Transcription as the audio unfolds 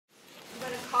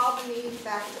the meeting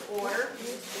back to order.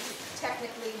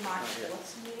 Technically March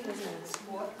 4th meeting, it's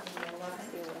 4th and the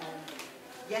 11th.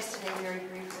 Yesterday, very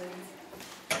briefly,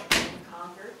 in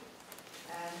Concord,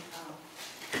 and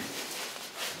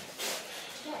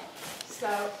today.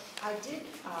 So I did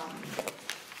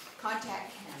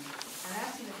contact Ken and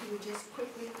asked him if he would just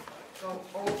quickly go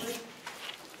over,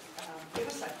 give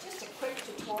us just a quick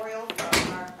tutorial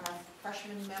for our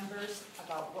freshman members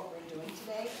about what we're doing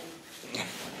today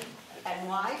and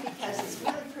why, because it's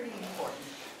really pretty important.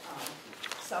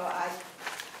 So I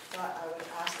thought I would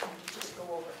ask him to just go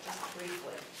over it just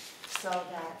briefly so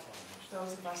that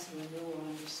those of us who are new will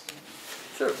understand.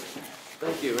 Sure.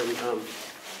 Thank you. And,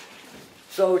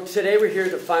 so today we're here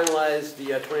to finalize the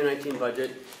 2019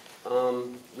 budget.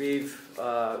 We've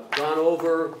gone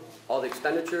over all the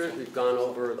expenditures, we've gone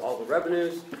over all the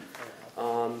revenues,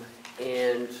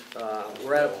 and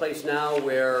we're at a place now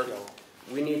where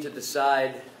we need to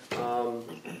decide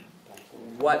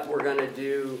what we're going to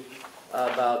do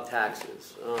about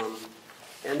taxes.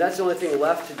 And that's the only thing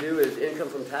left to do is income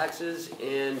from taxes,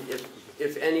 and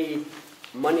if any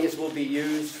monies will be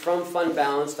used from fund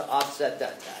balance to offset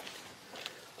that tax.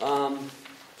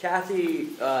 Kathy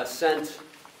sent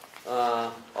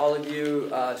all of you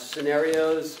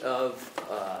scenarios of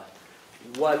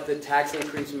what the tax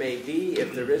increase may be,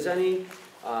 if there is any,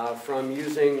 from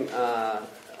using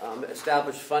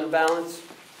established fund balance,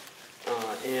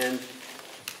 and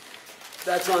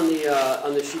that's on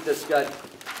the sheet that's got.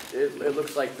 It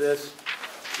looks like this.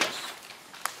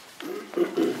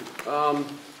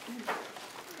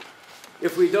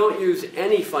 If we don't use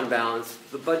any fund balance,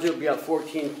 the budget will be up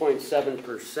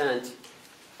 14.7%.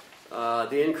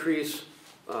 The increase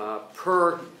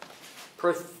per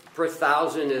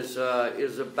thousand is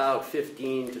about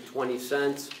 15 to 20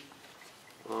 cents.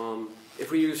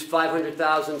 If we use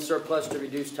 500,000 surplus to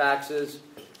reduce taxes,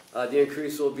 the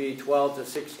increase will be 12 to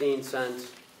 16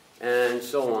 cents, and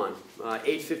so on.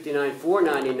 859,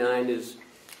 499 is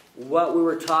what we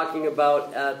were talking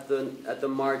about at the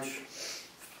March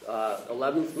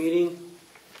 11th meeting.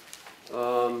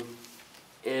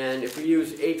 And if we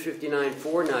use 859,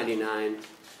 499,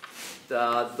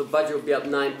 the budget will be up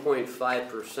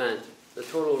 9.5%. The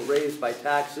total raised by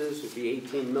taxes would be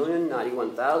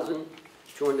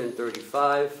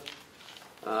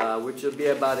 18,091,235, which will be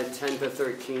about a 10 to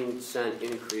 13 cent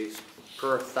increase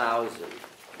per thousand.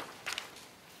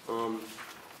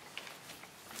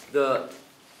 Don't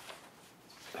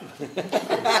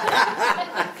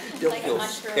feel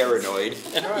paranoid.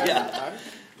 Yeah.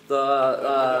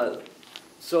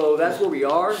 So that's where we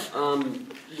are.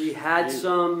 We had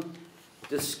some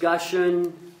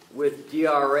discussion with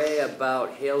DRA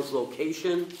about Hale's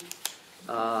location.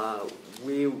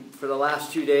 We, for the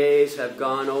last 2 days, have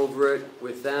gone over it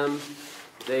with them.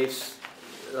 The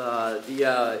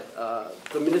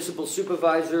municipal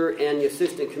supervisor and the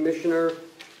assistant commissioner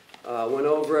went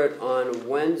over it on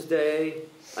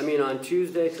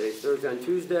Tuesday. Today's Thursday. On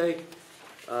Tuesday,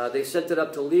 they sent it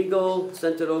up to legal,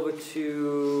 sent it over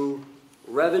to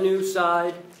revenue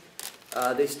side.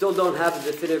 They still don't have a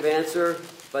definitive answer,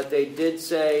 but they did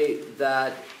say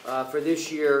that for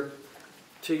this year,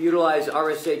 to utilize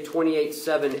RSA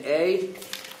 28.7A,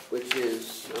 which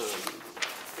is,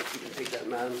 if you can take that,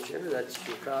 Madam Chair, that's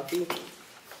your copy,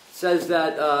 says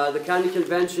that the county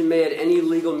convention may at any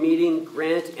legal meeting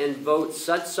grant and vote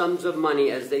such sums of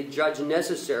money as they judge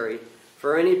necessary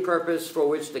for any purpose for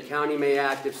which the county may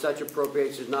act if such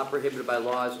appropriation is not prohibited by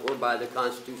laws or by the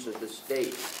Constitution of the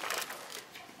state.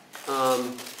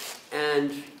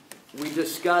 And we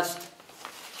discussed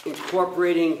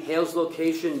incorporating Hale's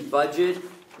location budget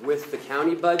with the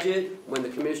county budget when the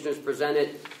commissioners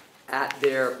presented at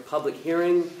their public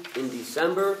hearing in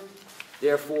December.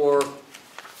 Therefore,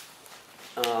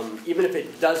 even if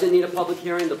it doesn't need a public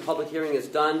hearing, the public hearing is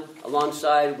done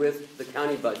alongside with the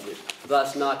county budget,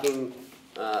 thus knocking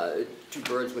 2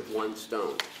 birds with 1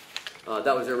 stone.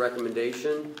 That was their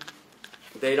recommendation.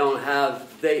 They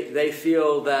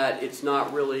feel that it's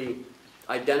not really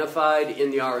identified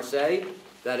in the RSA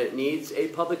that it needs a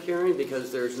public hearing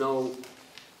because there's no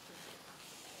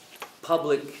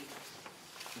public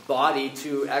body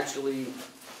to actually,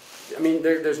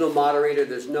 there's no moderator,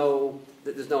 there's no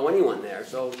anyone there,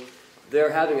 so they're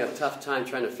having a tough time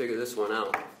trying to figure this one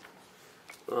out.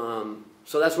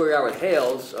 So that's where we are with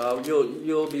Hale's.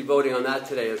 You'll be voting on that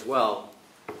today as well.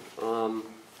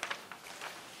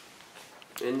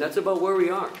 And that's about where we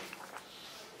are.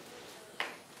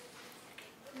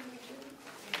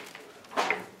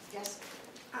 Yes.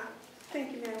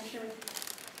 Thank you, Madam Chairman.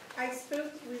 I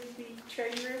spoke with the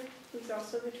treasurer, who's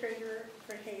also the treasurer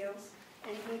for Hale's,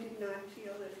 and he did not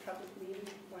feel that a public meeting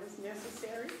was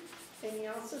necessary. And he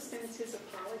also sends his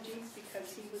apologies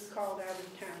because he was called out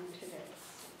of town today.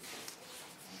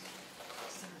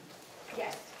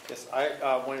 Yes. Yes,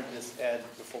 I wanted to just add,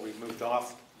 before we moved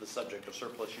off the subject of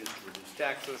surplus used to reduce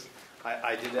taxes,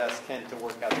 I did ask Ken to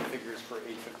work out the figures for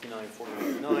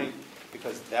 859.49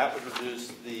 because that would reduce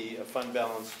the fund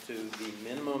balance to the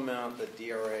minimum amount that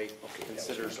DRA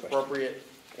considers appropriate.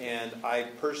 And I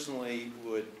personally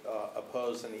would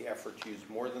oppose any effort to use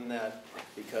more than that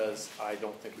because I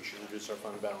don't think we should reduce our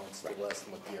fund balance to less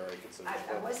than what DRA considers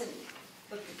appropriate. I wasn't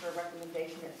looking for a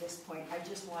recommendation at this point. I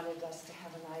just wanted us to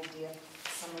have an idea,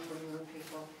 some of the newer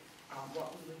people,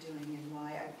 what we were doing and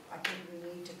why. I think we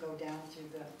need to go down through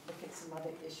look at some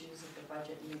other issues of the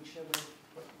budget and make sure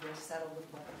we're settled with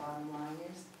what the bottom line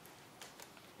is,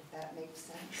 if that makes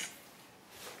sense.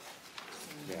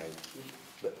 Yeah,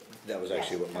 but that was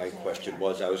actually what my question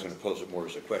was. I was going to pose it more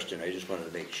as a question. I just wanted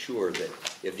to make sure that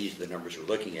if these are the numbers we're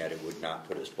looking at, it would not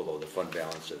put us below the fund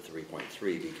balance of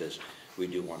 3.3 because we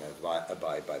do want to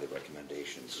abide by the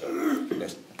recommendations. So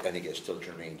I think it's still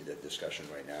germane to the discussion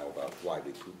right now about why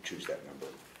we choose that number.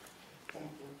 Thank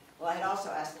you. Well, I'd also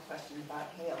asked a question about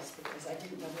Hales because I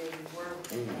didn't know where we were with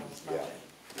the Hales budget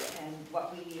and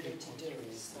what we needed to do.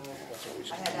 So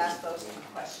I had asked those two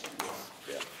questions.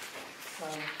 Yeah. So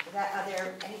are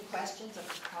there any questions of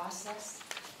the process?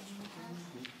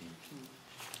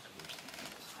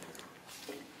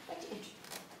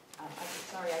 I'm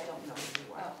sorry, I don't know who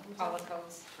you are. Paula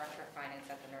Coates, Director of Finance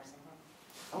at the nursing home.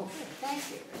 Oh, thank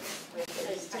you.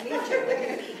 Nice to meet you.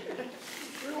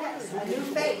 Yes, a new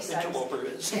face. Interloper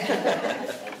is.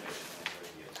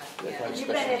 And you've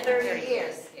been here 30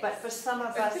 years, but for some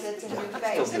of us, it's a new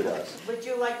face. Still do that. Would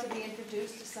you like to be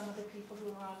introduced to some of the people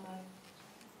who are on the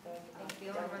The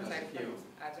only ones I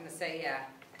was going to say, yeah.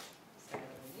 So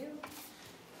you. I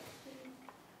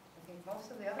think most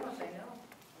of the other ones I know.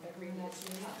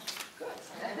 Good.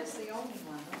 So that is the only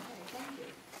one. Okay, thank you.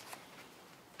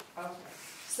 Okay.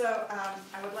 So I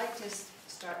would like to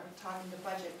start with talking the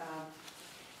budget.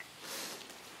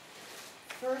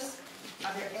 First,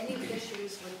 are there any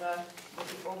issues with the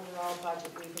overall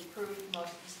budget? We've approved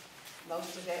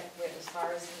most of it as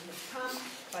far as we have come,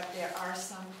 but there are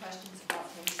some questions about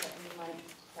things that people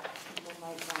might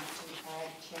want to add,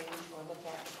 change, or look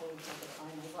at before we take the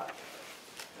final look.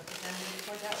 Representative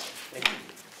Cordelli. Thank you.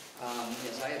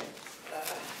 Yes, I have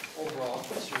overall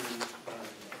concerns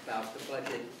about the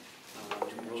budget.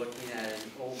 We're looking at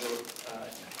an over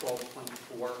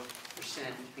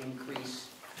 12.4% increase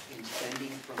in spending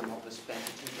from what was spent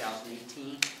in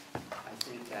 2018. I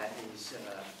think that is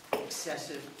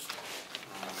excessive.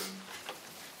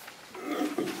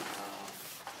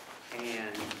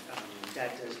 And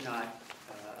that does not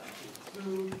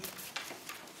include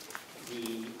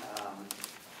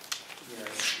there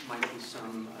might be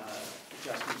some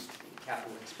adjustments in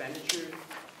capital expenditure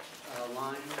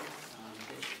line that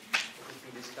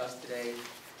we discussed today.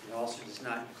 It also does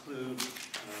not include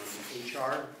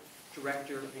HR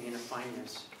director and a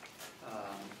finance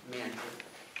manager,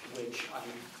 which I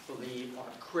believe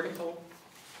are critical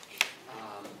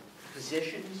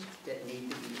positions that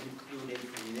need to be included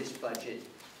in this budget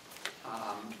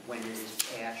when it is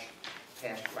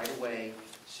passed right away,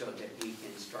 so that we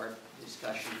can start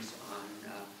discussions on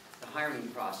the hiring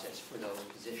process for those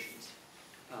positions.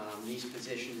 These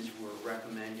positions were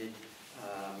recommended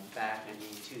back in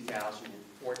the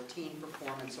 2014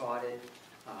 performance audit.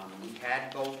 We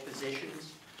had both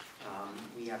positions.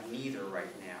 We have neither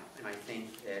right now. And I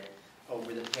think that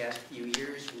over the past few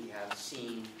years, we have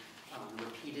seen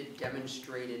repeated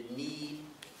demonstrated need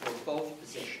for both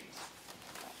positions.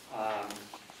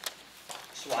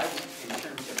 So I would, in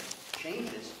terms of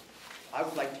changes, I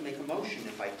would like to make a motion,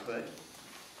 if I could,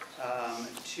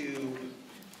 to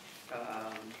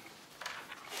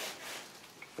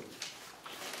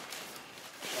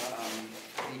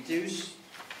reduce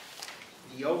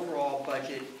the overall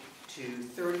budget to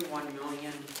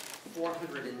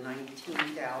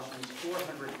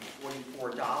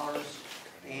 $31,419,444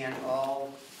 and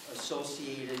all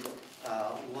associated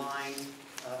line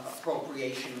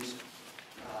appropriations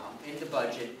in the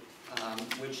budget,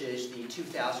 which is the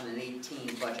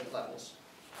 2018 budget levels.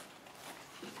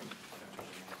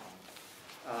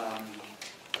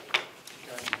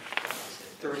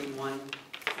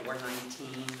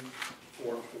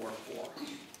 31,419,444.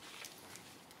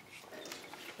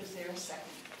 Is there a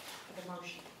second for the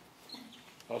motion?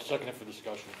 I'll second it for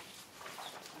discussion.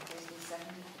 Okay, is there a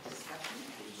second for discussion?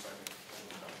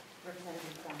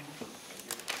 Representative Butler.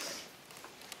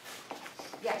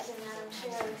 Yes. Madam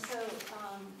Chair, so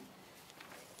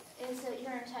is it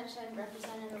your intention,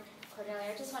 Representative Cordelli,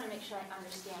 I just want to make sure I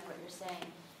understand what you're saying.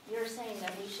 You're saying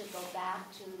that we should go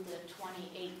back to the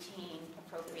 2018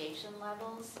 appropriation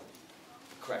levels?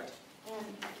 Correct. And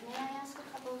may I ask a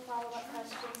couple of follow-up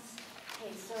questions?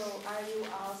 Okay, so are you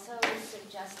also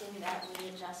suggesting that we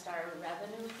adjust our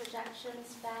revenue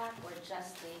projections back, or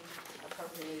just the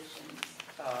appropriations?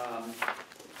 I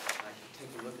can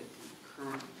take a look at the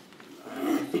current, I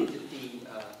think that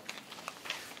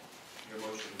Your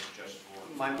motion was just for...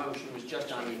 my motion was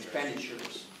just on the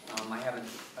expenditures. I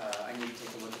need to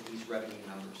take a look at these revenue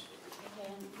numbers.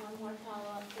 Okay, and one more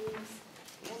follow-up, please.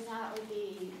 And that would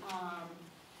be,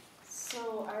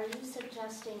 so are you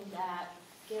suggesting that,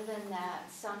 given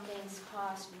that some things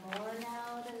cost more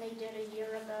now than they did a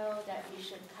year ago, that we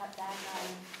should cut back on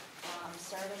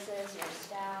services or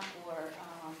staff or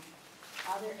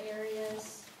other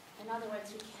areas? In other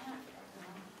words, we can't,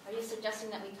 are you suggesting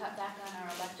that we cut back on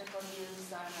our electrical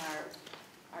use, on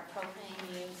our propane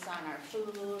use, on our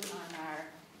food, on our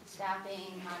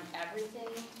staffing, on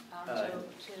everything to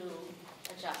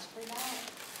adjust for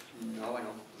that? No, I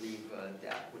don't believe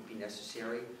that would be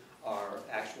necessary. Our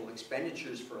actual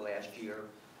expenditures for last year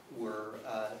were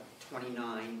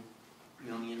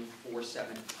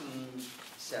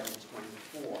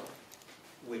 $29,417,724,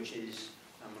 which is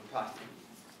approximately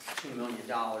 $2 million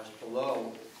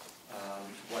below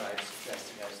what I've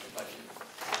suggested as the budget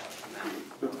amount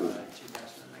for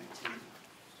 2019.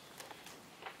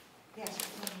 Yes,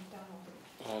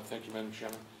 MacDonald. Thank you, Madam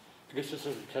Chairman. I guess this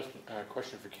is a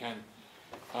question for Ken.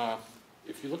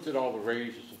 If you looked at all the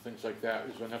raises and things like that,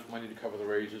 is there enough money to cover the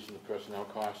raises and the personnel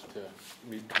costs to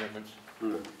meet commitments?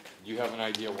 No. Do you have an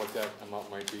idea what that amount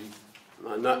might be?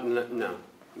 No, not off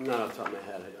the top of my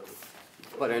head, I don't.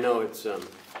 But I know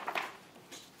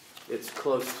it's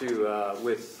close to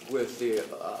with the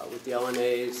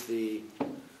LNAs, the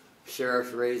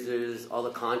sheriff's raises, all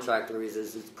the contractor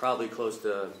raises. It's probably close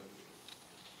to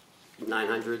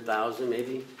 900,000,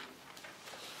 maybe.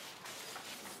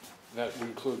 That would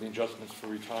include the adjustments for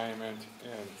retirement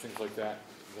and things like that,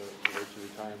 the rates of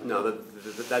retirement? No,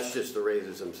 that's just the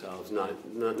raises themselves, not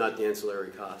the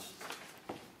ancillary costs.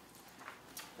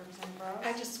 Representative Burrows?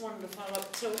 I just wanted to follow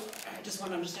up. So I just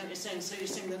want to understand what you're saying. So you're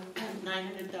saying that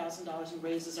 $900,000 in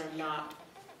raises are not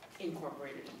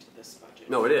incorporated into this budget?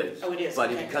 No, it is. Oh, it is. But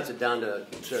okay. if he cuts it down to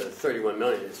 31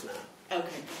 million, it's not.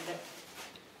 Okay.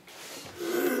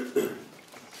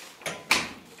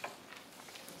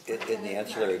 And the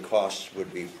ancillary costs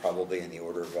would be probably in the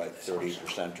order of like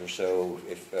 30% or so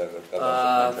if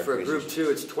for Group 2,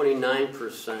 it's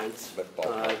 29%.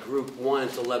 But Group 1,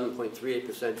 it's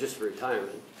 11.38% just for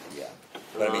retirement. Yeah,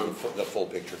 but I mean the full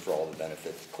picture for all the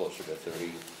benefits closer to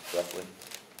 30 roughly.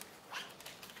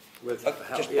 With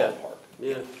Just yeah. ballpark.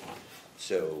 Yeah.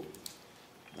 So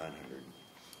 900.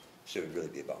 So it would really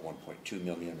be about 1.2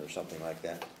 million or something like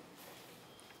that.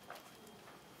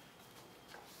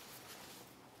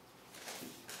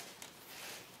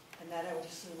 And that I would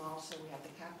assume also we have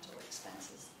the capital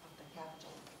expenses of the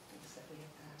capital things that we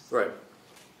have asked. Right.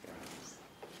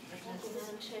 Thank you,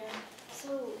 Madam Chair.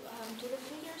 So do the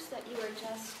figures that you were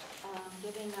just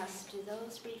giving us, do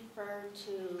those refer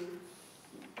to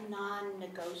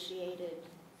non-negotiated,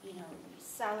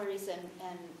 salaries and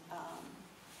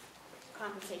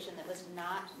compensation that was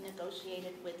not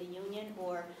negotiated with the union,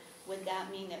 or would that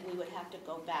mean that we would have to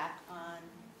go back on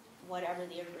whatever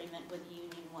the agreement with the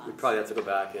union was? We probably have to go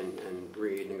back and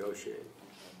renegotiate. Okay.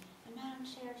 And Madam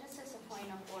Chair, just as a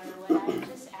point of order, would I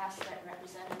just ask that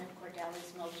Representative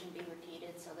Cordelli's motion be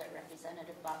repeated so that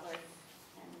Representative Butler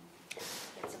can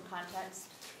get some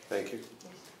context? Thank you.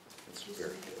 That's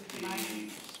very good. The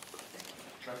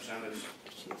representative's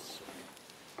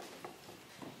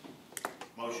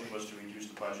motion was to reduce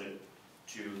the budget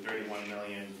to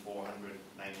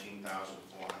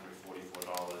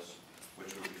 $31,419,444,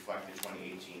 which would reflect the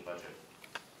 2018 budget.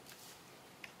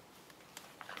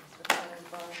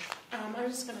 I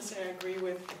was just going to say I agree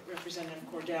with Representative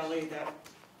Cordelli that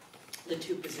the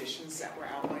two positions that were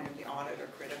outlined in the audit are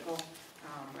critical.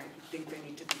 I think they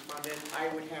need to be funded. I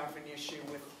would have an issue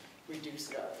with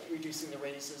reducing the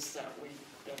raises that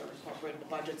are incorporated in the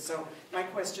budget. So my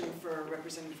question for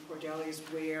Representative Cordelli is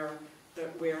where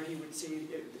he would see,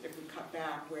 if we cut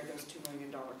back, where those $2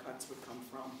 million cuts would come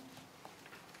from.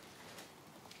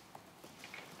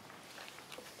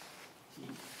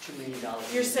 $2 million.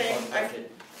 You're saying,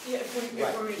 budget. if we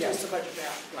reduce the budget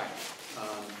back. Right.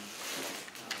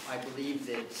 I believe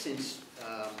that since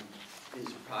there's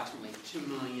approximately $2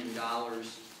 million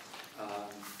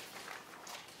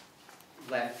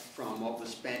left from what was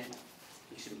spent,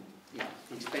 the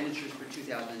expenditures for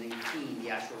 2018, the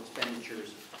actual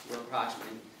expenditures were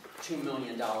approximately $2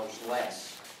 million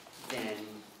less than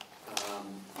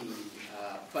the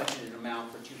budgeted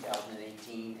amount for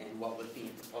 2018 and what was being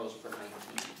proposed for 19.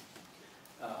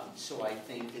 So I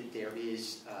think that there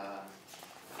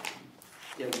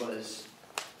was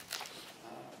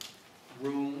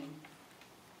room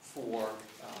for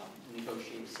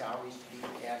negotiated salaries to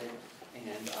be added,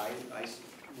 and I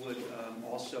would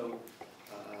also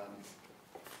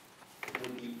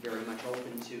would be very much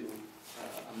open to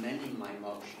amending my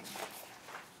motion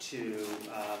to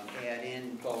add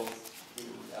in both the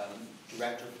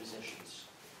director positions,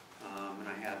 and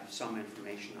I have some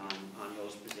information on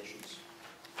those positions.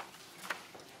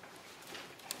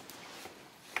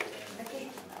 I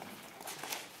think,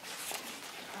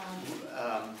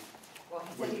 well,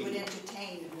 he said he would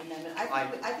entertain an amendment.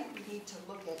 I think we need to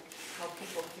look at how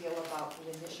people feel about the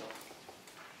initial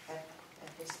at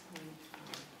this point.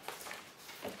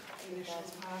 If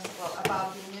that's possible,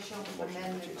 about the initial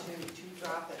amendment to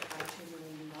drop it by $2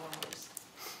 million.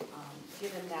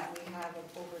 Given that we have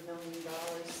over $1 million,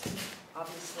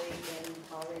 obviously, in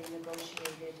already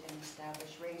negotiated and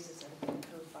established raises that have been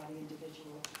approved by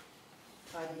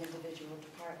the individual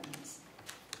departments.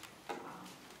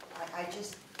 I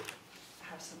just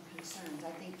have some concerns.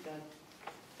 I think that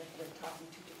we're talking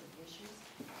two different issues.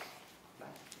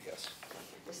 But Yes.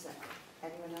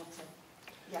 Anyone else?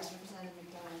 Yes, Representative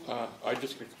MacDonald. I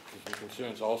just get some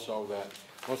concerns also that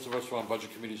most of us are on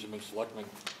budget committees and been selectmen,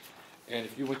 and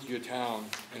if you went to your town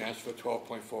and asked for a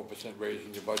 12.4% raise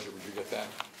in your budget, would you get that?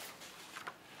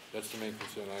 That's the main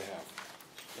concern I have.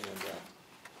 And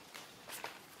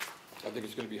I think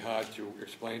it's going to be hard to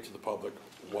explain to the public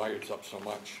why it's up so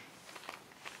much.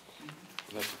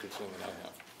 And that's the concern that I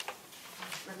have.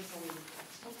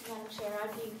 Madam Chair,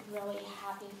 I'd be really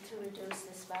happy to reduce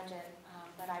this budget,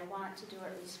 but I want to do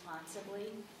it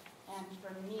responsibly. And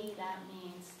for me, that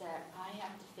means that I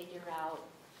have to figure out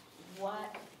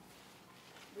what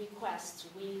requests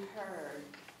we heard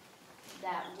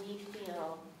that we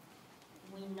feel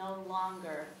we no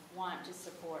longer want to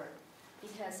support.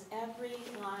 Because every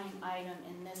line item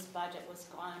in this budget was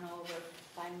gone over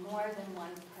by more than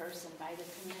one person, by the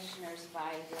commissioners,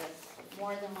 by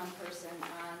more than one person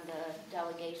on the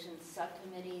delegation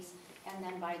subcommittees, and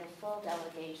then by the full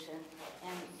delegation.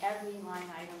 And every line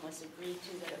item was agreed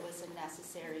to that it was a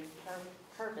necessary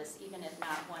purpose, even if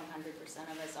not 100%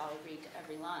 of us all agreed to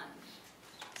every line.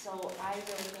 So I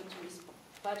really think to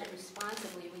budget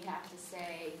responsibly, we have to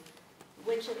say,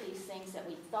 which of these things that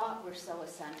we thought were so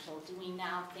essential do we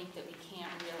now think that we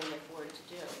can't really afford to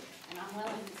do? And I'm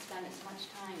willing to spend as much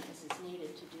time as is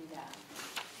needed to do that.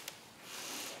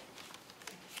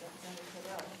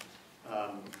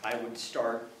 I would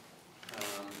start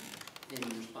in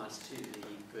response to the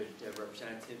good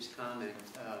representative's comment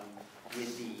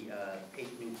with the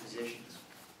 8 new positions.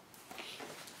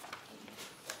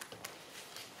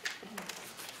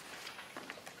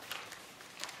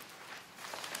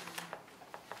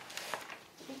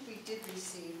 Did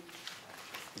receive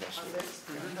a list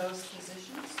of those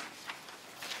positions.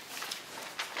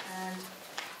 And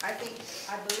I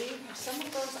believe, have some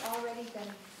of those already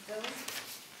been filled?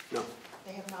 No.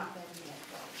 They have not been yet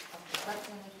filled. Okay,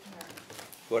 Representative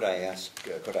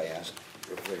Knirk. Could I ask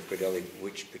Representative Cordelli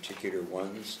which particular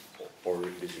ones, or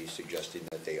is he suggesting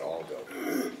that they all go?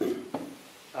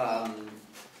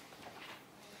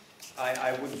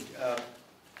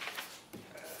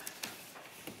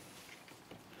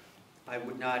 I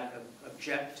would not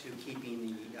object to keeping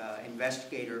the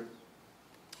investigator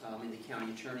in the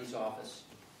county attorney's office,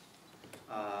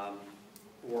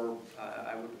 or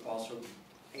I would also,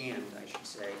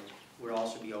 would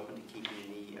also be open to keeping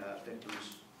the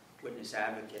victim's witness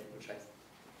advocate, which I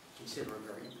consider a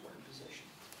very important position.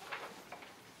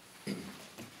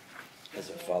 As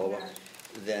a follow-up,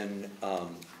 then,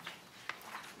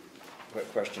 what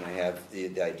question I have,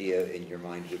 the idea in your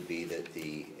mind would be that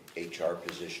the HR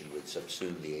position would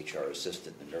subsume the HR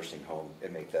assistant in the nursing home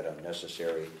and make that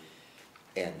unnecessary,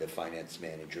 and the finance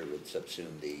manager would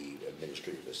subsume the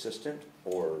administrative assistant,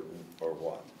 or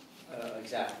what?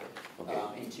 Exactly. Okay.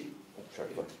 Sorry,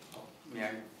 go ahead. May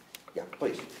I? Yeah,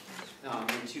 please.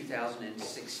 In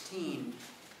 2016,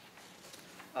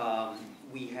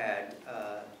 we had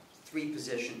 3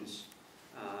 positions,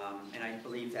 and I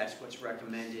believe that's what's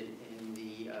recommended in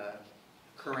the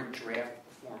current draft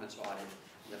performance audit.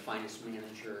 The finance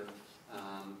manager,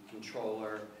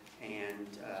 controller, and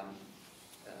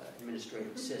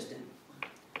administrative assistant.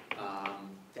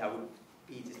 That would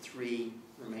be the 3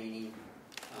 remaining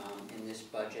in this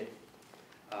budget.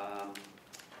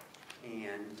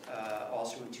 And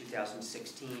also in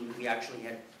 2016, we actually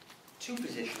had 2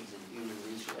 positions in human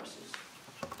resources.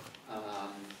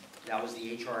 That was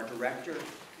the HR director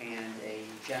and a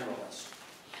generalist.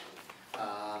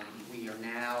 We are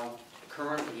now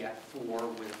currently at 4,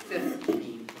 with a 5th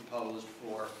being proposed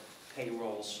for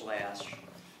payroll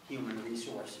 / human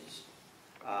resources.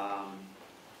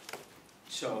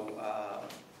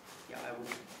 Yeah, I would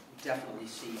definitely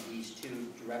see these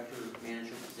 2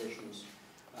 director-manager positions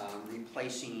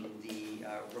replacing the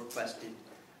requested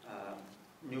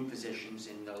new positions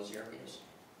in those areas.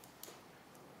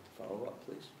 Follow up,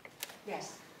 please.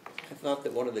 Yes. I thought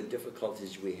that one of the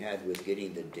difficulties we had with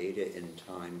getting the data in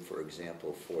time, for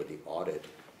example, for the audit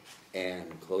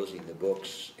and closing the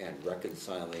books and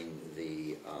reconciling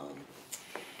the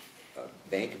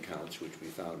bank accounts, which we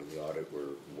found in the audit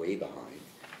were way behind,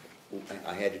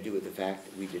 I had to do with the fact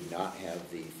that we did not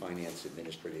have the finance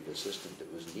administrative assistant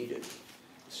that was needed.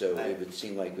 So it would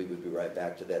seem like we would be right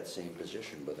back to that same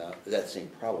position without, that same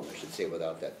problem, I should say,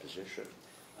 without that position.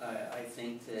 I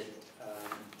think that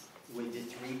with the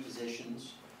 3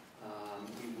 positions,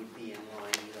 we would be in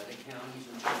line with other counties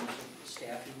in terms of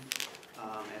staffing,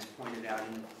 as pointed out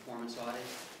in the performance audit.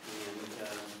 And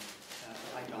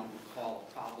I don't recall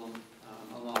a problem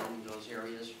along those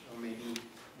areas, or maybe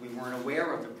we weren't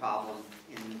aware of the problem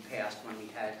in the past when we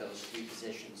had those 3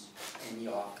 positions in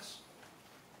the office.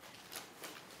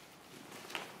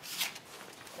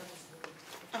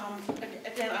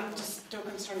 Again, I'm just still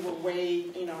concerned we're way,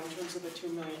 in terms of the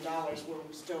 $2 million,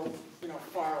 we're still,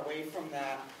 far away from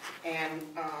that. And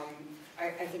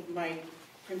I think my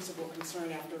principal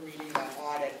concern after reading that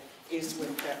audit is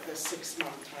with the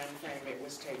 6-month time frame it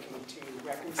was taking to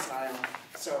reconcile.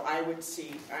 So I would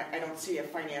see, I don't see a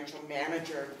financial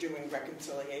manager doing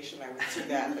reconciliation. I would see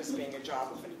that as being a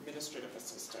job of an administrative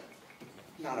assistant,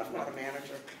 not a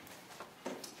manager.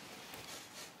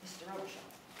 Mr. Robichaud.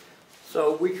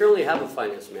 So we currently have a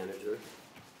finance manager.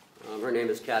 Her name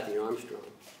is Kathy Armstrong.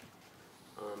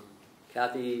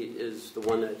 Kathy is the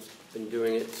one that's been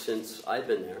doing it since I've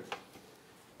been there.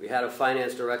 We had a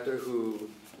finance director who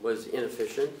was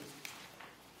inefficient.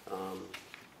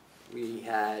 We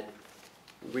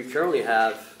currently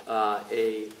have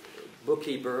a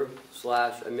bookkeeper /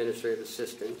 administrative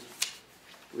assistant.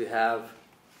 We have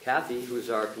Kathy, who's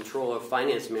our controller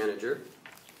finance manager,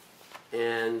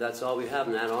 and that's all we have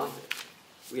in that office.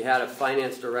 We had a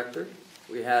finance director,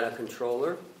 we had a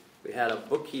controller, we had a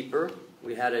bookkeeper,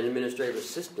 we had an administrative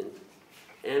assistant,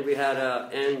 and we had a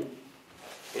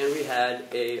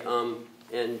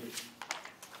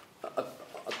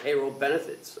payroll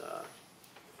benefits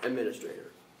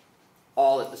administrator,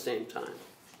 all at the same time.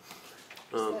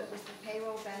 Was the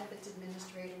payroll benefits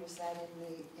administrator, was that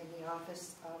in the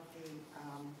office of the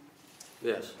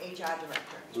Yes. HR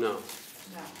director? No.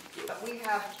 No, but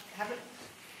haven't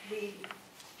we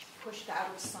pushed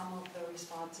out some of the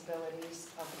responsibilities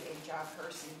of the HR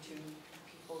person to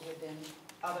people within,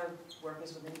 other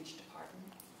workers within each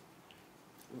department?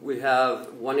 We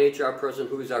have one HR person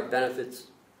who's our benefits,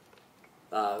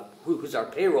 who's our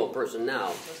payroll person now.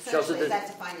 So essentially,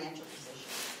 that's a financial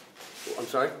position. I'm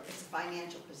sorry? It's a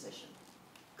financial position.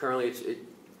 Currently,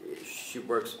 she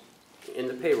works in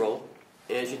the payroll,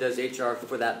 and she does HR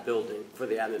for that building, for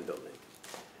the admin building.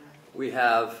 We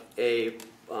have a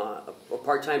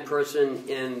part-time person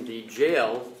in the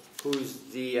jail who's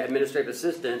the administrative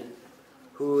assistant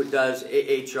who does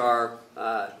HR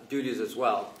duties as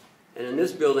well. And in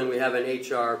this building, we have an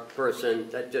HR person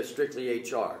that does strictly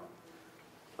HR,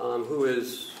 who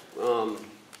is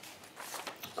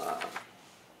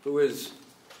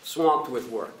swamped with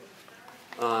work.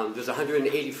 There's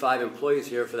 185 employees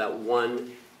here for that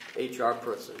one HR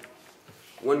person.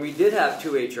 When we did have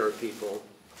 2 HR people,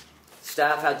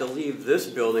 staff had to leave this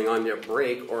building on their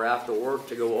break or after work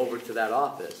to go over to that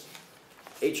office.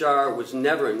 HR was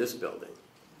never in this building.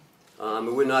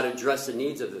 It would not address the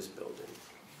needs of this building.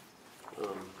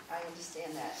 I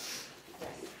understand that.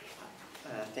 Yes.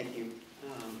 Thank you.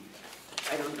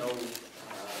 I don't know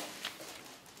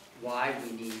why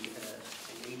we need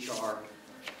an HR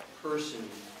person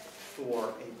for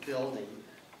a building.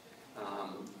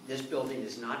 This building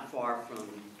is not far from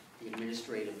the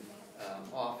administrative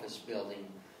office building.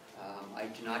 I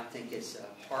do not think it's a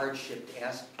hardship to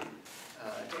ask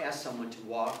someone to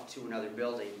walk to another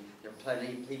building. There are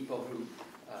plenty of people who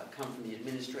come from the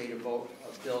administrative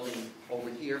building over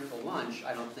here for lunch.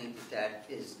 I don't think that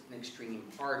is an extreme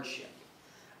hardship.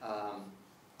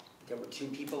 There were 2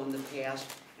 people in the past,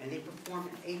 and they performed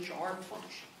an HR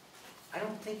function. I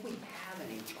don't think we have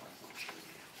an HR function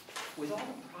now. With all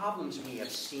the problems we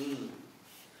have seen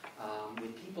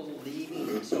with people leaving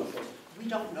and so forth, we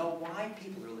don't know why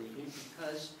people are leaving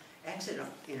because exit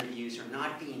interviews are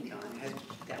not being done.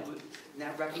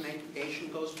 That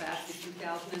recommendation goes back to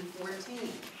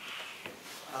 2014.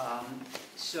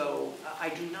 So I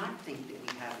do not think that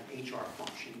we have an HR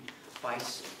function by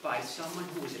someone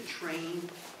who is a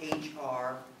trained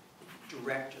HR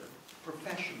director,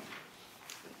 professional.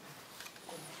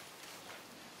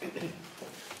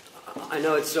 I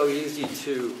know it's so easy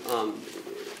to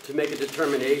make a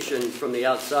determination from the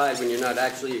outside when you're not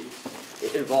actually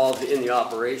involved in the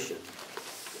operation.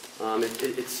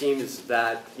 It seems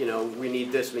that, you know, we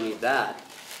need this, we need that.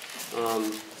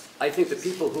 I think the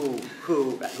people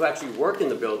who actually work in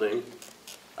the building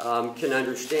can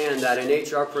understand that an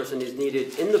HR person is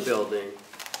needed in the building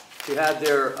to have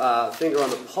their finger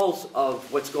on the pulse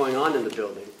of what's going on in the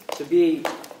building. To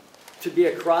be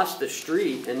across the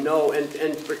street and know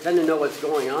and pretend to know what's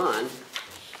going on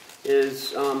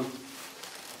is,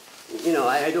 you know,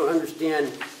 I don't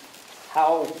understand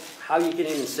how you can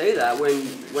even say that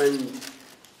when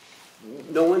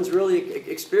no one's really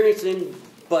experiencing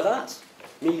but us.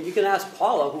 I mean, you can ask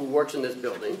Paula, who works in this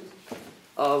building,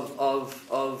 of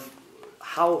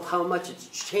how much it's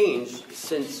changed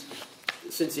since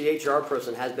the HR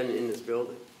person has been in this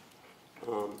building.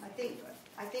 I think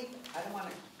I don't want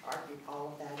to argue all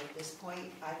of that at this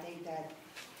point. I think that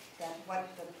what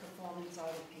the performance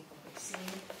audit people have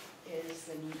seen is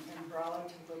an umbrella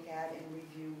to look at and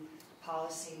review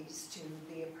policies, to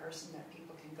be a person that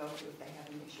people can go to if they have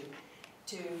an issue,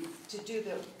 to do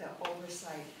the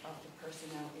oversight of the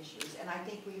personnel issues. And I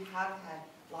think we have had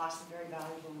lost some very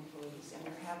valuable employees, and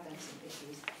there have been some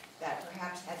issues that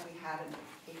perhaps had we had an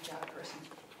HR person,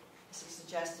 this is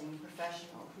suggesting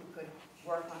professional who could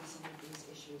work on some of these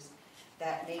issues,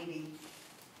 that maybe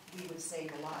we would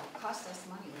save a lot. It costs us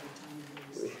money every time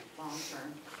we lose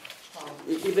long-term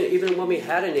quality. Even when we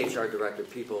had an HR director,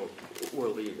 people were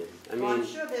leaving. I mean, well, I'm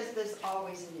sure there's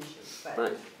always an issue, but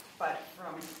right. But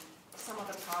from some of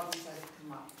the problems that have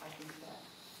come up, I think that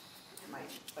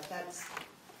might. But that's,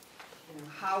 you know,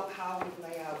 how we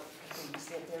lay out things.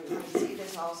 That we see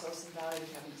there's also some value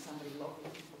to having somebody local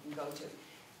people can go to,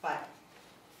 but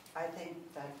I think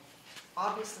that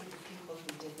obviously the people who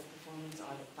did the performance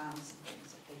audit found some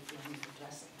things that they feel need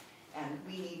addressing, and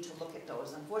we need to look at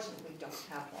those. Unfortunately, we don't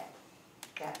have that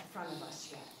in front of us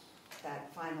yet,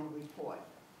 that final report.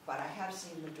 But I have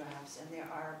seen the drafts, and they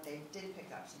did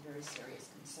pick up some very serious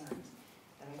concerns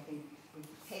that I think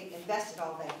we've invested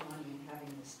all that money in having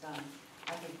this done.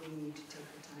 I think we need to take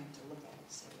the time to look at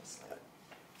it seriously.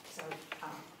 So,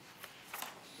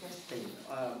 yes.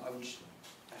 I would just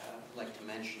like to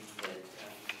mention that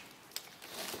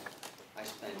I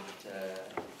spent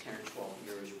 10 or 12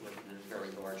 years working in a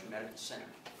very large medical center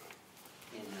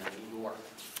in New York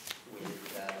with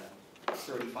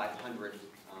 3,500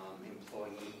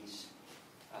 employees,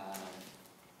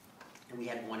 and we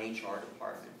had one HR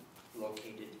department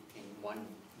located in one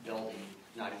building,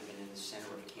 not even in the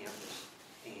center of campus,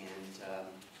 and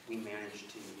we managed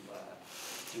to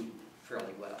do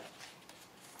fairly well.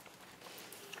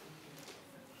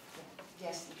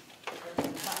 Yes.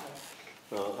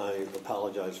 I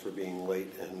apologize for being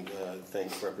late and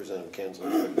thank Representative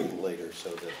Kanzler for being later so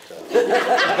that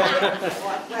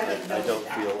I don't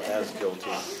feel as guilty.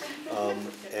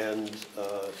 And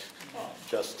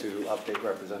just to update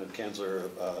Representative Kanzler,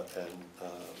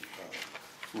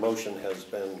 motion has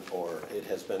been, or it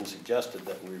has been suggested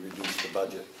that we reduce the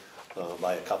budget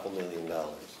by a couple $2 million.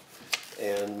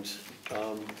 And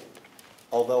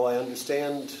although I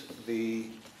understand the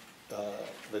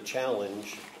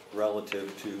challenge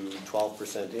relative to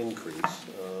 12% increase,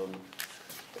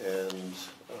 and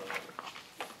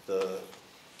the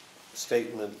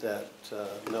statement that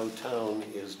no town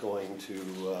is going to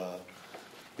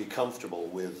be comfortable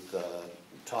with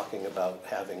talking about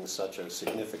having such a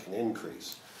significant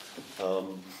increase.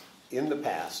 In the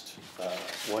past,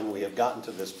 when we have gotten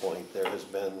to this point, there has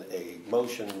been a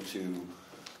motion to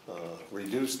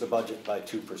reduce the budget by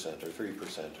 2% or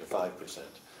 3% or 5%.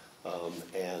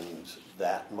 And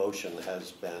that motion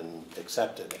has been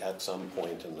accepted at some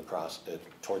point in the process,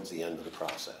 towards the end of the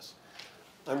process.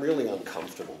 I'm really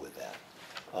uncomfortable with that.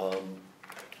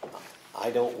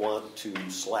 I don't want to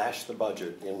slash the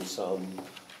budget in some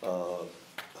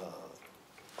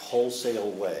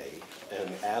wholesale way and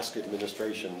ask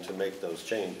administration to make those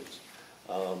changes.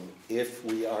 If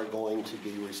we are going to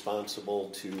be responsible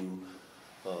to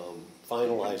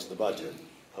finalize the budget,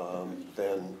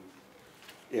 then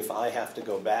if I have to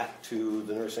go back to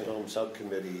the nursing home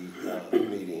subcommittee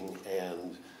meeting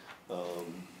and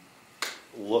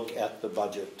look at the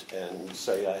budget and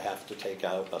say I have to take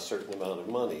out a certain amount of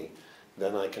money,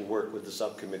 then I can work with the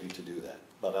subcommittee to do that.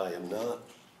 But I am not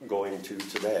going to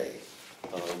today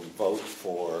vote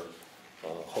for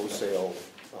wholesale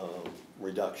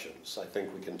reductions. I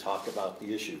think we can talk about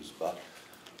the issues, but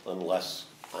unless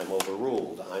I'm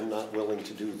overruled. I'm not willing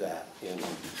to do that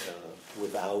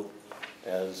without,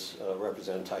 as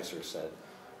Representative Ticehurst said,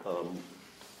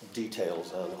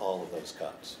 details on all of those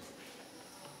cuts.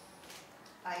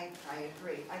 I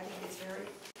agree. I think it's very,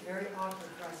 very awkward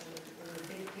for us in the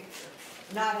big picture,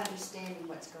 not understanding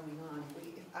what's going on. If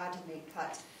we are to make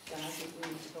cuts, then I think we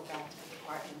need to go back to the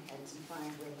department heads and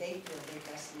find where they feel they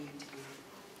best need to be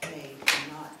made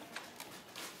and not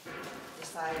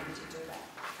deciding to do that.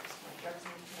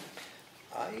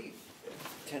 I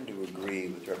tend to agree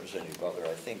with Representative Butler.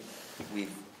 I think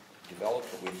we've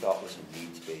developed what we thought was a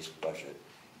needs-based budget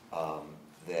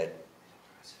that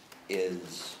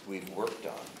we've worked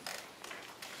on.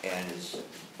 And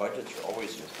budgets are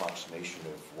always an approximation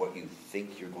of what you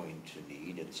think you're going to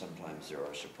need, and sometimes there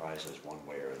are surprises one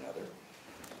way or another.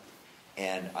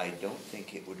 And I don't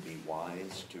think it would be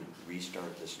wise to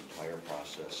restart this entire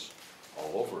process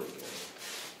all over again,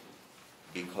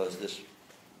 because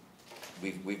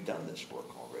we've done this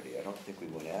work already. I don't think we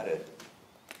went at it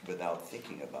without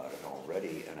thinking about it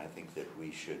already, and I think that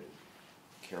we should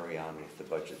carry on with the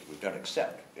budget that we've done,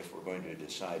 except if we're going to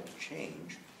decide to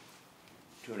change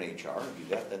to an HR and do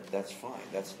that, that's fine.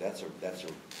 That's a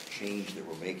change that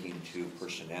we're making to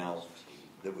personnel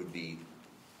that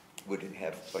wouldn't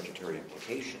have budgetary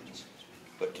implications.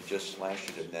 But to just slash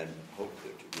it and then hope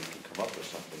that we can come up with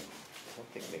something, I don't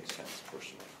think makes sense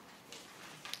personally.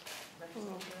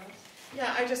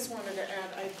 Yeah, I just wanted to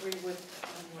add, I agree with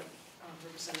what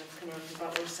Representative Knirk and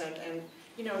Butler said, and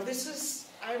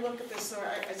I look at this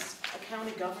as a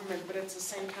county government, but at the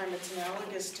same time it's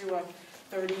analogous to a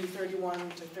 $30,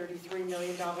 $31 to $33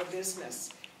 million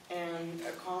business, and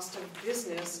a cost of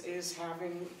business is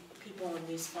having people in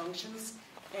these functions.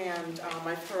 And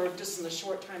I've heard, just in the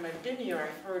short time I've been here,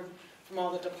 I've heard from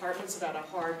all the departments about how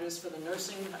hard it is for the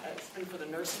nursing, it's been for the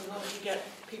nursing home to get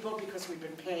people, because we've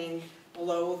been paying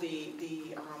below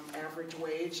the average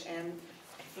wage, and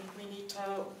I think we need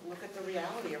to look at the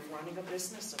reality of running a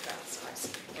business of that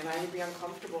size. And I would be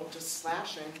uncomfortable just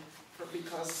slashing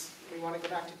because we want to go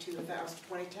back to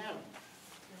 2010.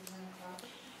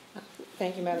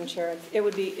 Thank you, Madam Chair. It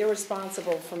would be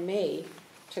irresponsible for me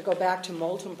to go back to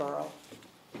Moulton Borough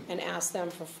and ask them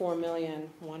for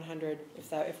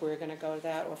 $4,100,000, if we were going to go to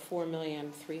that, or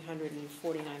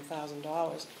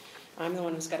 $4,349,000. I'm the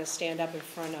one who's got to stand up in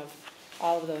front of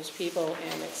all of those people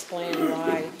and explain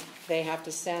why they have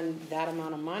to send that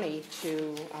amount of money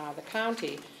to the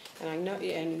county. And I know,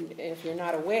 and if you're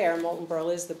not aware, Moulton Borough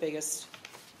is the biggest,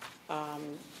 I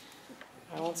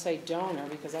won't say donor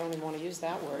because I don't even want to use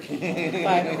that word, but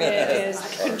it is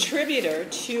a contributor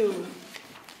to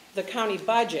the county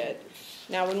budget.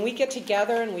 Now, when we get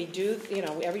together and we do,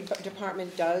 every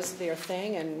department does their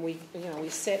thing, and we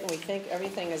sit and we think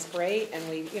everything is great, and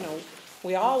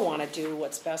we all want to do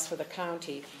what's best for the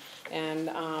county. And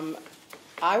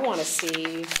I want to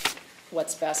see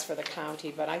what's best for the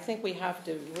county, but I think we have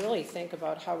to really think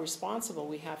about how responsible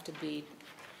we have to be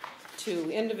to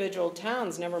individual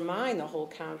towns, never mind the whole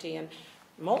county. And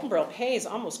Moulton Borough pays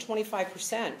almost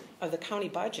 25% of the county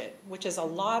budget, which is a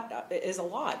lot,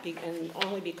 and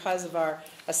only because of our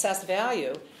assessed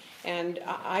value. And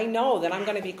I know that I'm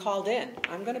going to be called in.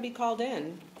 I'm going to be called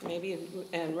in, maybe,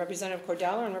 and Representative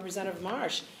Cordelli and Representative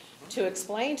Marsh, to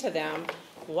explain to them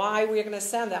why we're going to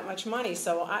send that much money.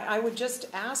 So I would just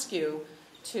ask you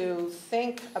to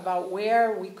think about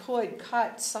where we could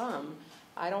cut some.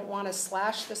 I don't want to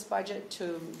slash this budget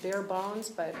to bare bones,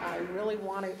 but I really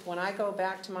want to, when I go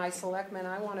back to my selectmen,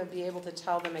 I want to be able to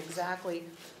tell them exactly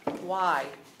why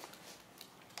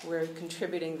we're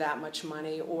contributing that much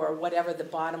money, or whatever the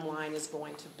bottom line is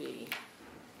going to be.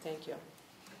 Thank you.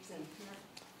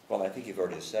 Well, I think you've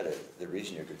already said it. The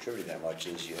reason you're contributing that much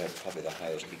is you have probably the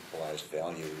highest equalized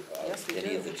value of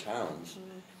any of the towns,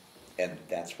 and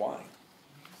that's why.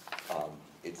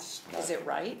 It's not, is it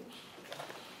right?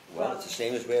 Well, it's the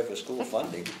same as we have with school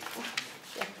funding.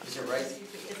 Is it right?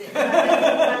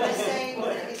 The same,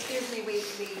 excuse me, we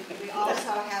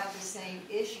also have the same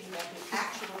issue that the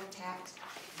actual tax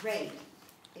rate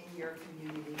in your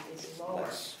community is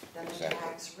lower than the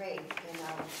tax rate in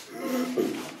our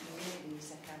communities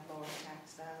that have lower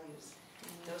tax values.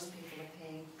 Those people are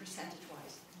paying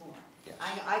percentage-wise more. Yes.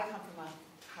 I come from a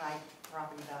high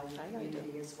property value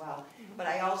community as well, but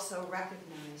I also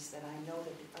recognize that I know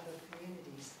that the other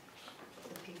communities,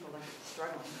 the people are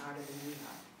struggling harder than we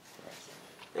are.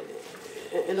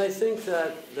 And I think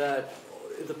that the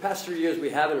past 3 years we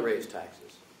haven't raised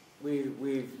taxes.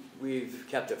 We've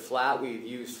kept it flat. We've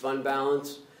used fund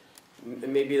balance.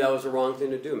 Maybe that was the wrong thing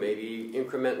to do. Maybe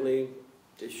incrementally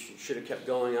it should have kept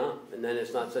going up, and then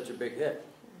it's not such a big hit.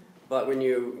 But when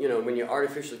you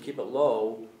artificially keep it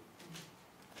low,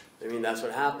 I mean, that's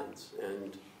what happens.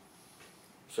 And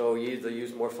so you either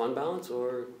use more fund balance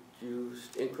or you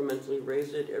incrementally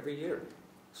raise it every year.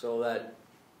 So that,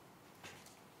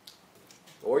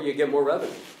 or you get more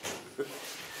revenue.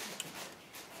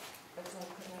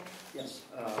 Yes,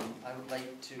 I would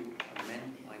like to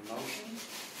amend my motion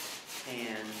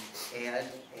and add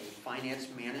a finance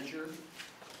manager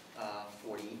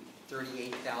for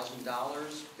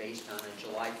 $38,000 based on a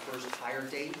July 1st hire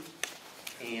date,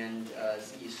 and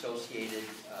the associated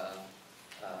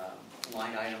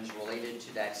line items related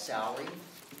to that salary,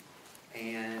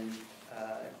 and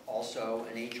also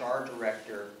an HR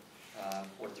director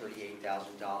for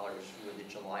 $38,000 with a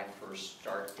July 1st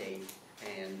start date,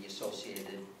 and the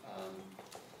associated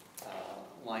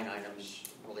line items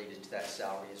related to that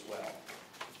salary as well.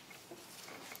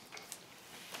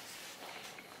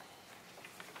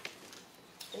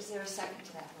 Is there a second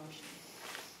to that motion?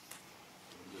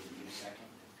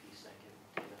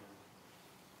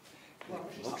 Well,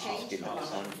 he's Looks changed getting the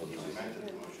motion. convoluted.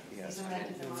 Yeah. He's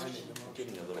amended the motion.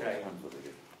 Getting a little Okay.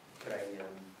 convoluted. Could I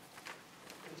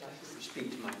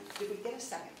speak to my... Did we get a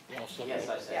second? I'll second. Yes,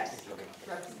 I said. Yes.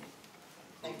 Representative.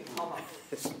 Thank you. Hold on.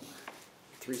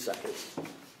 3 seconds.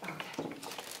 Okay.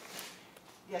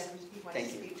 Yes, he wanted Thank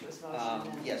to you. speak to his motion.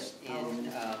 and- Yes, Oh,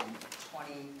 in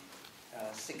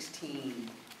 2016,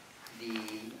 the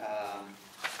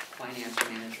finance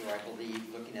manager, I believe,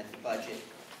 looking at the budget,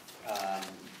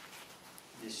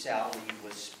 the salary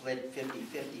was split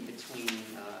 50-50 between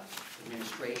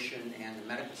administration and the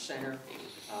medical center,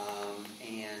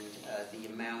 and the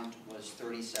amount was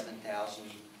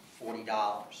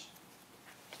 $37,040.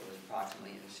 So it was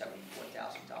approximately a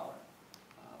 $74,000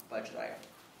 budget item.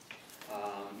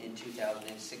 In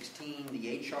 2016,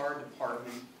 the HR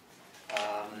department,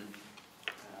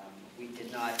 we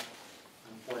did not,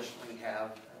 unfortunately,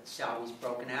 have salaries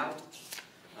broken out,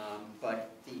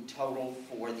 but the total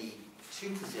for the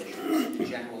two positions, the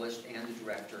generalist and the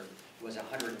director, was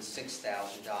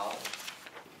 $106,000.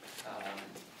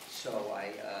 So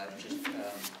I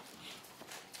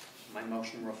my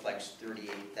motion reflects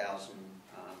 $38,000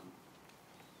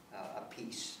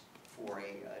 apiece for a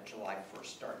July 1st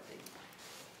start date.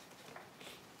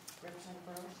 Representative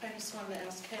Burrows? I just wanted to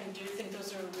ask Ken, do you think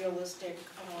those are realistic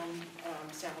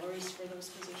salaries for those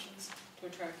positions to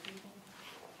attract people?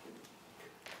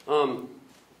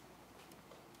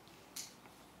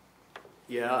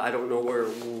 Yeah, I don't know where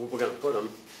we're going to put them.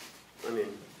 I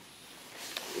mean,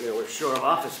 we're short of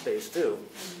office space too.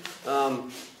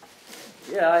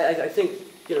 Yeah, I think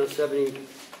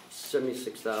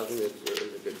 76,000 is a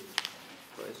good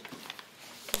price.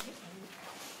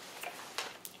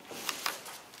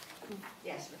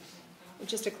 Yes, Representative.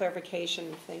 Just a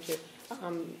clarification, thank you.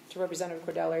 To Representative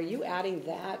Cordelli, are you adding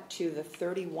that to the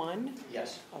 31?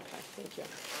 Yes. Okay, thank you.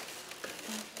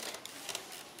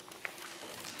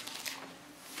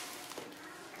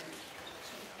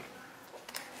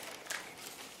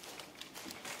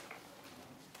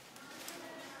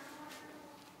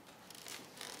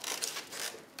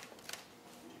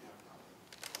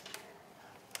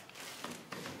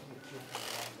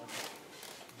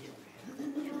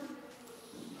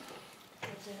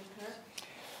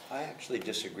 I actually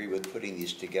disagree with putting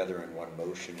these together in one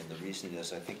motion, and the reason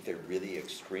is I think they're really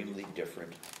extremely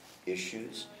different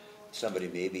issues. Somebody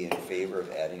may be in favor of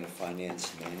adding a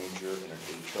finance manager and an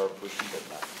HR person, but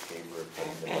not in favor of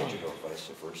paying the budget or vice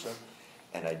versa.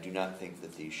 And I do not think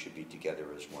that these should be together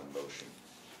as one motion.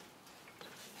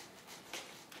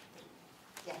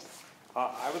 Yes.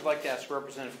 I would like to ask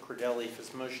Representative Cordelli if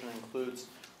his motion includes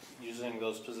using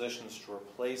those positions to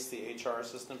replace the HR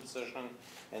assistant position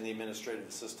and the administrative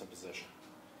assistant position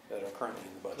that are currently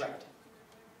in the budget. Correct.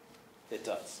 It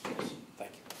does. Yes.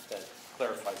 Thank you. That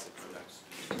clarifies it for us.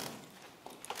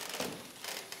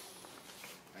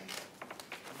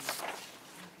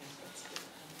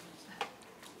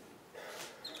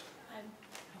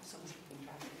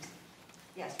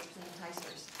 Yes, Representative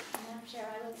Ticehurst. Madam Chair,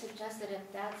 I would suggest that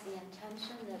if that's the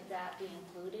intention, that that be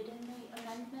included in the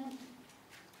amendment,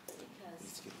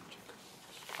 because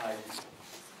I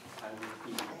would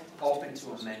be open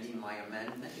to amending my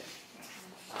amendment.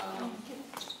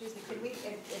 Excuse me, could we,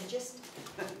 and just,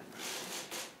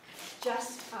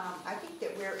 I think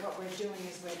that what we're doing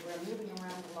is we're moving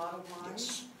around a lot of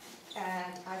lines,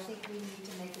 and I think we need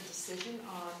to make a decision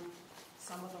on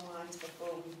some of the lines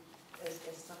before we, as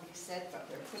somebody said, but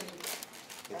we're putting,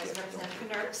 as Representative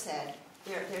Knirk said,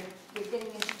 we're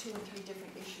getting into 2 and 3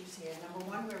 different issues here. Number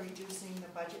one, we're reducing the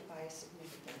budget by a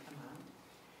significant amount.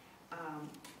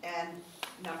 And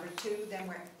number 2, then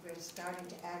we're starting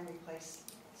to add and replace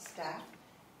staff.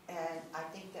 And I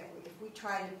think that if we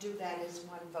try to do that as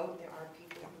one vote, there are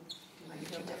people who might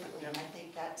feel differently. And I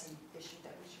think that's an issue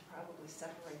that we should probably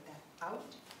separate that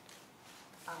out.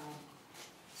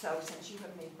 So since you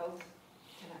have made both,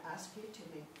 can I ask you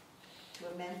to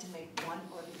amend to make one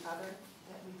or the other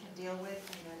that we can deal with,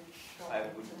 and then go on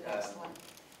to the next one?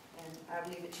 And I'll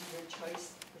leave it to your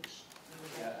choice, which you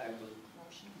would like. I would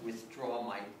Motion. withdraw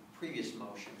my previous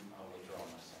motion. I'll withdraw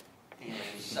my second.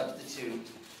 And substitute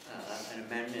an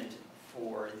amendment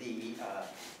for the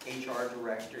HR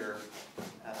director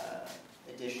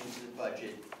addition to the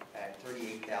budget at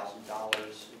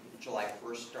 $38,000, July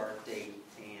 1st start date,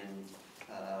 and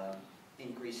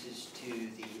increases to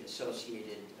the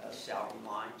associated salary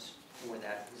lines for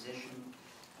that position.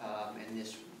 And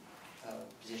this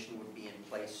position would be in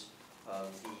place of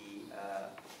the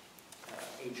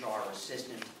HR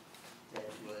assistant that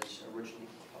was originally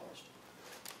proposed.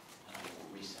 And I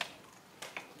will reset.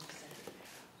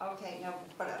 Okay, now,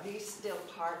 but are these still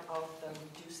part of the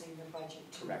reducing the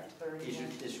budget to Correct. 30?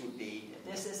 This would be.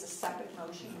 This is a separate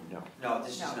motion? No. No,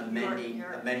 this is an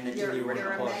amendment to the You're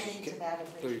original motion. amending to that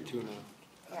original. 32 now.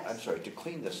 Yes. I'm sorry, to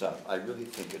clean this up, I really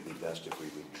think it'd be best if we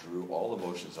withdrew all the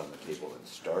motions on the table and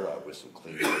start out with some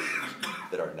clean motions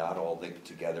that are not all linked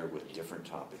together with different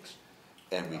topics.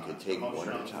 And we could take one at a The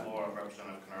motion on time. the floor,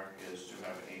 Representative Knirk, is to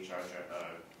have an HR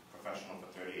professional for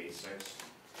 38,600.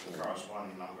 The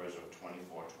corresponding numbers of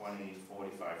 2420,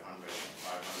 4,500, and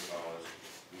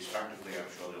 $500 respectively. I'm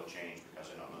sure they'll change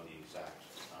because I don't know the exact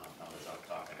numbers off the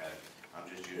top of my head. I'm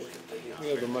just using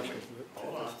We have the motion.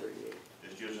 hold on.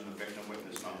 Just using the victim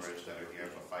witness numbers that are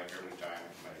here for FICA,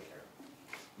 retirement, Medicare.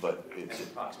 But it's, That's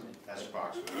approximate. That's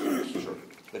approximately. sure.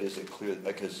 But is it clear,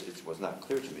 because it was not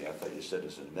clear to me, I thought you said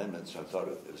it's an amendment, so I thought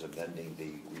it was amending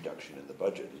the reduction in the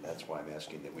budget. And that's why I'm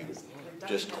asking that we would just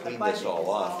Reduction in the clean budget this all is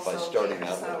off by also starting there,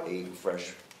 out so- with a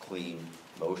fresh, clean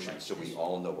motion, so we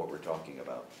all know what we're talking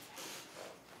about.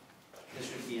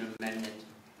 This would be an amendment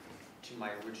to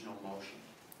my original motion.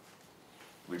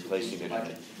 Replacing it,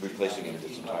 Budget. replacing it in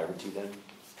its entirety then?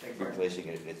 Beg your pardon? Replacing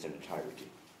it in its entirety.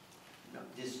 No,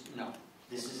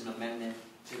 this is an amendment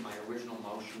to my original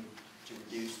motion to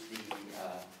reduce the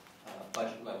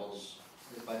budget levels,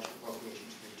 the budget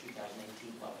appropriations for the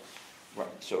 2018 levels. Right,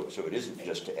 so it isn't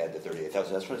just to add the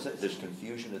 38,000, that's what I said, there's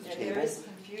confusion at the Yeah, table. there is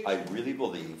confusion. I really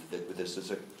believe that this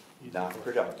is not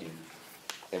productive,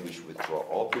 and we should withdraw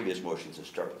all previous motions and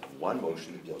start with one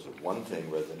motion that deals with one thing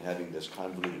rather than having this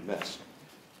convoluted mess,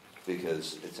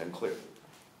 because it's unclear.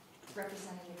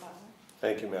 Representative Butler?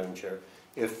 Thank you, Madam Chair.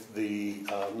 If the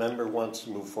member wants to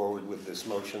move forward with this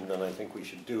motion, then I think we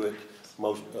should do it,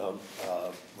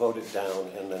 vote it down,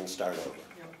 and then start over.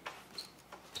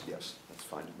 Yes, that's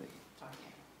fine to me.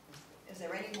 Okay. Is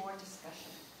there any more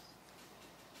discussion?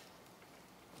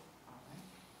 All right.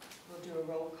 We'll do a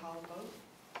roll call vote.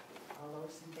 All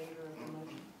those in favor of the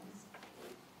motion, please.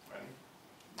 Ready?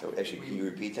 So actually, can you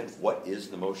repeat that? What is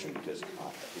the motion? Because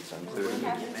it's unclear to We me.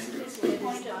 have to,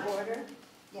 point of order,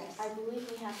 Yes. I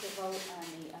believe we have to vote on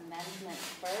the amendment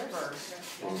first,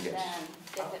 Oh, and yes. then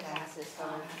if it Okay. passes, All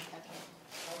on. right. Okay.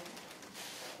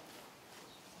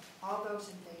 All those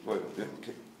in favor?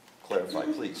 Wait, clarify,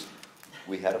 please.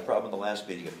 We had a problem in the last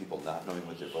meeting of people not knowing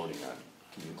what they're voting on.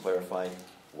 Can you clarify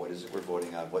what is it we're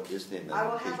voting on? What is the amendment? I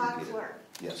will Please have our repeat it. clerk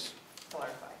Yes.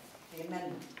 clarify the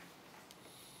amendment.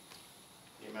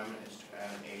 The amendment is to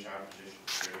add an HR position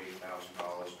for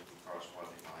 $38,000 with the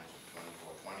corresponding lines of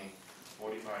 2420,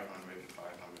 4,500, and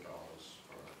 $500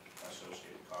 for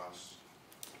associated costs.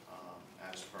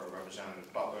 As per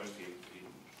Representative Butler's,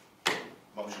 the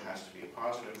motion has to be a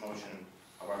positive motion.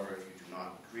 However, if you do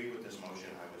not agree with this motion,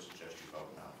 I would suggest you vote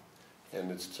no.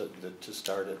 And it's to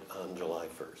start it on July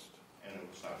 1st. And it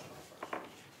will start July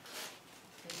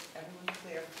 1st. Is everyone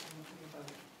clear on what we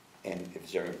voted? And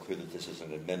is everyone clear that this is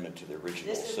an amendment to the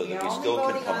original, This is- so we that are we only still can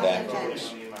voting come on the back to amendment. this?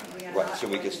 On the amendment. We are Right, not so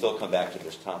we can voting- still come back to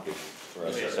this topic for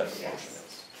a separate Yes. motion.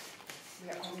 We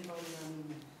are only voting on the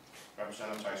amendment.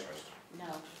 Representative Ticehurst.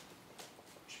 No.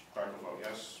 Clerk will vote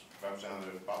yes.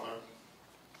 Representative Butler.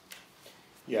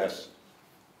 Yes.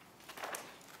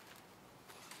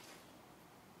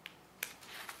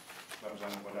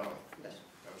 Representative Cordelli. Yes.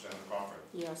 Representative Crawford.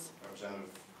 Yes. Representative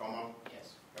Comeau.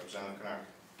 Yes. Representative Knirk.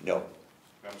 No.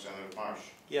 Representative Marsh.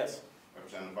 Yes.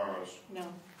 Representative Burrows. No.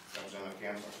 Representative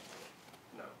Kanzler.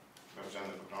 No.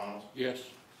 Representative MacDonald. Yes.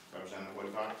 Representative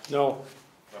Woodcock. No.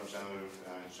 Representative,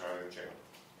 Chair.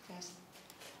 Yes.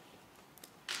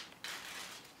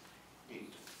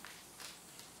 8.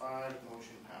 5,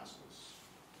 motion passes.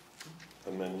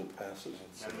 Amendment passes.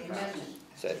 The Amendment passes. amendment.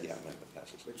 Said, yeah, amendment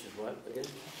passes. Which is what, again?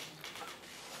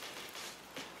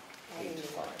 8 to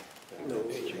 5. No,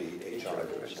 the HR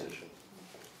position.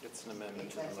 It's an amendment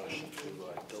to the motion to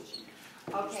delete.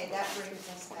 Okay, that brings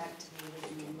us back to the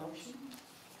original motion.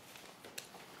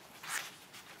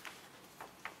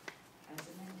 As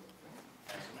amended, right?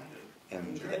 As amended. And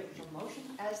The original motion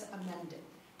as amended.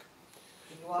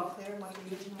 Are you all clear on what the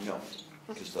original No. motion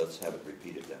was? just let's have it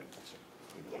repeated then. So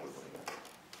we know Yes. what we're doing.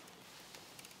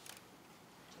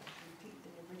 So repeat the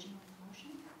original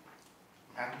motion.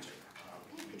 Happy to.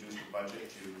 Reduce the budget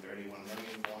to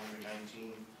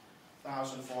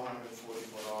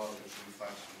 $31,419,444, which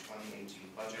reflects the 2018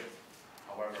 budget.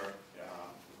 However,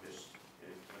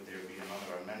 would there be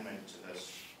another amendment to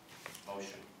this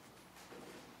motion?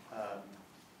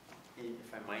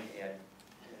 If I might add,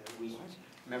 we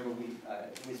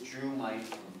withdrew my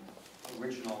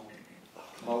original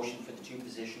motion for the two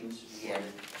positions. We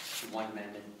added the one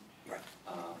amendment. Right.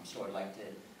 So I'd like to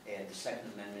add the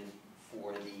second amendment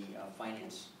for the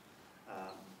finance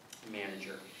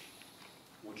manager,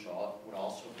 which would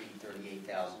also be $38,000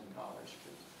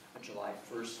 for a July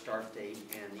 1st start date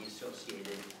and the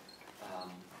associated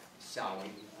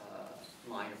salary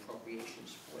line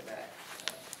appropriations for that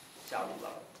salary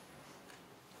level.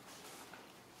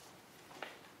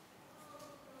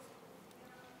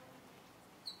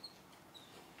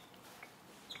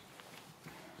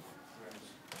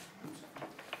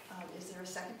 Is there a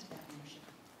second to that motion?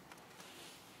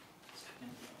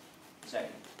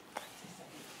 Second.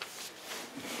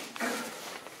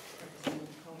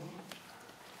 Representative Comeau.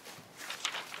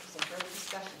 Is there further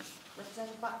discussion?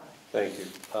 Representative Butler. Thank you.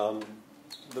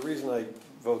 The reason I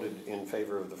voted in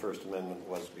favor of the First Amendment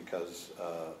was because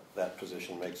that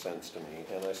position makes sense to me,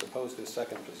 and I suppose this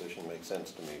second position makes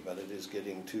sense to me, but it is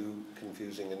getting too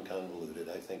confusing and convoluted.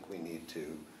 I think we need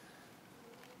to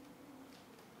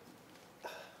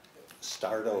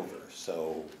start over,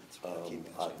 so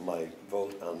my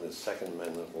vote on this Second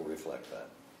Amendment will reflect that.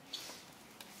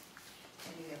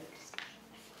 Any other discussion?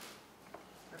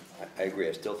 I agree.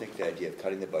 I still think the idea of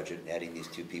cutting the budget and adding these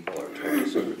two people are totally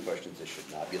separate questions that should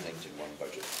not be linked in one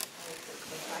budget.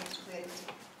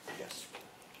 Yes.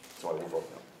 So I will vote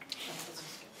no.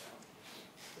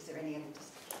 Is there any other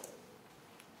discussion?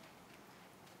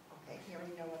 Okay,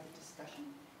 hearing no other discussion.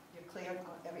 You're clear,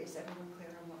 is everyone clear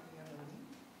on what we are voting?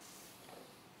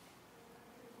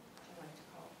 Would you like to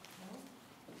call? No?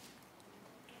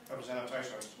 Representative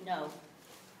Ticehurst? No.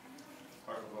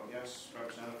 Clerk will vote yes.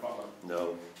 Representative Butler?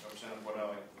 No. Representative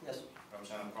Cordelli? Yes.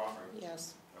 Representative Crawford?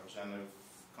 Yes. Representative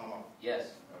Comeau? Yes.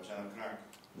 Representative Knirk?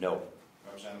 No.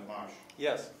 Representative Marsh?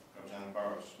 Yes. Representative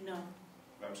Burrows? No.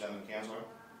 Representative Kanzler?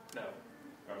 No.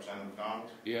 Representative MacDonald?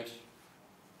 Yes?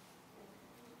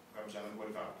 Representative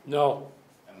Woodcock? No.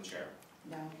 And the chair.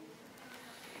 No.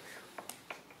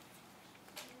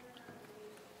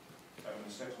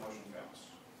 7-6, motion fails.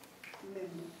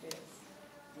 Amendment fails.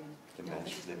 The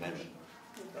amendment.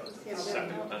 That was the Yes. second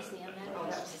No, amendment. it's the Oh, amendment.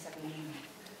 that was the second amendment.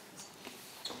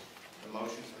 The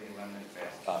motion for the amendment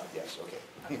fails. Yes, okay.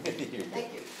 You're good.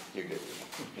 Thank you. You're good.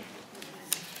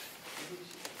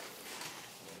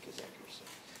 Because accuracy.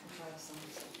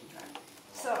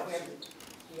 So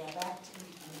we are back to,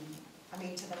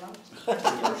 to the motion.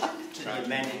 To the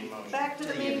amended motion. Back to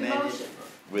the main amended- motion.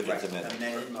 With Right, its amendment.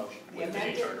 amended motion. The With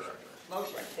amended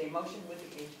motion. the motion with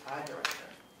the HR director.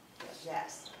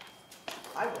 Yes.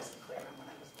 I wasn't clear on what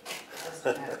I was doing. It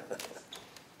doesn't matter.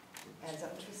 As I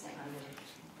was saying,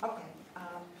 okay.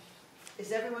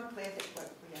 Is everyone clear that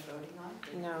what we are voting on?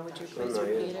 No, would you The please No,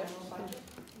 repeat it? general budget?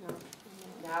 No.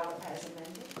 Now as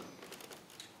amended?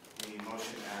 The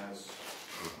motion as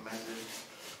amended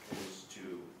is to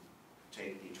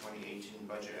take the 2018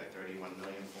 budget at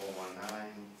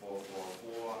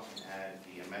 $31,419,444 and add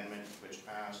the amendment which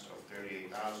passed of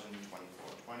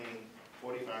 $38,024.20,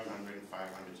 $4,500 and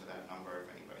 $500 to that number. If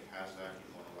anybody has that,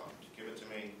 you're more than welcome to give it to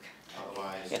me.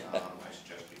 Otherwise, I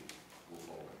suggest we move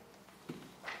forward.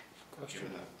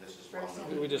 Given that this is well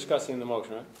known. We're discussing the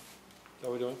motion, right? Is that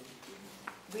what we're doing?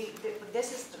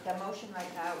 This is, the motion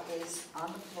right now is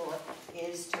on the floor,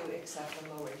 is to accept the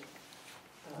lowered.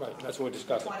 Right, that's what we're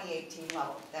discussing. 2018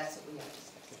 level, that's what we are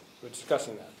discussing. We're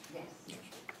discussing that. Yes,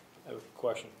 I have a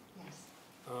question. yes.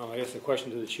 I guess the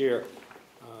question to the chair,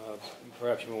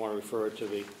 perhaps you may want to refer it to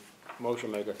the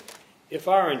motion maker. If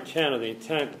our intent, or the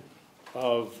intent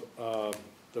of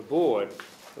the board,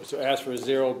 was to ask for a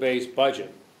zero-based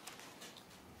budget,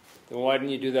 then why didn't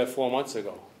you do that 4 months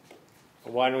ago?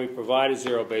 Or why didn't we provide a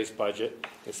zero-based budget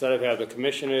instead of have the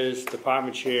commissioners,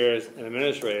 department chairs, and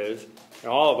administrators,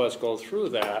 and all of us go through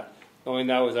that, knowing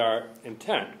that was our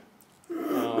intent?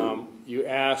 You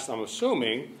asked, I'm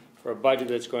assuming, for a budget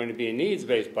that's going to be a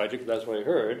needs-based budget, because that's what I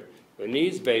heard, a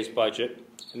needs-based budget,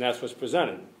 and that's what's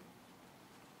presented.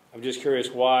 I'm just curious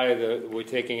why we're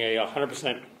taking a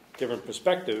 100% different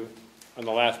perspective on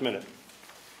the last minute.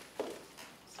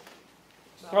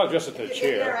 I'll address it to the If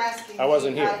chair. you're asking I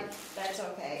wasn't me, here. That's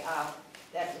okay.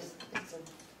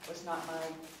 Was not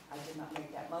I did not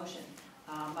make that motion.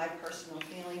 My personal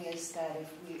feeling is that if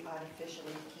we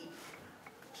artificially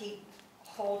keep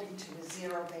holding to a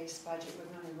zero-based budget,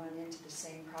 we're going to run into the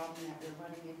same problem that we're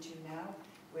running into now.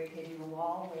 We're hitting a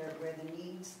wall where the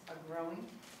needs are growing,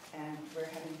 and we're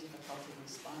having difficulty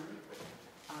responding.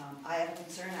 I have a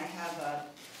concern. I have a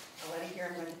letter here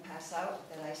I'm going to pass out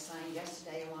that I signed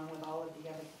yesterday along with all of the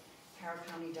other Carroll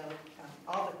County,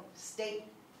 all the state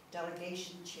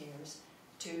delegation chairs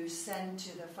to send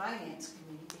to the Finance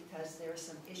Committee because there are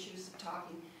some issues of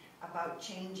talking about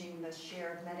changing the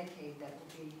share of Medicaid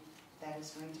that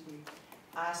is going to be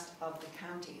asked of the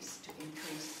counties to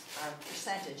increase our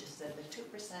percentages. That the 2%,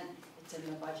 it's in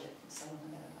the budget, and some of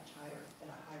them at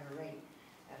a higher rate,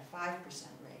 at a 5%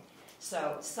 rate.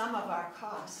 So some of our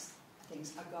costs,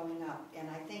 things are going up, and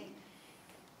I think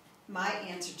my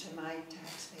answer to my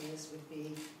taxpayers would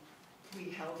be, we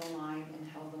held the line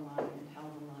and held the line and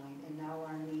held the line, and now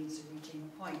our needs are reaching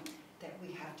a point that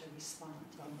we have to respond.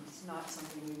 It's not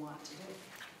something we want to do.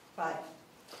 But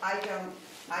I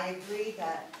agree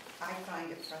that I find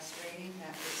it frustrating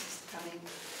that this is coming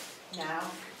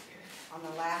now on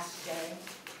the last day,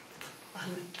 on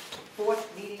the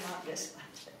fourth meeting on this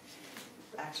budget.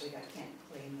 Actually, I can't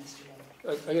claim yesterday.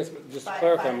 I guess just to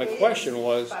clarify, my question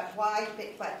was, but why,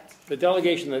 the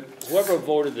delegation that whoever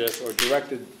voted this or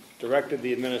directed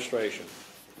the administration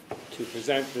to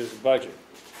present this budget,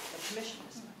 the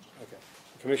commissioner's budget. okay,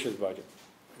 the commissioner's budget,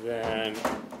 then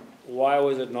why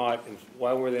were they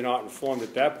not informed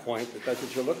at that point that that's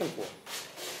what you're looking for?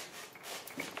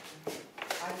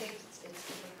 I think it's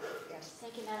yes.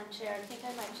 Thank you, Madam Chair. I think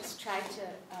I might just try to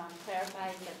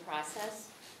clarify the process.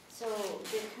 So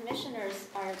the commissioners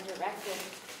are directed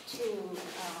to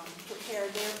prepare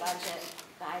their budget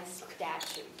by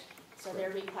statute. So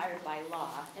they're required by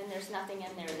law, and there's nothing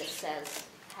in there that says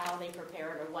how they prepare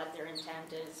it or what their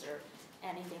intent is or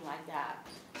anything like that.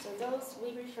 So those,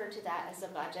 we refer to that as a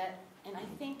budget, and I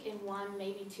think in one,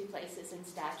 maybe two places in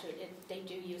statute, they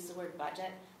do use the word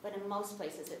budget, but in most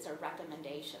places it's a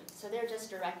recommendation. So they're just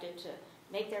directed to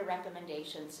make their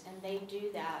recommendations, and they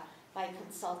do that by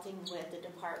consulting with the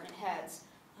department heads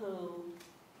who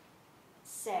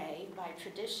say, by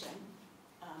tradition,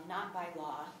 not by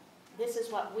law, this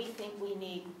is what we think we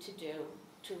need to do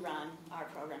to run our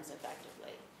programs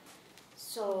effectively.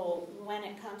 So when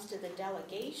it comes to the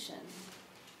delegation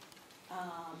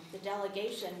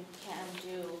can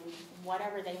do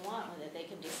whatever they want with it. They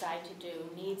can decide to do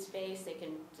needs-based, they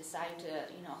can decide to,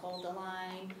 hold the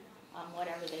line,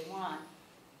 whatever they want.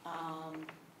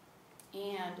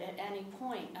 And at any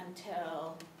point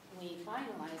until we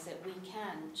finalize it, we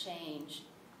can change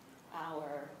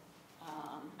our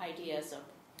ideas of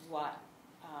what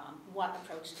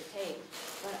approach to take.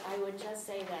 But I would just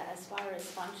say that as far as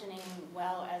functioning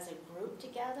well as a group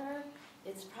together,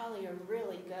 it's probably a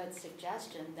really good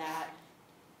suggestion that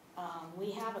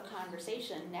we have a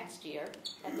conversation next year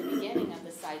at the beginning of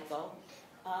the cycle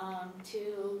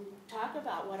to talk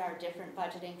about what our different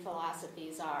budgeting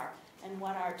philosophies are and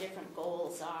what our different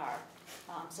goals are,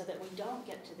 so that we don't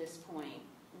get to this point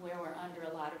where we're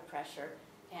under a lot of pressure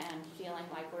and feeling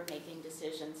like we're making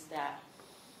decisions that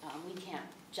we can't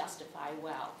justify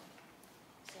well.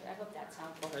 So I hope that's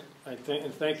helpful.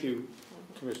 And thank you,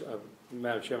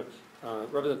 Madam Chairman.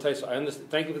 Representative Tyson,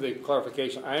 thank you for the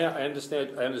clarification. I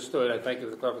understood. I thank you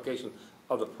for the clarification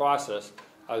of the process.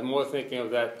 I was more thinking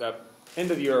of that end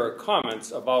of your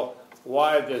comments about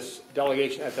why this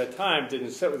delegation at that time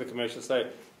didn't sit with the commission and say,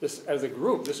 this, as a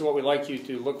group, this is what we'd like you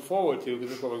to look forward to because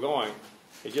this is where we're going.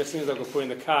 It just seems like we're putting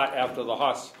the cart after the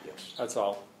horse. Yes. That's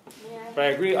all. Yeah. But I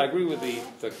agree with the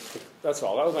that's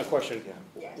all. That was my question.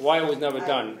 Yeah. Why it was never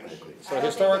done. So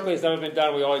historically it's never been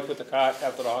done. We always put the cart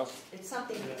after the horse. It's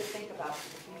something to think about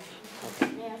for the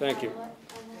future. Okay. Thank you.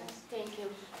 Thank you.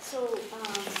 So,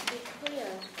 to be clear,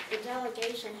 the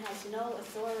delegation has no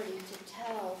authority to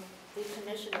tell the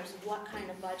commissioners what kind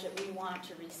of budget we want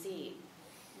to receive.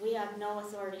 We have no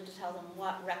authority to tell them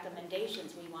what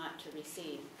recommendations we want to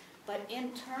receive. But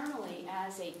internally,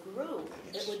 as a group,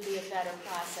 it would be a better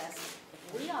process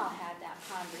if we all had that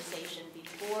conversation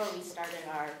before we started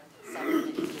our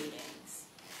subcommittee meetings.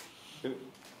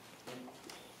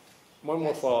 One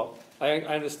more follow-up. I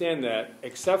understand that,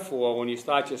 except for when you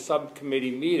start your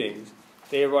subcommittee meetings,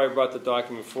 they have already brought the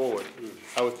document forward.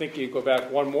 I would think you'd go back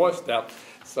one more step.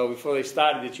 So before they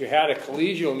started, that you had a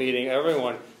collegial meeting,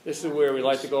 everyone, this is where we'd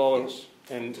like to go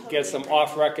and get some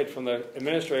off record from the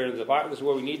administrator of the department. This is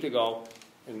where we need to go,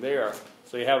 and there.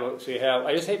 So you have,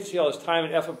 I just hate to see all this time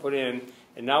and effort put in,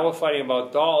 and now we're fighting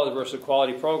about dollars versus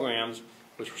quality programs,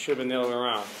 which should have been the other way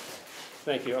around.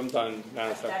 Thank you, I'm done,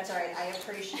 Madam Secretary. That's all right, I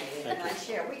appreciate it, and I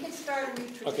share. We can start a new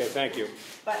tradition. Okay, thank you.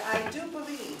 But I do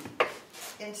believe,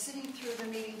 in sitting through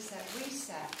the meetings that we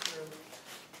sat through,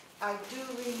 I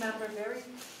do remember very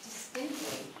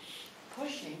distinctly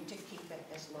pushing to keep it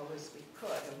as low as we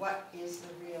could. What is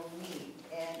the real need?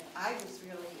 And I was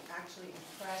really actually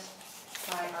impressed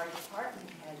by our department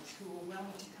heads who were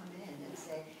willing to come in and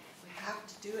say, we have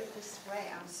to do it this way.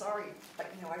 I'm sorry, but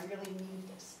I really need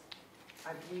this.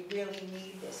 We really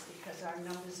need this because our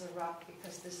numbers are up,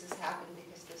 because this has happened,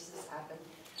 because this has happened.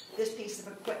 This piece of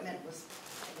equipment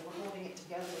we're holding it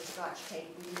together with Scotch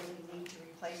tape. We really need to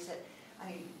replace it. I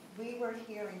mean, we were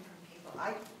hearing from people.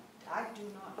 I do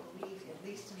not believe, at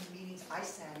least in the meetings I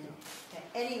sat in, that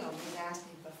anyone was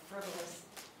asking for frivolous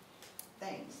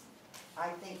things. I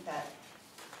think that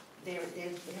there has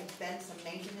been some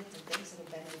maintenance and things that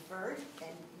have been deferred,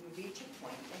 and you reach a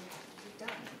point they have to be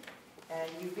done. And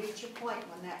you reach a point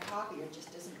when that copier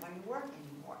just isn't going to work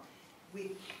anymore.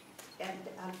 And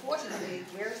unfortunately,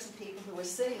 there are some people who are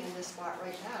sitting in this spot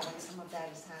right now when some of that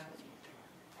is happening.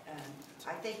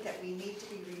 I think that we need to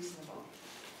be reasonable.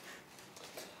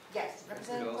 Yes,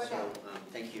 Representative Cordelli.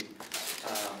 Thank you.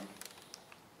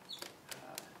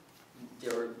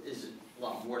 There is a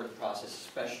lot more to the process,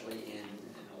 especially in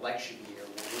an election year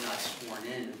where we're not sworn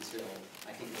in until,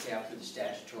 I think it's after the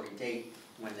statutory date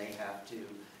when they have to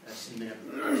submit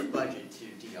a budget to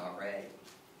DRA.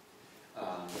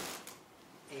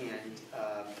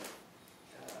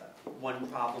 One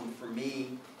problem for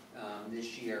me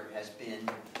this year has been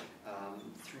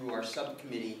through our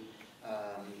subcommittee,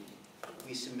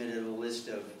 we submitted a list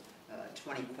of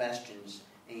 20 questions,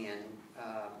 and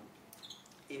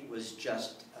it was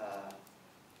just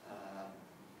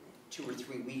 2 or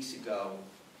 3 weeks ago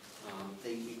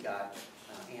we got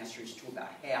answers to about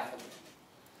half of them.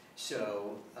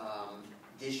 So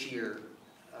this year,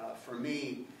 for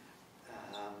me,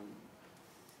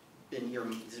 been here,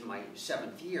 this is my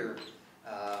 7th year,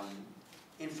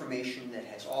 information that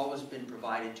has always been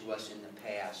provided to us in the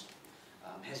past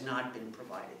has not been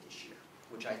provided this year,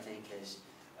 which I think has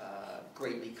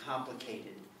greatly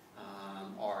complicated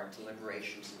our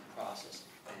deliberations in the process.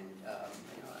 And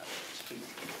I speak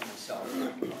for myself.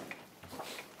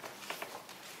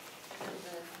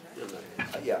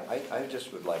 Yeah, I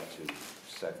just would like to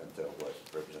second what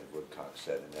Representative Woodcock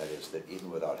said, and that is that even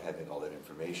without having all that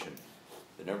information,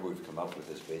 the number we've come up with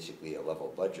is basically a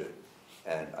level budget.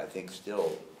 And I think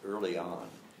still early on,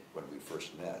 when we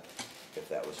first met, if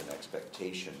that was an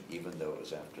expectation, even though it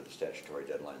was after the statutory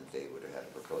deadline that they would have had a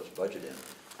proposed budget in,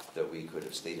 that we could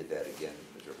have stated that again,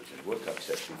 as Representative Woodcock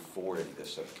said, before any of the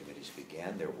subcommittees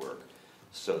began their work,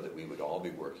 so that we would all be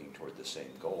working toward the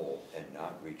same goal and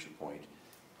not reach a point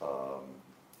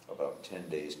about 10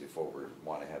 days before we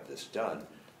want to have this done,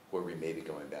 where we may be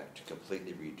going back to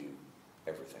completely redo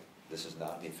everything. This is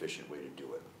not an efficient way to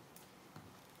do it.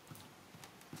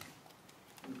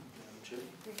 Madam Chair?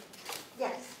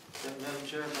 Yes. Yeah, Madam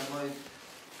Chair, if I might,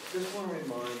 just want to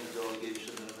remind the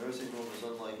delegation that a nursing home is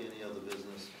unlike any other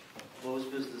business.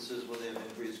 Most businesses, when they have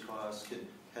increased costs, can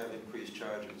have increased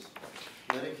charges.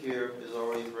 Medicare is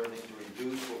already threatening to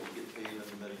reduce what we get paid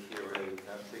under Medicare rate.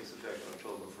 That takes effect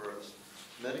October 1st.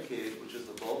 Medicaid, which is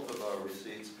the bulk of our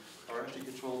receipts, are actually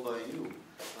controlled by you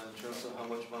in terms of how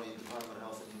much money Department of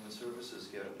Health and Human Services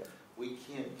get. We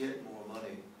can't get more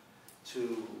money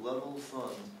to level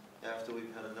fund after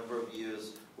we've had a number of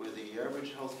years where the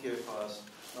average health care cost,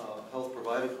 health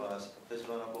provider cost, has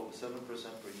gone up over 7%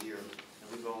 per year,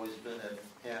 and we've always been at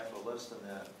half or less than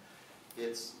that.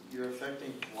 You're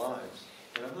affecting lives.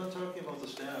 And I'm not talking about the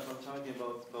staff, I'm talking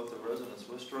about the residents.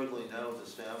 We're struggling now to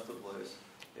staff the place.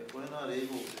 If we're not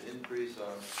able to increase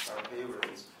our pay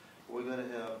rates, we're going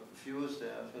to have fewer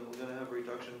staff and we're going to have a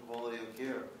reduction in quality of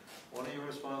care. One of your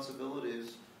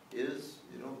responsibilities is,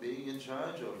 being in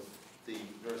charge of the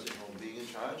nursing home, being in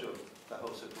charge of the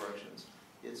House of Corrections.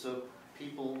 It's a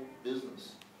people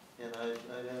business, and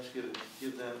I'd ask you to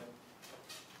give that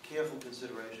careful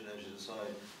consideration as you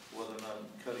decide whether or not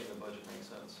cutting the budget makes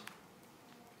sense.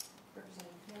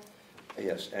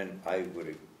 Yes, and I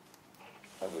would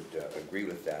agree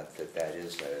with that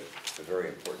is a very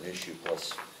important issue.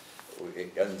 Plus,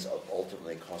 it ends up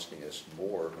ultimately costing us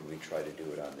more when we try to do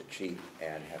it on the cheap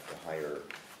and have to hire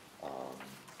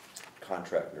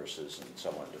contract nurses and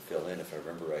someone to fill in. If I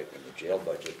remember right, in the jail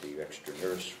budget, the extra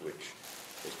nurse, which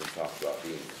has been talked about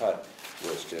being cut,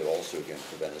 was to also, again,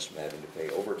 prevent us from having to pay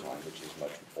overtime, which is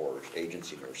much more,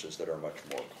 agency nurses that are much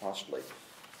more costly.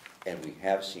 And we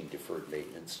have seen deferred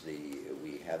maintenance.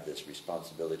 We have this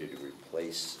responsibility to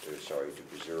to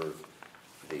preserve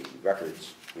the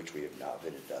records, which we have not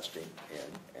been investing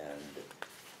in. And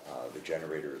the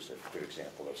generator is a good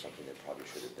example of something that probably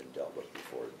should have been dealt with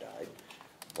before it died.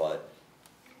 But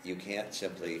you can't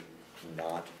simply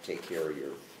not take care of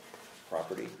your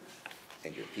property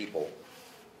and your people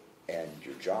and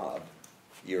your job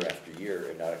year after year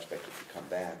and not expect it to come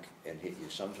back and hit you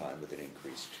sometime with an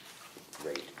increased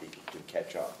rate to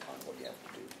catch up on what you have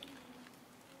to do.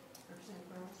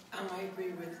 I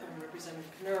agree with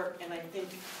Representative Knirk, and I think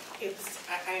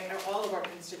all of our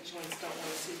constituents don't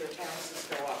want to see their taxes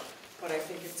go up, but I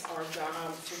think it's our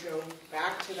job to go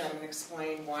back to them and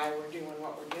explain why we're doing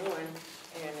what we're doing.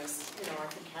 And as I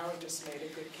think Howard just made a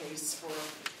good case for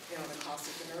the cost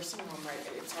of the nursing home. Right?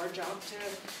 It's our job to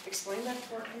explain that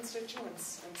to our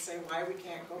constituents and say why we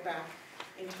can't go back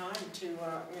in time to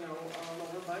a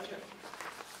lower budget.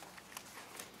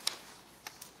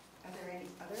 Are there any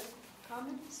other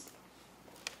comments?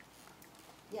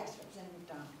 Yes, Representative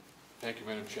MacDonald. Thank you,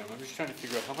 Madam Chairman. I'm just trying to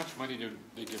figure out how much money did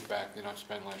they give back they not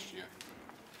spent last year?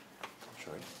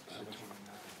 Sorry? I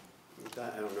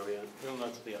don't know yet. We don't know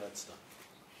the other stuff.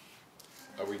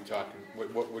 Are we talking,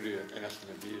 what would an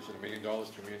estimate be? Is it $1 million,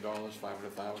 $2 million,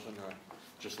 500,000, or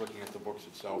just looking at the books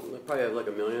itself? We'll probably have like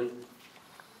 $1 million.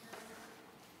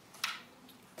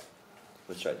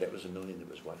 That's right, that was $1 million, that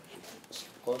was what?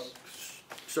 Plus?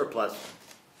 Surplus.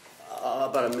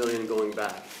 About $1 million going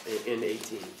back in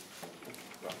 18.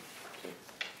 But,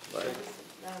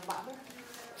 Butler?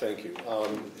 Thank you.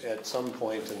 At some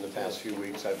point in the past few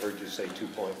weeks, I've heard you say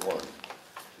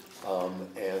 2.1.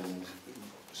 And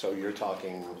so you're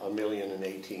talking $1 million in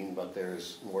 18, but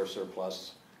there's more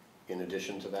surplus in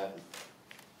addition to that?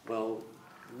 well,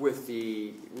 with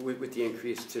the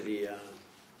increase to the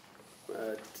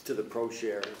pro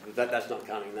share, that's not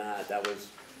counting that. That was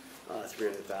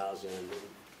 300,000.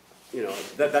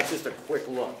 That's just a quick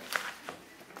look.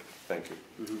 Thank you.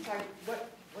 Mm-hmm. Sorry,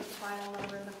 what's the final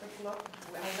number in the quick look?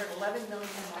 I heard 11 million,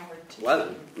 I heard 2.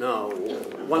 11? No,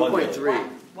 1.3.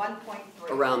 1.3.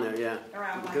 Around there, yeah.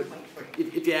 Around Because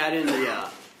 1.3. if you add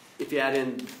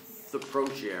in the pro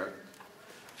share,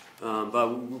 but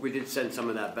we did send some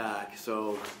of that back,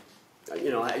 so Which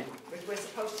we're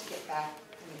supposed to get back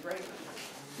in the great one.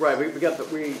 right. We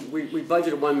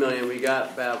budgeted 1 million. We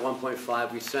got about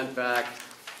 1.5. We sent back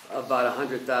about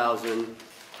 100,000.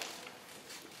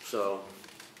 So.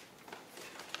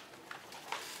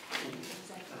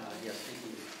 Yes, thank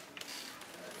you.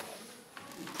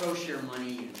 The pro share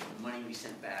money and the money we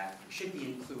sent back should be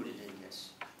included in this,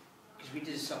 because we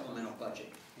did a supplemental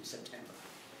budget in September.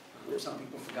 Some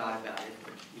people forgot about it,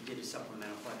 but we did a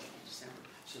supplemental budget in December.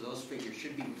 So those figures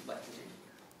should be reflected in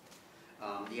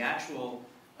here. The actual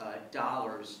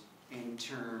dollars in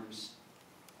terms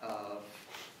of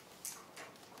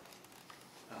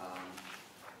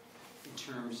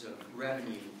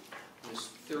revenue was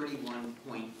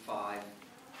 $31.5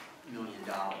 million for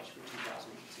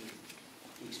 2018.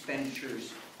 The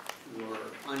expenditures were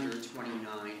under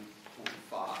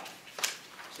 29.5.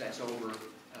 So that's over 2.1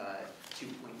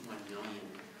 million,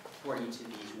 according to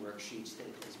these worksheets that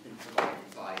has been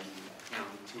provided by the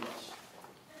county to us.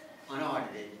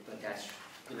 Unaudited, but that's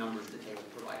the numbers that they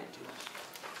have provided to us.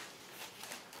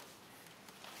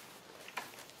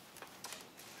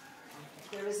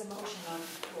 There is a motion on the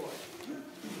floor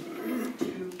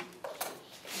to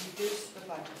reduce the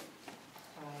budget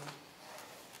by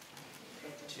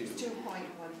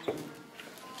 2.1.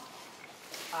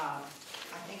 I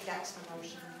think that's the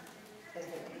motion. Is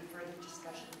there any further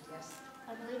discussion? Yes?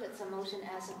 I believe it's a motion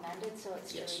as amended, so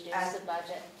it's Yes. to reduce the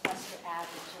budget plus to add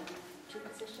the two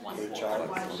positions. One position,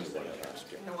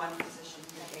 the one position, the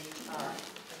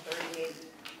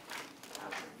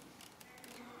 38,000.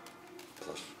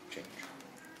 Plus change.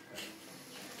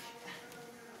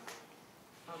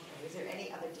 Okay, is there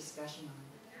any other discussion on it?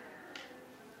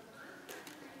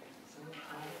 So we'll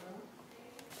call the vote.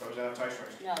 Representative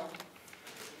Ticehurst? No.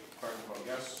 Clerk will vote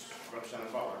yes.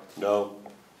 Representative Butler? No.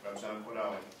 Representative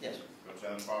Cordelli? Yes.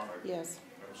 Representative Crawford? Yes.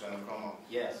 Representative Comeau?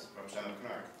 Yes. Representative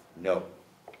Knirk? No.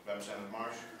 Representative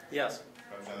Marsh? Yes.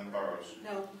 Representative Burrows?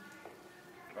 No.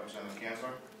 Representative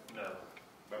Kanzler? No.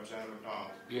 Representative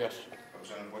MacDonald? Yes.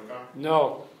 Representative Woodcock?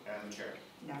 No. And the chair.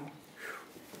 No.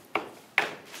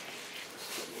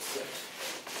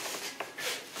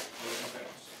 Motion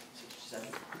fails. 67.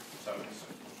 76.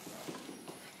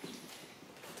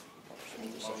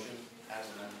 Motion as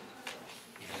amended.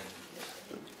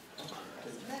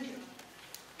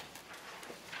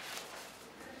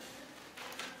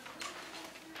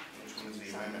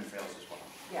 amendment fails as well.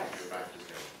 Yes. You're back to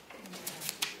zero.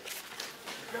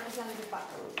 Representative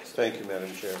Butler. Thank you,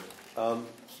 Madam Chair.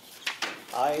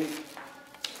 I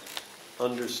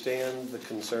understand the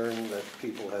concern that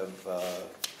people have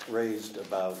raised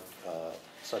about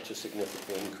such a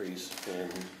significant increase in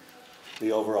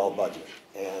the overall budget.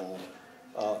 And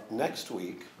next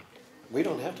week, we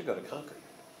don't have to go to Concord.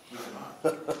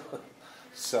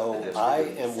 So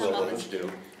I am willing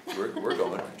to. We're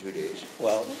going for 2 days.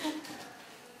 Well,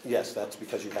 yes, that's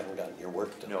because you haven't gotten your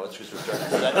work done. No, it's because we're starting.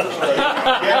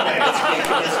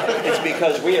 It's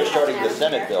because we are starting the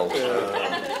Senate bills.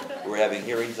 We're having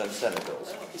hearings on Senate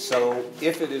bills. So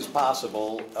if it is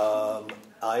possible,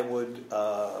 I would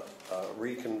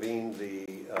reconvene the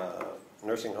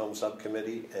nursing home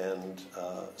subcommittee and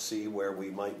see where we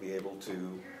might be able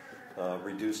to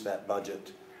reduce that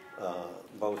budget,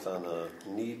 both on a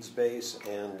needs base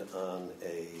and on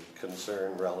a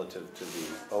concern relative to the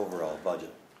overall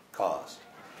budget cost.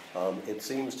 It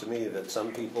seems to me that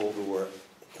some people who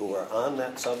were on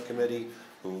that subcommittee,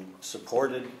 who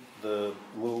supported the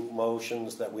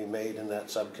motions that we made in that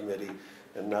subcommittee,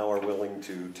 and now are willing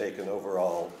to take an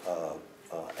overall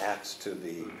axe to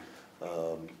the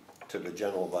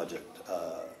general budget,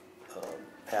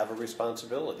 have a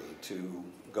responsibility to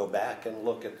go back and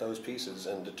look at those pieces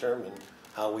and determine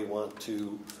how we want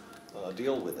to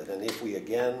deal with it. And if we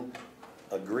again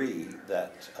agree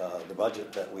that the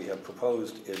budget that we have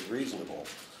proposed is reasonable,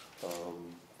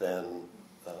 then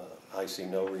I see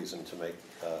no reason to make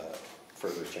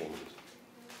further changes.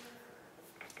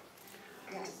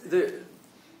 Yes.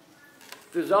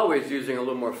 There's always using a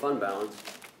little more fund balance.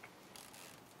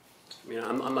 I mean,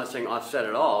 I'm not saying offset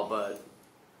at all, but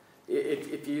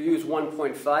if you use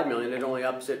 1.5 million, it only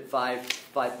ups it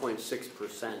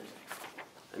 5.6%.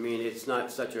 I mean, it's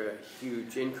not such a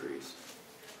huge increase.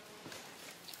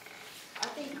 I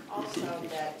think also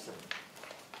that,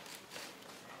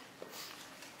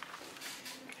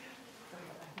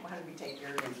 why don't we take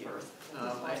yours first?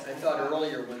 I thought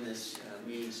earlier when this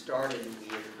meeting started, we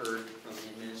had heard from the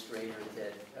administrator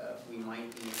that we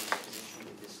might be in a position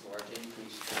with this large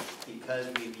increase because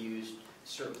we've used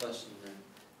surplus in the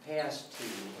past to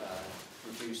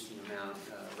reduce the amount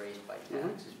raised by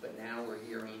taxes. But now we're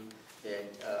hearing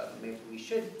that maybe we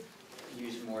should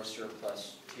use more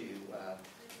surplus to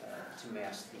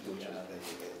mask the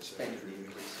spending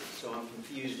increases. So I'm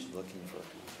confused. Looking for.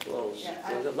 Well,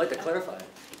 I'd like to clarify.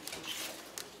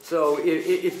 So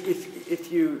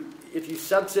if you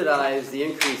subsidize the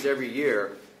increase every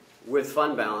year with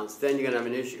fund balance, then you're going to have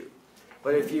an issue.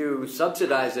 But if you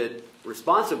subsidize it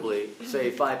responsibly,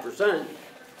 say 5%,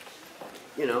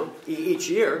 each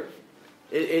year,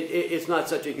 it's not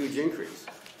such a huge increase,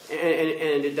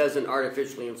 and it doesn't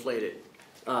artificially inflate it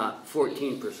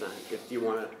 14% if you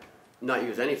want to not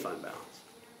use any fund balance.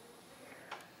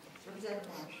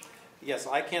 Yes,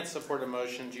 I can't support a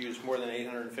motion to use more than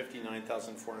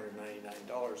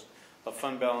 $859,499 of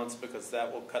fund balance because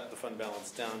that will cut the fund balance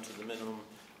down to the minimum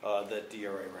that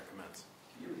DRA recommends.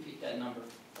 Can you repeat that number?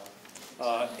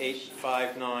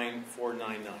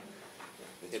 859,499.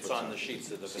 It's on the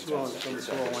sheets of the It's on the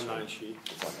 419 sheet.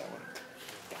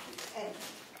 And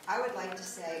I would like to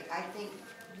say, I think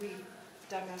we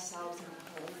dug ourselves in the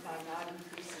hole by not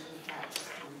increasing the taxes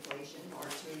to inflation or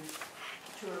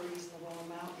to a reasonable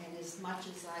amount. And as much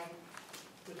as I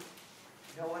would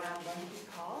know what I'm going to be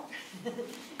called,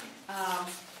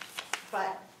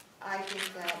 but I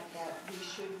think that we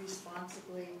should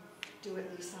responsibly do at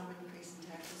least some increase in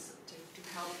taxes to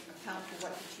help account for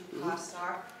what the true costs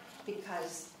are,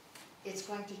 because it's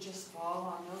going to just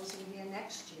fall on those who are here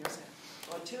next year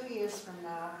or 2 years from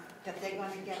now that they're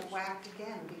going to get whacked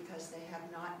again because they have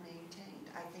not maintained.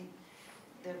 I think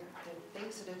the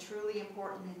things that are truly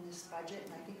important in this budget,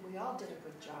 and I think we all did a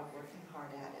good job working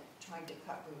hard at it, trying to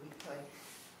cut where we could.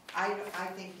 I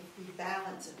think if we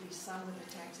balance at least some with the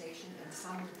taxation and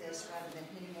some with this, rather than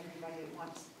hitting everybody at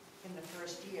once in the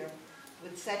first year,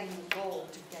 with setting the goal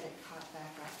to get it caught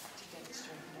back up, to get it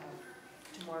straightened out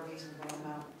to a more reasonable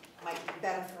amount, might be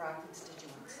better for our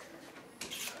constituents.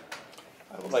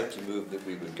 I would like to move that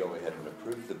we would go ahead and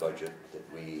approve the budget that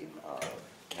we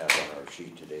have on our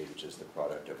sheet today, which is the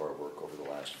product of our work over the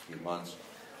last few months,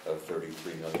 of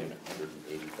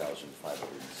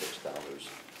 $33,180,506,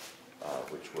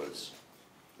 which was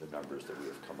the numbers that we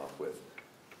have come up with.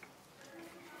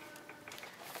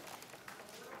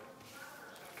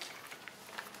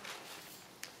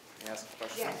 Can I ask a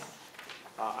question? Yes.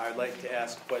 I'd like to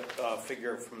ask what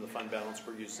figure from the fund balance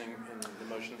we're using in the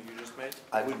motion that you just made.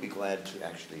 I would be glad to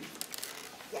actually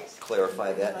Yes.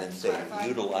 clarify that and say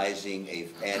utilizing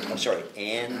and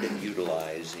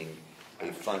utilizing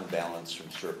a fund balance from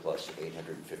surplus of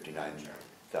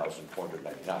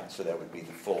 $859,499. So that would be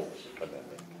the full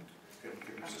amendment. Could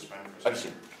we suspend for a I see.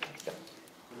 second? Yeah.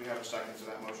 Do we have a second to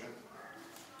that motion?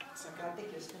 Second, I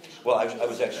think you're finished. Well, I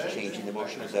was actually changing the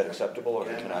motion. Is that acceptable, or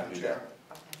can I do that?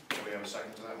 Do we have a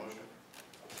second to that motion?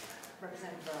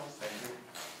 Representative Burrows. Thank you.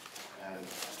 And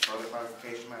further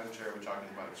clarification, Madam Chair, we're talking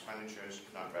about expenditures,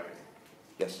 not revenue.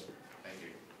 Yes. Thank you.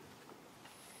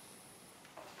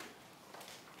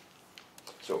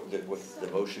 So with the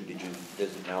motion,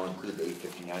 does it now include the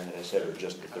 859 that I said, or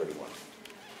just the 31?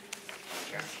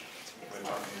 Yeah. We're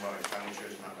talking about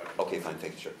expenditures, not revenue. Okay, fine,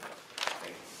 thank you, sir. Thank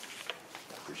you.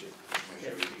 I appreciate it. Make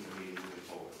sure we keep the meeting moving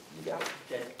forward. You got it.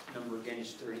 That number again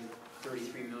is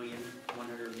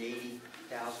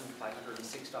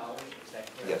 $33,180,506, is that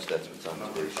correct? Yes, that's what's on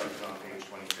Number today's sheet. is on page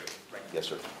 22. Right. Yes,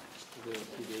 sir. The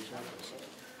PDH office.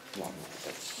 No,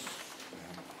 that's,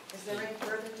 Is there any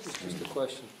further discussion? Just a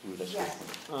question. that's Yes.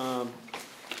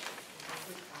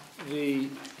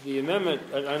 The amendment,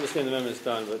 I understand the amendment's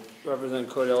done, but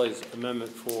Representative Cordelli's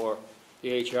amendment for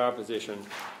the HR position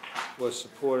was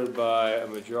supported by a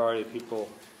majority of people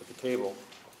at the table.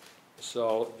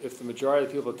 So if the majority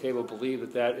of the people at the table believe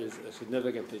that that is a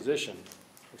significant position,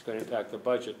 it's going to impact the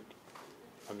budget.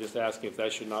 I'm just asking if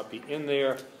that should not be in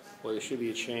there, or there should be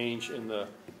a change in the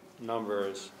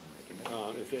numbers.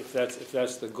 If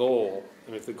that's the goal,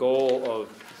 and if the goal of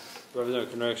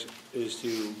Representative Knirk is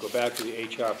to go back to the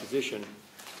HR position,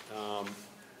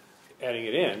 adding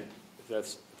it in, if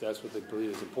that's what they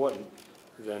believe is important,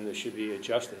 then there should be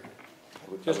adjusted.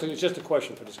 It's just a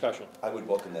question for discussion. I would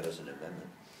welcome that as an amendment.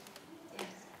 Yes.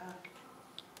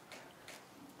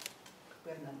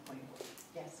 We have another point.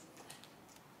 Yes.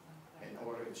 In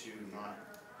order to not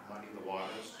muddy the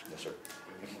waters, Yes, sir.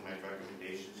 we can make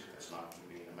recommendations. If it's not going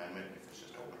to be an amendment, if it's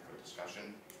just open for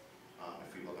discussion. If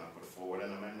people are going to put forward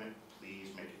an amendment, please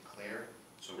make it clear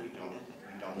so we don't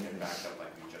get backed up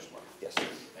like we just were. Yes.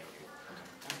 Thank you.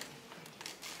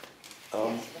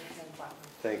 Yes, Representative Butler.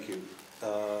 Thank you.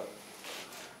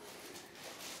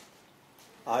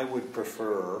 I would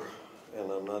prefer,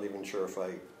 and I'm not even sure if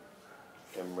I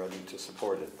am ready to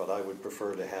support it, but I would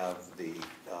prefer to have the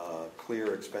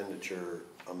clear expenditure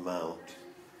amount,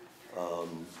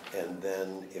 and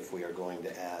then if we are going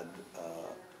to add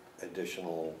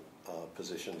additional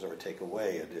positions or take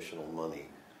away additional money,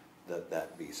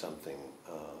 that be something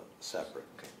separate.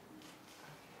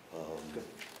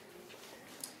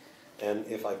 And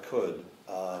if I could,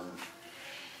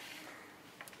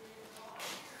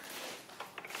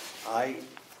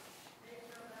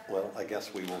 I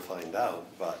guess we will find out,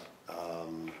 but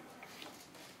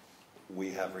we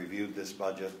have reviewed this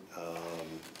budget.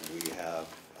 We have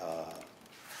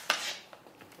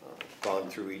gone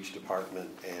through each department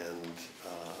and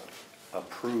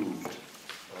approved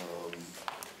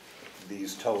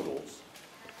these totals.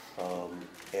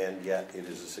 And yet it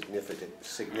is a significant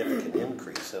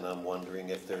increase, and I'm wondering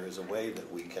if there is a way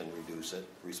that we can reduce it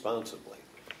responsibly.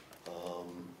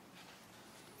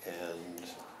 And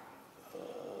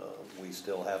we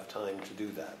still have time to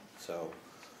do that. So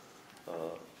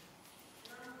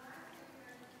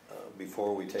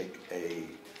before we take a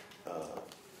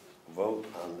vote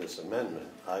on this amendment,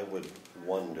 I would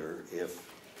wonder if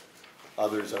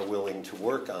others are willing to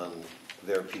work on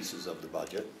their pieces of the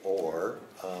budget, or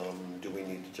do we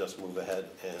need to just move ahead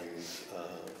and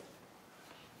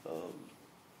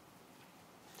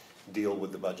deal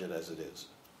with the budget as it is?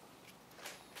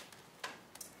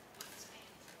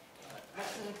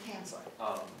 Representative Kanzler.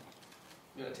 I'm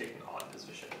going to take an odd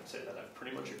position and say that I've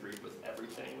pretty much agreed with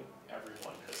everything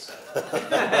everyone has said.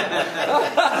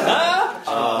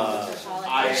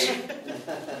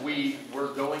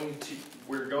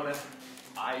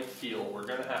 I feel we're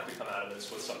going to have to come out of this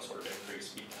with some sort of increase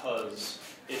because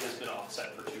it has been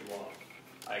offset for too long.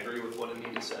 I agree with what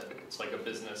Anita said. It's like a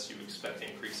business, you expect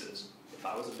increases. If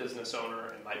I was a business owner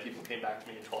and my people came back to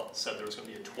me and said there was going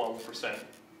to be a 12%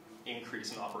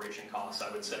 increase in operation costs,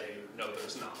 I would say, no,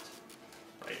 there's not.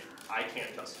 Right? I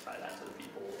can't justify that to the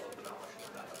people of the knowledge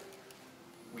of that.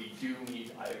 We do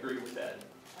need, I agree with Ed,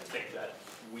 I think that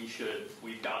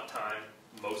we've got time,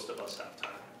 most of us have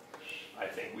time. I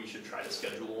think we should try to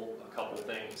schedule a couple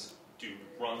things, do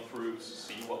run-throughs,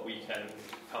 see what we can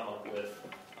come up with.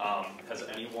 Has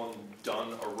anyone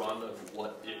done a run of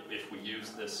what, if we use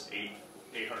this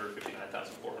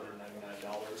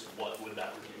 $859,499, what would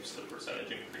that reduce the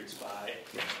percentage increase by?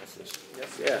 Yes,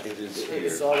 yeah. It is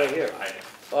It's all right here.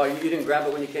 Oh, you didn't grab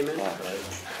it when you came in?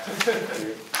 It's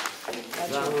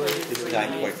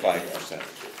 9.5%.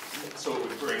 So it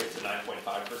would bring it to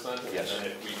 9.5%? Yes. And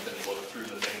then if we can look through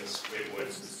the things, it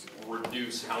would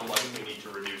reduce how much we need to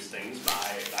reduce things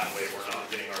by. That way we're not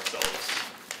getting ourselves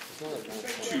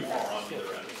too far on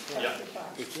either end. Yeah.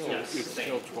 It's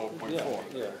still 12.4.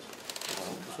 Yeah.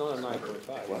 It's not a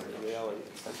 9.5. In reality,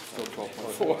 it's still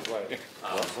 12.4. Right.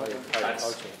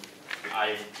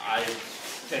 I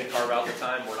can carve out the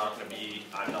time. We're not going to be.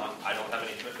 I don't have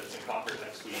any commitments in Concord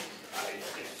next week.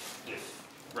 If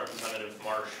Representative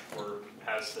Marsh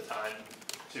has the time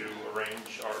to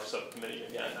arrange our subcommittee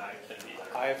again, I can be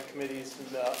there. I have committees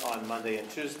on Monday and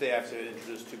Tuesday. I have to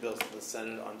introduce 2 bills to the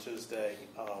Senate on Tuesday.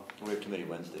 We have committee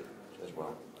Wednesday as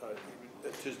well.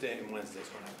 Tuesday and Wednesdays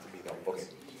when I have to be there. Okay.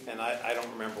 And I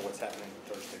don't remember what's happening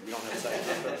Thursday. We don't have sessions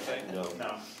on Thursday? No.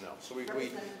 No.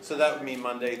 So that would mean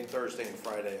Monday, Thursday, and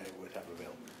Friday I would have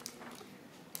available.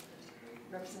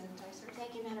 Representative Ticehurst?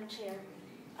 Thank you, Madam Chair.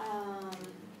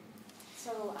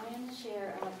 So I am the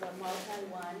chair of the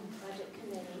Multi-1 Budget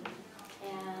Committee,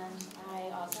 and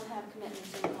I also have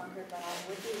commitments in Concord, but I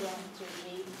would be willing to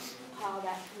recall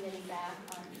that committee back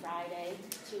on Friday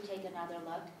to take another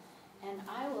look. And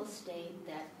I will state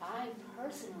that I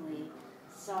personally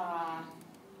saw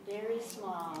very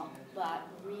small but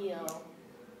real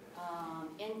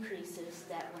increases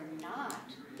that were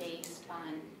not based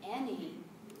on any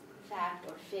fact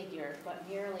or figure, but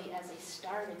merely as a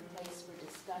starting place for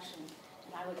discussion.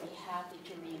 And I would be happy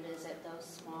to revisit those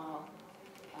small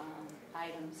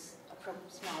items,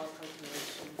 small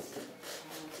appropriations,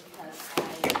 because I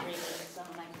agree with some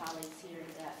of my colleagues here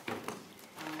that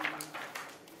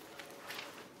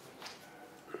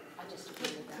I just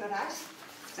agree with that. Could I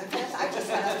suggest, I just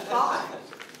had a thought.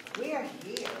 We are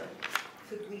here.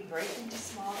 Could we break into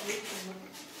small groups and look?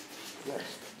 Yes,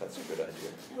 that's a good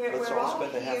idea. We're all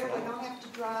here, we don't have to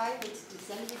drive.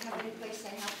 Does anybody have any place they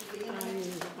have to be in?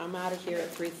 I'm out of here at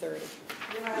 3:30.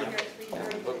 You're out here at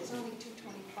 3:30, but it's only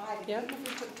 2:25. Yep. Even if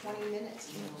we took 20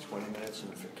 minutes. 20 minutes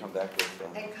and come back with...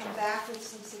 And come back with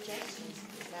some suggestions.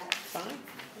 Is that fine?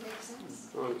 Makes sense?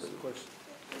 Question.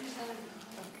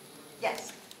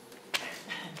 Yes.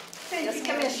 Thank Yes, you,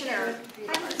 Commissioner.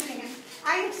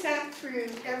 I have sat through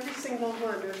every single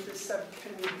one of the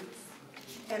subcommittees,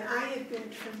 and I have been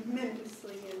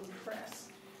tremendously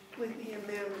impressed with the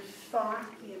amount of thought,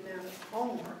 the amount of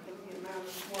homework, and the amount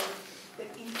of work that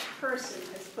each person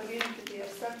has put into their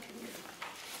subcommittee.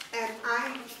 And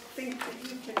I think that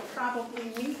you can probably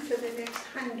meet for the next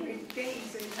 100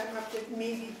 days and come up with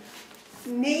maybe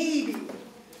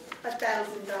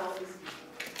 $1,000.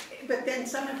 But then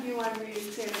some of you on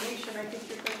re-examination, I think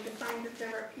you're going to find that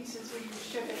there are pieces where you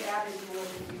should have added more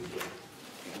than you did.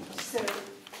 So,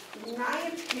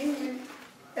 my opinion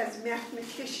as a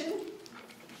mathematician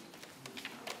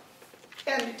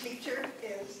and a teacher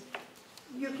is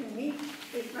you can meet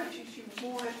as much as you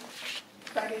want,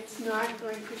 but it's not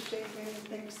going to shape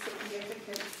anything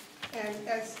significant. And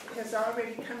as has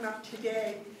already come up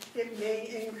today, it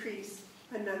may increase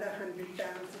another 100,000.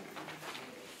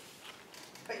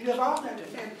 But you have all done a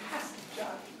fantastic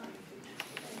job.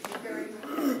 Thank you very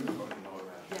much.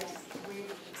 Yes.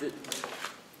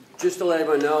 Just to let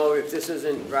everyone know, if this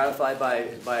isn't ratified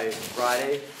by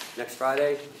Friday, next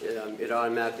Friday, it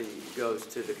automatically goes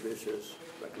to the commissioner's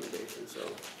recommendation. So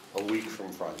a week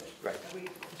from Friday. Right.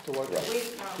 To what?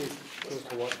 Right. Goes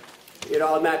to what? It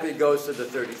automatically goes to the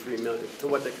 33 million, to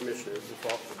what the commissioners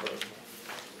proposed,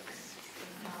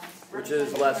 which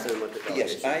is less than what the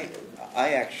delegation. Yes,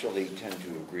 I actually tend to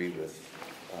agree with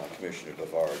Commissioner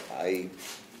Bavard. I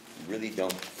really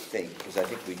don't think, because I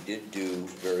think we did do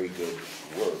very good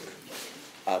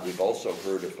work. We've also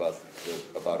heard about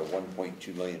a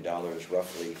 $1.2 million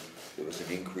roughly. There was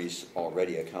an increase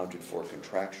already accounted for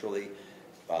contractually.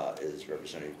 As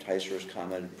Representative Ticehurst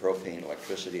commented, propane,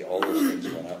 electricity, all those things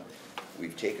went up.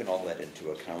 We've taken all that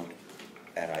into account,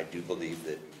 and I do believe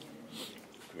that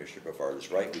Commissioner Bavard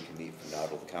is right. We can meet from now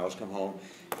till the cows come home,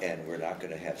 and we're not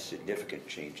going to have significant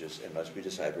changes unless we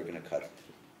decide we're going to cut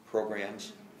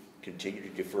programs, continue to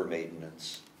defer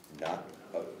maintenance, not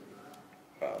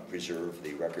preserve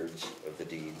the records of the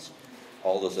deeds,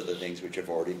 all those other things which have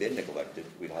already been neglected.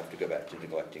 We'll have to go back to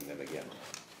neglecting them again.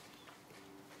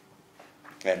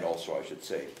 And also, I should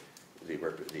say, the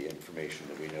information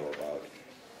that we know about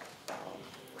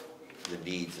the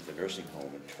needs of the nursing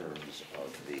home in terms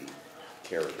of the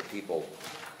care of the people,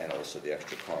 and also the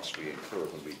extra costs we incur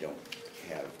when we don't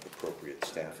have appropriate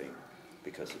staffing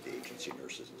because of the agency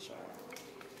nurses and so on.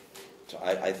 So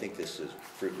I think this is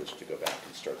fruitless to go back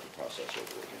and start the process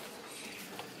over again.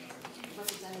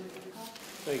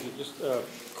 Thank you. Just a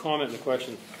comment and a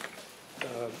question.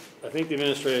 I think the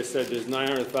administrator said there's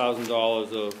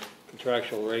 $900,000 of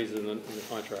contractual raises in the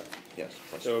contract. Yes.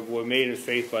 So we're made in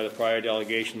faith by the prior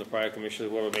delegation, the prior commissioner,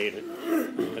 whoever made it.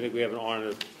 I think we have an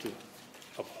honor to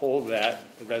uphold that.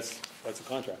 That's a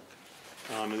contract.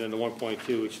 And then the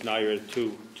 1.2, which now you're at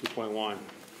 2.1.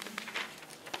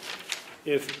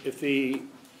 If the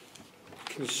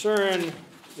concern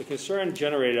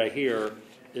generated, I hear,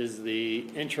 is the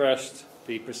interest,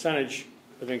 the percentage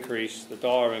of increase, the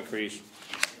dollar increase,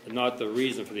 and not the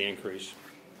reason for the increase.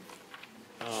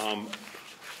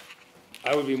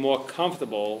 I would be more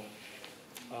comfortable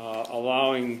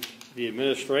allowing the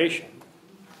administration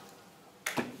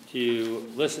to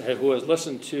listen, who has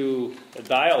listened to the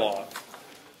dialogue,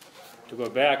 to go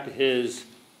back to his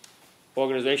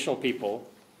organizational people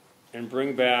and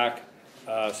bring back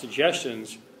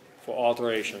suggestions for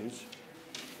alterations.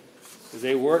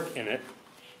 They work in it.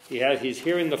 He's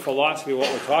hearing the philosophy of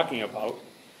what we're talking about.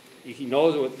 He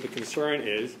knows what the concern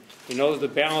is. He knows the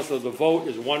balance of the vote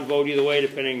is one vote either way,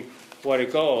 depending what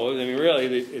it goes. I mean, really,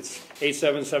 it's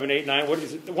 8-7, 7-8, 9. What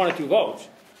is it? 1 or 2 votes.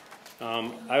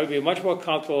 I would be much more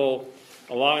comfortable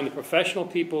allowing the professional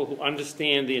people who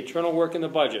understand the internal work in the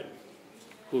budget,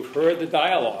 who've heard the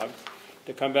dialogue,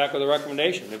 to come back with a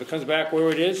recommendation. If it comes back where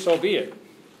it is, so be it.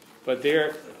 But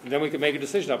then we can make a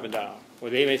decision up and down. Or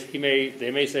they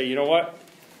may say, you know what,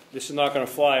 this is not going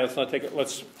to fly. Let's not take it.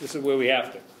 This is where we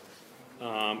have to.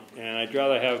 And I'd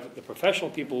rather have the professional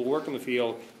people who work in the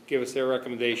field give us their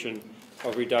recommendation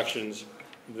of reductions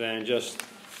than just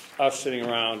us sitting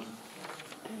around.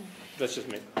 That's just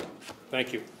me.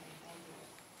 Thank you.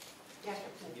 If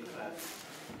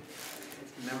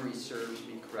memory serves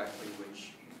me correctly,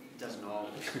 which doesn't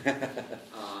always,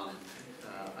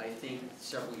 I think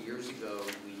several years ago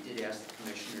we did ask the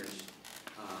commissioners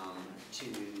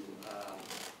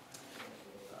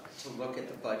to look at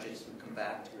the budgets and come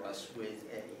back to us with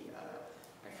a,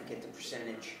 I forget the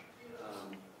percentage,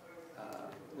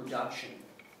 reduction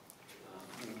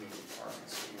in the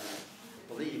departments. And I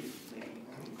believe, maybe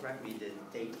you can correct me, that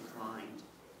they declined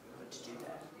to do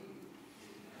that.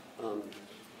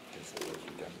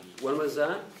 When was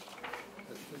that?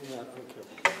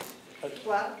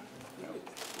 Well,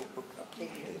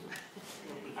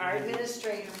 our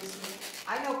administrators,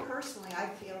 I know personally, I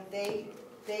feel they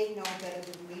know better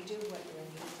than we do what their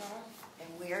needs are, and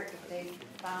where, if they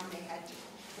found they had to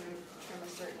trim a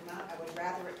certain amount, I would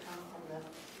rather it come from the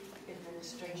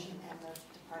administration and the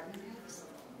department heads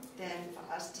than for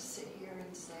us to sit here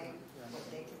and say what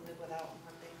they can live without and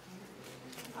what they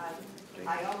can't.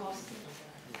 I almost,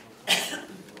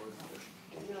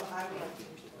 you know, I would,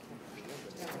 we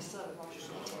still have a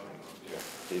motion to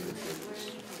take.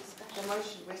 The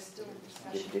motion, we're still in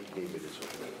discussion. David is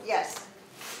over there. Yes.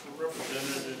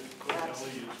 Representative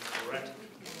Cordelli is correct.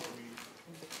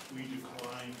 We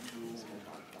declined to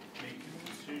make a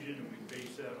decision, and we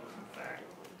base that on the fact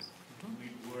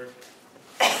we'd worked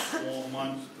 4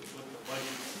 months to put the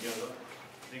budget together. I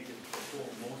think it's before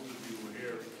most of you were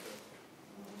here,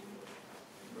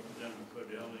 Representative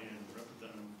Cordelli and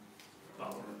Representative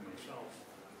Butler and myself.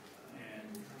 And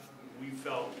we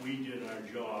felt we did our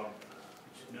job.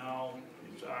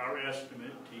 It's our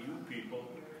estimate to you people.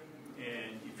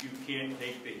 And if you can't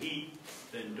take the heat,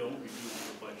 then don't reduce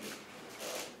the budget.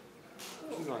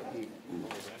 This is not heat.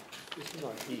 This is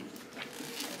not heat.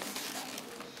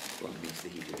 Well, it meets the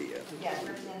heat of the air. Yes,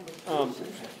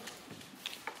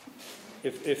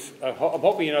 Representative. I'm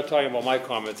hoping you're not talking about my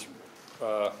comments,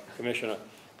 Commissioner,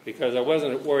 because I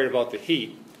wasn't worried about the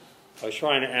heat. I was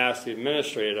trying to ask the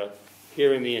administrator,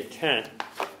 hearing the intent,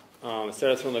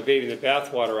 instead of throwing the baby in the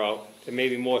bathwater out, there may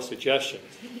be more suggestions.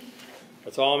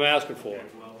 That's all I'm asking for. Okay,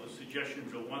 well, the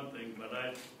suggestions are one thing, but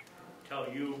I tell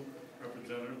you,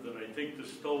 Representative, that I think the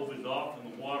stove is off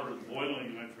and the water is boiling,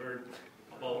 and I've heard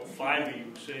about 5 of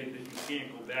you say that you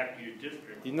can't go back to your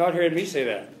district. You've not heard me say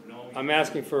that. No. I'm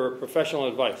asking for professional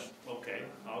advice. Okay,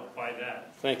 I'll buy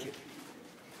that. Thank you.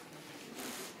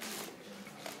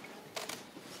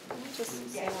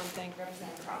 Just say one thing.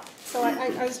 Representative Crawford. So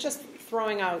I was just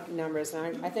throwing out numbers,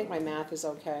 and I think my math is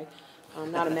okay. I'm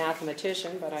not a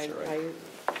mathematician, but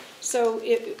so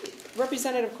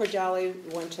Representative Cordelli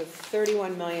went to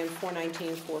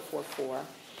 $31,419,444,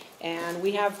 and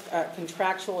we have a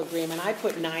contractual agreement. I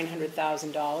put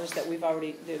 $900,000 that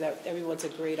everyone's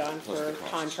agreed on for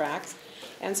contracts.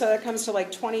 And so that comes to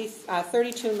like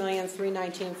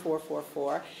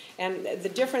 $32,319,444. And the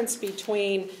difference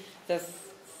between the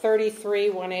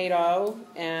 33,180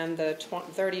 and the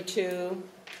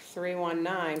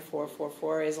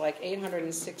 32,319,444 is like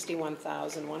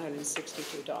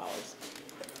 $861,162.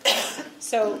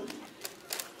 So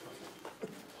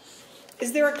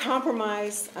Is there a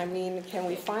compromise? I mean, can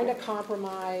we find a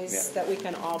compromise that we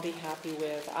can all be happy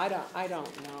with? I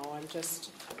don't know, I'm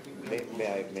just... May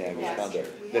I respond there?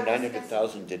 The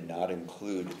 900,000 did not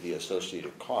include the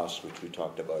associated costs, which we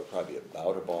talked about, probably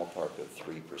about a ballpark of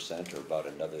 3% or about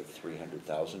another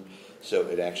 300,000. So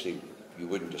it actually, you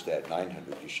wouldn't just add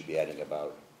 900, you should be adding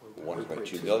about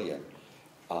 1.2 million.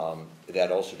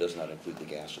 That also does not include the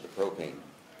gas or the propane,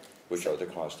 which are the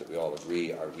costs that we all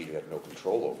agree we have no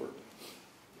control over.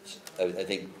 I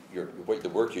think the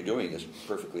work you're doing is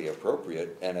perfectly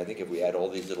appropriate, and I think if we add all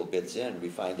these little bits in, we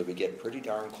find that we get pretty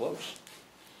darn close.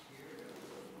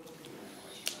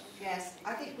 Yes,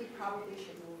 I think we probably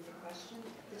should move the question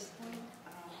at this point.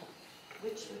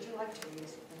 Which would you like to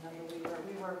use the number we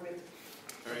were with?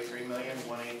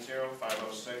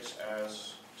 33,180,506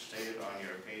 as stated on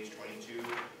your page 22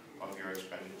 of your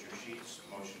expenditure sheets.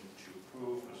 Motion to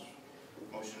approve was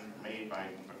motion made by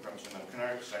Representative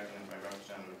Knirk, seconded by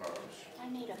Representative Burrows. I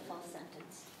need a full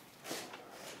sentence.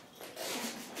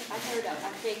 I heard a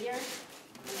figure, a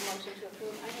motion to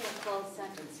approve. I need a full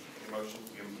sentence.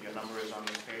 Your number is on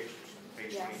this page,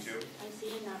 page Yes, 22. I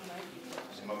see a number.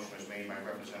 The motion was made by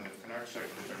Representative Knirk,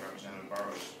 seconded by Representative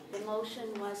Burrows. The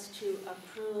motion was to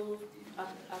approve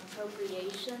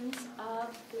appropriations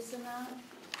of this amount?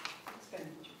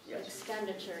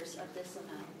 Expenditures of this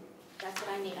amount. That's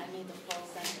what I need. I need the full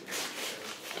sentence.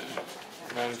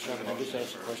 Madam Chairman, can I just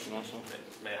ask a question also?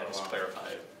 May I just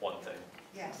clarify one thing?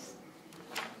 Yes.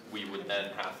 We would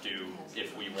then have to,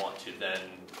 if we want to then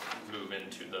move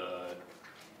into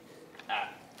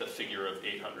at the figure of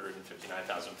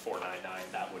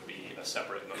 859,499, that would be a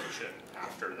separate motion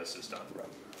after this is done.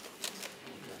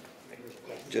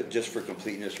 Just for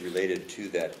completeness related to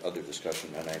that other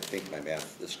discussion, and I think my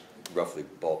math is roughly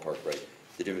ballpark right,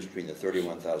 the difference between the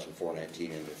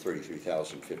 31,419 and the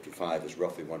 33,055 is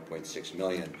roughly 1.6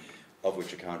 million, of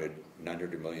which accounted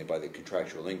 900 million by the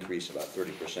contractual increase, about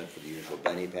 30% for the usual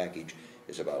Benny package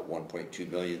is about 1.2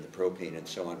 million, the propane and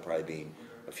so on probably being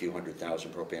a few hundred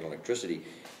thousand propane electricity,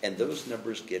 and those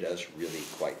numbers get us really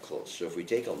quite close. So if we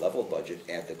take a level budget,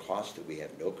 add the cost that we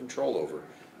have no control over,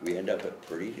 we end up at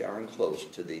pretty darn close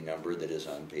to the number that is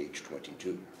on page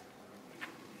 22.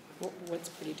 What's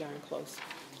pretty darn close?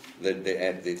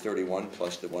 Add the 31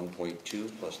 plus the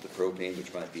 1.2 plus the propane,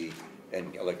 which might be,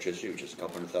 and electricity, which is a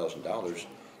couple $100,000,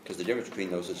 because the difference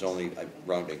between those is only, I'm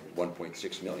rounding,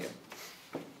 1.6 million.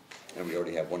 And we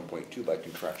already have 1.2 by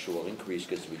contractual increase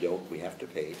because we have to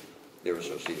pay their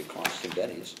associated costs and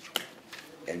bennies,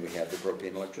 and we have the propane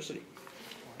and electricity.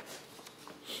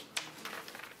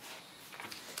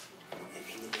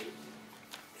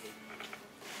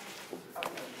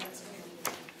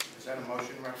 Is that a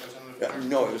motion, Representative?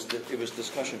 No, it was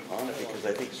discussion on it, because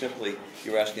I think simply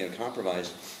you're asking a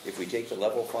compromise. If we take the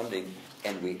level funding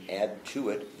and we add to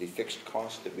it the fixed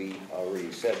cost that we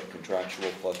already said,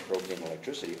 contractual plus propane and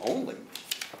electricity only,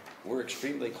 we're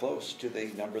extremely close to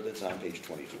the number that's on page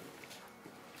 22.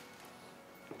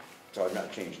 So I've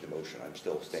not changed the motion. I'm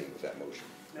still staying with that motion.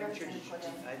 Madam Chair, I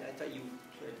thought you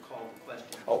had called the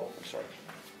question. Oh, I'm sorry.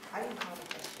 I didn't call the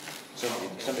question. Somebody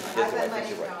did, so I think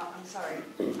you're right. I'm sorry.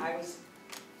 I was.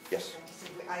 Yes.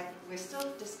 We're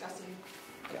still discussing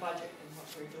the budget and what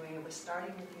we're doing, and we're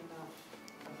starting with the amount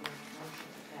of the motion,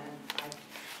 and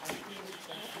I feel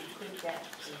that we could get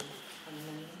to a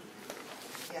minimum.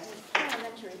 Yes.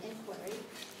 Parliamentary inquiry.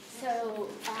 So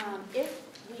if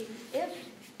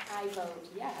I vote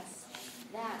yes,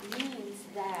 that means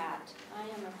that I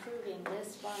am approving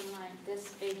this bottom line, this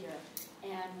figure,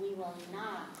 and we will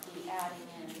not be adding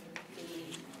in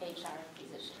the HR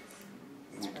positions.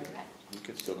 Is that correct? You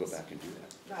could still go back and do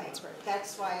that. Right.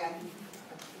 That's why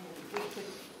we could,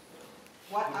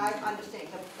 what I understand,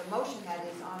 the motion that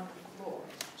is on the floor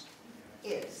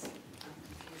is, I'm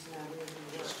using that weird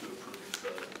word.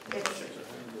 It's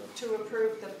to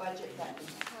approve the budget that we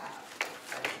have.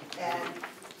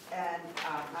 And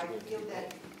I feel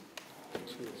that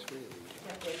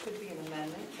there could be an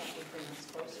amendment that would bring us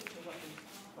closer to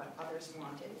what others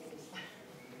wanted.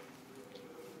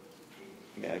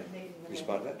 May I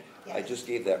respond to that? Yes. I just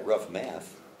gave that rough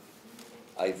math.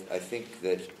 I think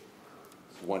that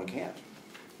one can't.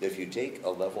 If you take a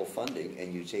level funding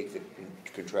and you take the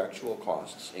contractual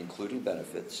costs, including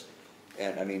benefits,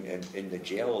 and I mean, in the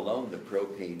jail alone, the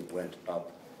propane went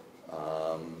up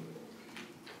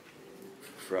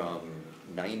from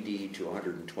 90 to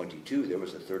 122. There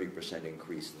was a 30%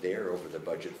 increase there over the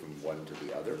budget from one to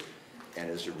the other.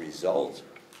 And as a result,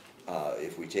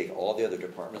 if we take all the other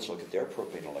departments, look at their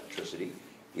propane and electricity,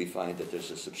 we find that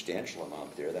there's a substantial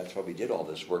amount there. That's why we did all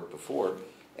this work before.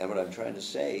 And what I'm trying to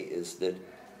say is that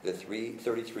the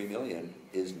 33 million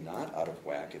is not out of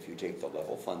whack if you take the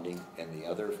level funding and the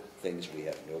other things we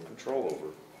have no control over,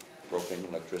 propane,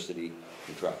 electricity,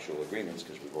 contractual agreements,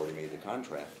 because we've already made the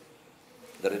contract,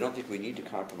 that I don't think we need to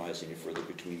compromise any further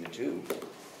between the two,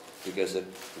 because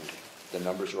the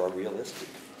numbers are realistic,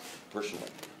 personally.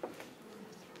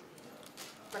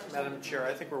 Madam Chair,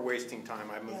 I think we're wasting time.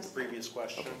 I moved the previous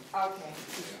question. Okay.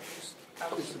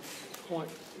 Point.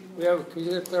 Can you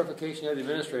get clarification of the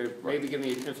administrator? Maybe give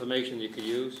me information you could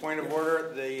use. Point of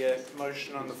order, the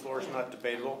motion on the floor is not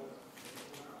debatable.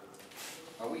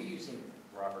 Are we using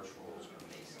Robert's rules or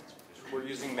Mason's? We're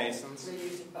using Mason's. We're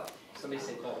using both. Somebody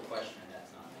said call the question, and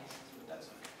that's not Mason's, but that's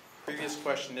okay. Previous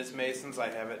question is Mason's. I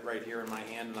have it right here in my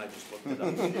hand, and I just looked it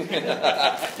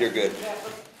up. You're good. Yeah,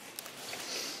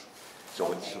 So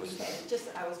okay, it's just,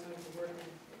 I was going to word it.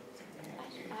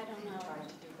 I don't know. Hard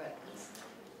to do, but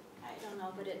I don't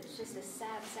know, but it's just a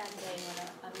sad, sad day when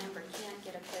a member can't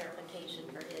get a clarification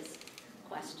for his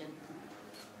question.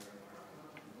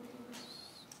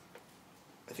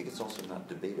 I think it's also not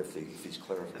debate if the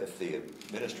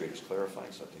administrator's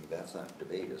clarifying something. That's not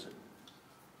debate, is it?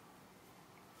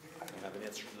 I don't have an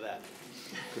answer to that.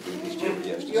 Could be at least two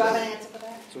yes. Do you have an answer for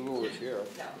that? It's a rule this year.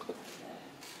 No.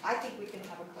 I think we can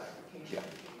have a clarification. Yeah,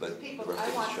 but People, the rest I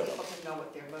of us want shut people up. to know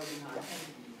what they're voting on.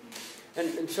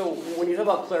 And so when you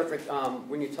talk about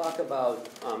when you talk about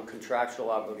contractual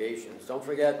obligations, don't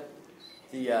forget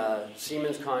the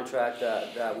Siemens contract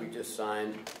that we just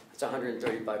signed. It's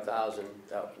 $135,000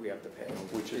 that we have to pay,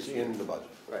 Which is in the budget.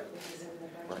 right?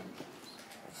 Right.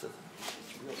 It's real.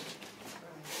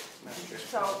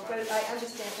 So, but I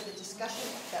understand for the discussion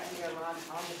that we are on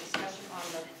the discussion on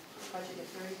the budget of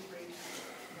 33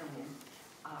 million.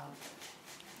 I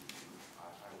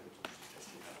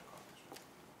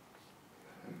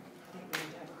think we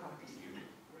need to have a caucus.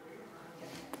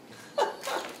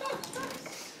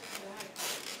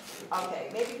 Okay,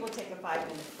 maybe we'll take a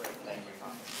 5-minute break. Thank you,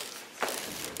 caucus.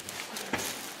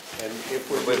 And if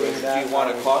we're Wait, doing that, do you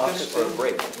want a caucus or a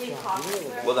break? We caucus.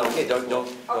 Well, then, okay, don't.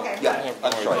 Okay. Yeah,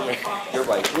 I'm sorry. You're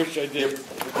right. Wish I did.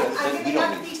 I'm We going to don't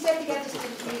have to need. be said to get this to the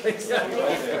meeting.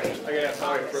 I gotta ask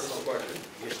my personal question.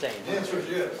 You're staying. The answer is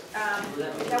yes. Now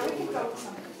we can go with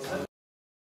something.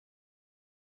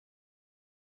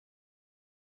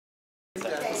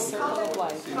 Okay, we'll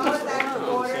call it back to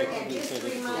order, and just to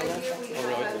remind you, we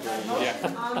have a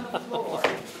motion on the floor.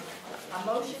 A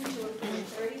motion to approve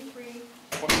 33.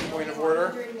 Point of order.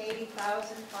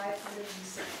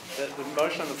 $180,506. The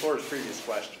motion on the floor is previous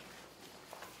question.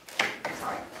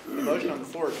 Sorry, The motion on the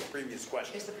floor is the previous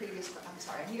question. it's the previous, I'm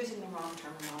sorry, I'm using the wrong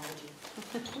terminology.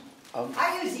 Um,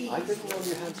 I use these. I didn't know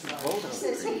you had to vote It on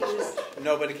says it. he used,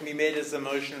 No, but it can be made as a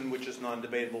motion which is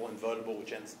non-debatable and votable,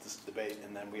 which ends this debate,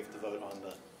 and then we have to vote on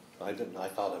the... I didn't. I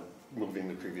thought of moving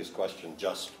the previous question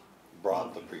just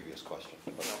brought the previous question.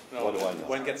 But No, what do I know?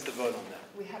 One gets to vote on that.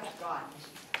 we haven't gotten.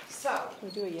 So, We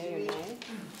do a yay or nay?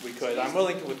 We could. I'm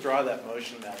willing to withdraw that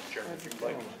motion, Madam Chairman, if you'd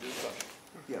like to do so.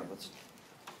 Yeah, let's.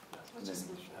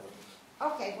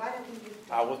 okay, why don't we do?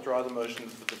 I'll withdraw the motion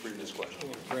for the previous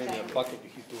question. Drain that bucket to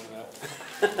keep doing that.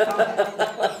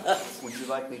 Okay. Would you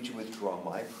like me to withdraw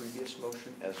my previous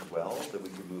motion as well, that we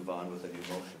could move on with a new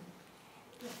motion?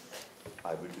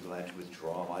 I would be glad to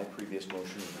withdraw my previous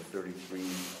motion of the 33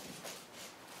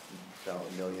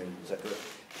 million. Is that correct?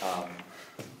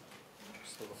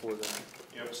 So before that.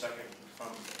 You have a second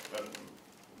from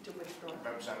To withdraw.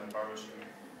 Representative Burrows,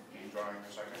 you drawing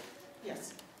a second?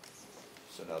 Yes.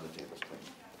 So now the table's clean.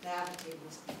 Now the table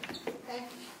is clear. Thank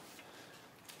you.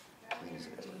 Clean as it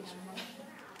Do we is. have a motion?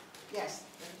 Yes,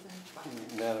 everything's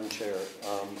fine. Madam Chair,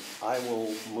 I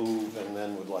will move and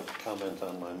then would like to comment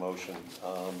on my motion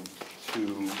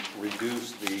to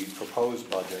reduce the proposed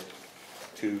budget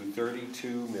to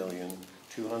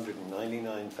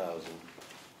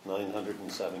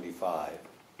 $32,299,975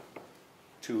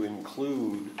 to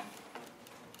include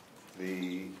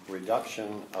the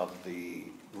reduction of the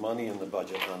money in the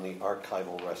budget on the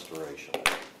archival restoration.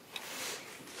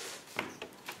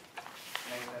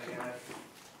 Make that again.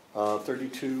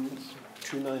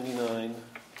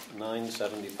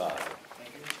 32,299,975.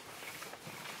 Thank you.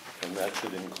 And that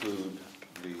should include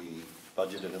the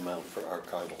budgeted amount for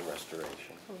archival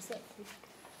restoration. What was that?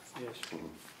 Yes.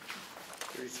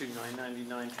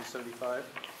 32,999,275.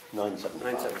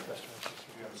 975. You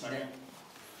have a second?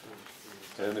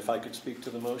 And if I could speak to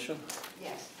the motion?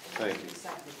 Yes. Thank you.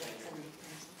 Exactly, yes, and-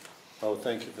 Oh,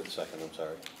 thank you for the second, I'm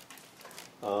sorry.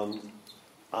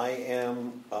 I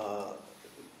am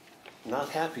not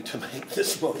happy to make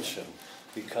this motion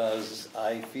because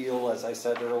I feel, as I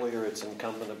said earlier, it's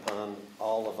incumbent upon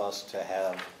all of us to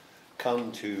have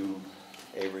come to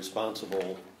a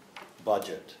responsible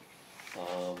budget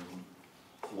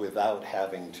without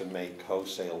having to make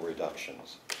wholesale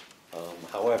reductions.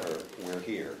 However, we're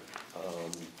here,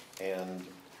 and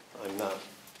I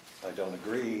don't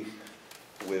agree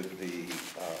with the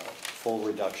full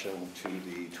reduction to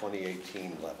the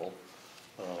 2018 level,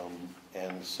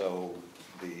 and so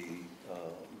the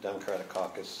Democratic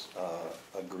Caucus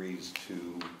agrees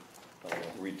to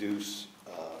reduce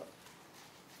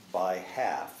by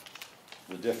half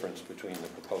the difference between the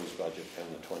proposed budget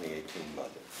and the 2018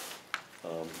 budget.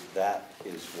 That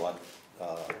is what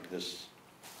this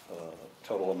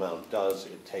total amount does.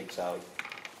 It takes out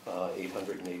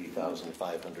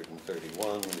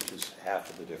 $880,531, which is half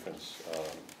of the difference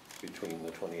between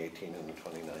the 2018 and the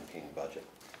 2019 budget.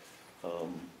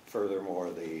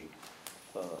 Furthermore, the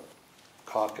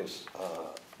caucus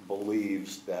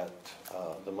believes that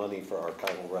the money for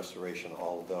archival restoration,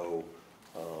 although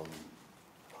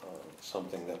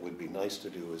something that would be nice to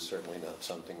do, is certainly not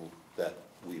something that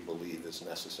we believe is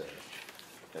necessary.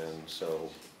 And so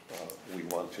we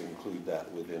want to include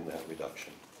that within that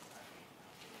reduction.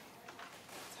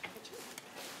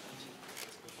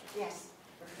 Yes.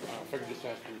 If I could just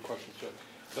ask you a question, sir.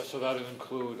 So that would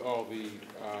include all the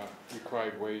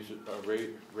required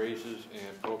raises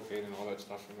and propane and all that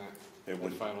stuff in that? It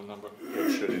would, final number?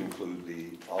 It should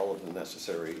include all of the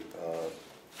necessary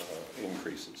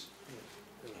increases.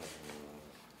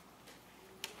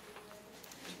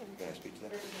 Can I speak to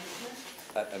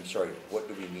that? I'm sorry, what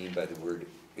do we mean by the word,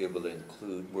 it will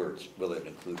include words, will it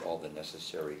include all the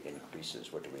necessary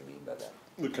increases? What do we mean by that?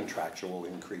 The contractual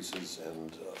increases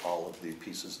and all of the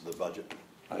pieces of the budget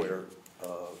where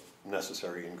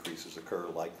necessary increases occur,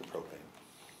 like the propane.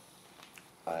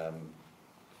 I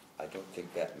don't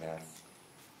think that math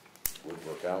would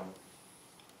work out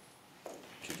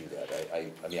to do that.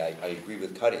 I mean, I agree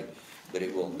with cutting, but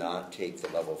it will not take the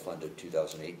level funded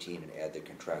 2018 and add the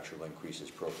contractual increases,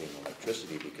 propane and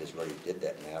electricity, because we already did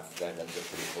that math. That ends up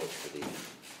pretty close to the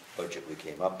budget we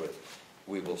came up with.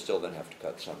 We will still then have to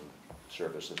cut some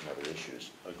services and other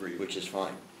issues. Agreed. Which is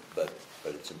fine, but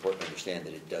it's important to understand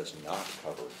that it does not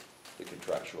cover the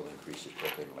contractual increases,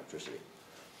 propane and electricity.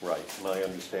 Right. My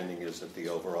understanding is that the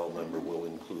overall number will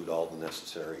include all the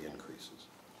necessary increases.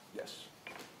 Yes.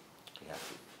 You have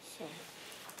to.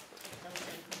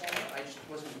 I just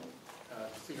wasn't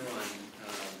clear on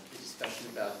the discussion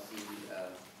about the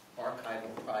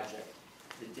archival project.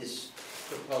 That this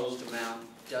proposed amount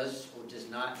does or does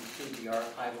not include the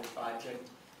archival project,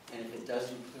 and if it does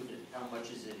include it, how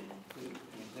much is it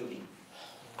including?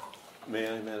 May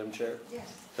I, Madam Chair?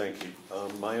 Yes. Thank you.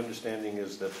 My understanding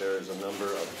is that there is a number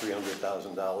of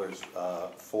 $300,000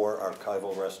 for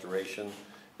archival restoration,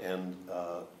 and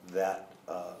that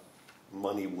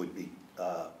money would be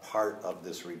part of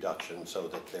this reduction, so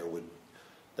that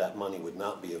that money would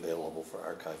not be available for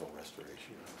archival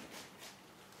restoration.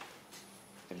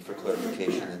 And for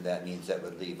clarification, then that means that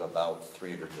would leave about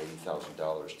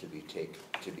 $380,000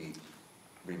 to be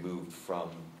removed from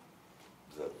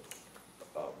the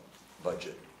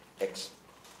budget,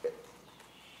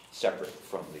 separate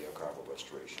from the archival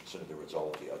restoration. So in other words, all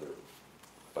of the other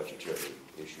budgetary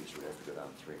issues would have to go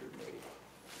down 380.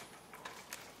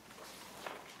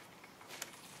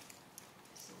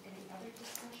 Any other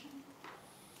discussion?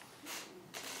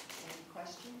 Any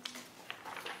questions?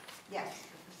 Yes.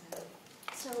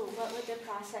 So what would the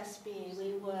process be?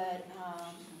 We would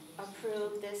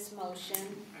approve this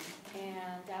motion,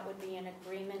 and that would be an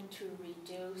agreement to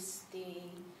reduce the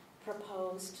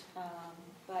proposed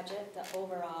budget, the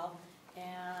overall,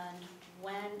 and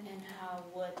when and how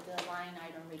would the line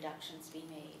item reductions be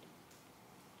made?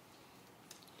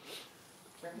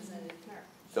 Representative Knirk.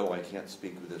 Though I can't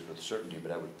speak with this with certainty,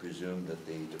 but I would presume that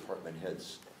the department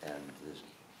heads and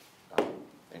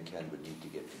Ken would need to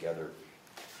get together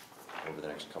over the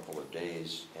next couple of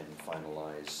days and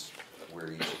finalize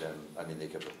where each of them, I mean, they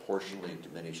could proportionally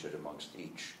diminish it amongst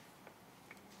each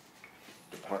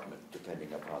department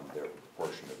depending upon their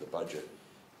portion of the budget,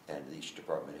 and each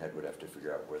department head would have to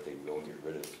figure out where they will get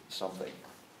rid of something,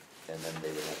 and then they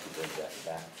would have to bring that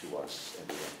back to us, and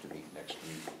we have to meet next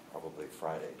week, probably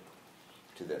Friday,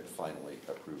 to then finally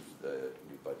approve the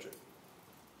new budget.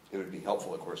 It would be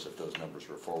helpful, of course, if those numbers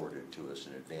were forwarded to us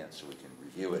in advance so we can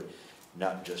review it,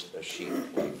 not just a sheet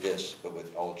like this, but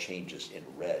with all changes in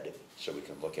red, so we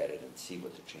can look at it and see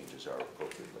what the changes are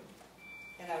appropriately.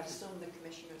 And I would assume the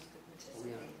commissioners could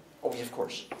participate. Oh, yeah, of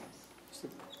course.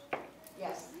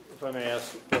 Yes. If I may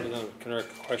ask Representative Knirk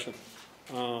a question.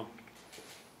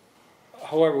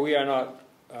 However, we are not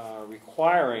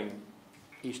requiring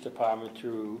each department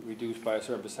to reduce by a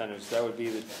certain percentage. That would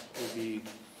be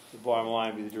the bottom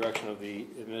line be the direction of the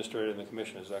administrator and the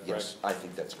commissioner, is that correct? Yes, I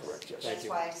think that's correct, yes. That's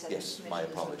why I said the Yes, my commissioners would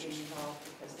be apologies. involved,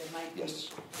 because they might be, Yes.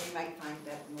 they might find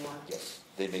that more. Yes,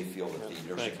 they may feel that the Thank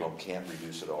nursing you. home can't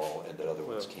reduce at all and that other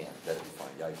ones Well. can. That'd be fine,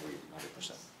 I agree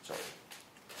 100%, sorry.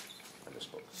 I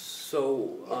misspoke.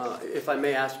 So, if I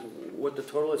may ask, what the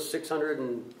total is,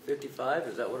 655,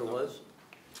 is that what it was?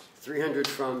 300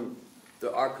 from the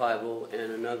archival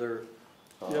and another,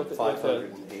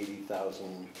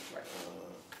 580,000,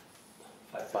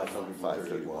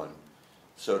 531.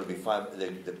 So it'll be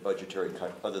the budgetary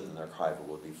cut, other than the archival,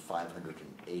 would be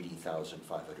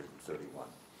 580,531.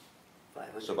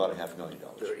 500. So about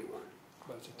 $500,000. 31.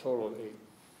 But it's a total of 8.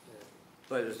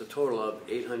 But it's a total of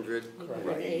 800. Correct.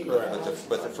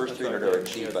 But the first 300 are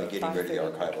achieved by getting rid of the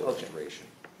archival Okay. restoration.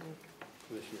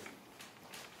 For this year.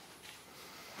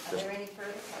 Are there any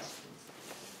further questions?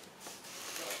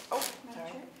 Oh, Madam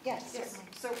Chair? Yes, Yes,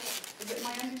 so is it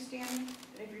my understanding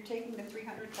that if you're taking the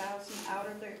 300,000 out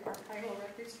of the archival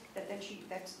records, that then she's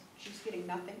getting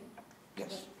nothing?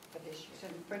 Yes. For this year. So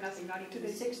for nothing, not even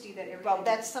the 60 that everybody. Well,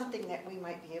 that's something that we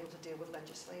might be able to deal with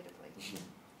legislatively.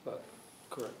 But,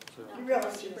 correct. So- You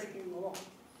realize you're breaking the law.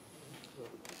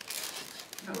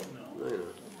 No. I know.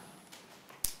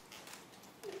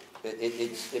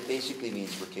 It basically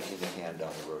means we're kicking the can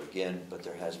down the road again, but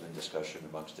there has been discussion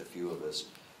amongst a few of us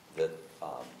that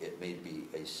it may be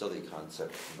a silly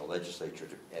concept from the legislature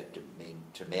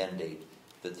to mandate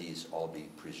that these all be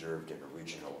preserved in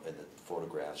original and that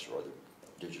photographs or other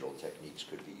digital techniques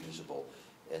could be usable.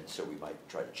 And so we might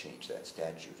try to change that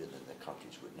statute, and then the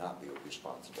counties would not be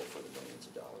responsible for the millions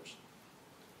of dollars.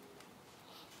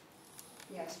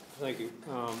 Yes. Thank you.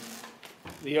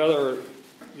 The other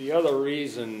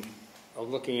reason of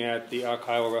looking at the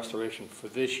archival restoration for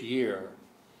this year,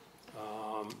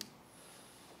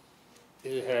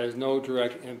 it has no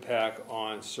direct impact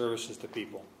on services to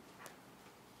people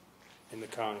in the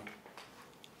county.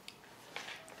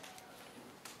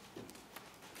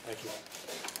 Thank you.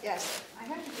 Yes. I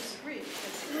have to disagree,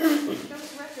 because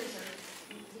those records are,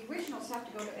 the originals have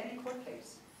to go to any court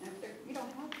case, and if you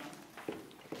don't have them,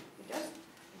 it does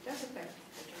affect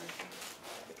the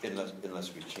jurisdiction.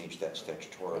 Unless we change that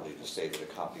statutorily to say that a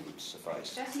copy would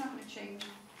suffice. That's not going to change,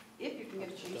 if you can get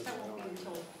it changed, that won't be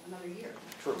until another year.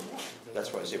 True.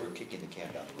 That's why I say we're kicking the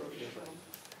can down the road.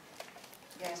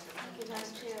 Yes. Thank you,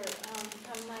 Madam Chair.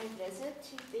 From my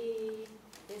visits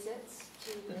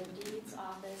to the deeds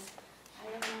office, I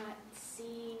have not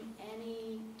seen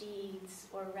any deeds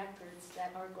or records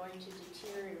that are going to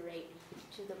deteriorate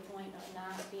to the point of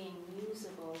not being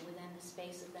usable within the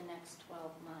space of the next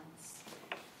 12 months.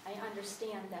 I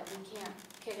understand that we can't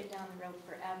kick it down the road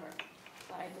forever,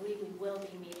 but I believe we will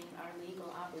be meeting our legal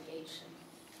obligation.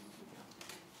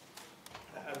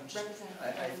 I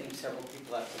think several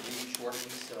people have to leave shortly,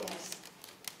 so. Yes.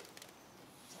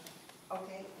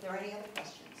 Okay, are there any other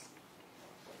questions?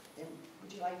 Then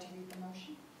would you like to read the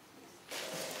motion?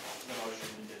 The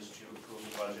motion is to approve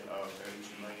the budget of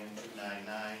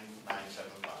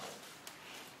 $32,299,975.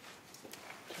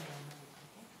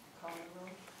 Call the roll.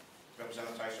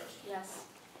 Representative Ticehurst. Yes.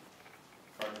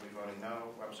 Clerk will be voting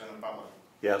no. Representative Butler.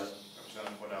 Yes.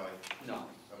 Representative Cordelli. No.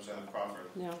 Representative Crawford.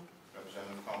 No.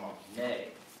 Representative Comeau. Nay.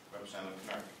 Representative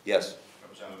Knirk. Yes.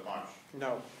 Representative Marsh.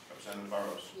 No. Representative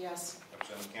Burrows. Yes.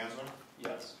 Representative Kanzler.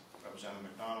 Yes. Representative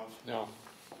MacDonald. No.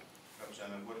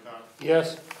 Representative Woodcock.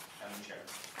 Yes. And the chair.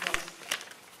 Yes.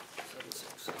 7-6.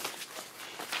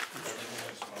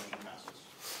 Motion passes.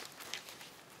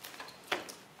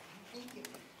 Thank you.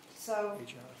 So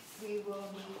we will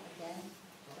meet again.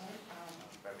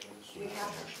 We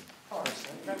have,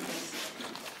 reference.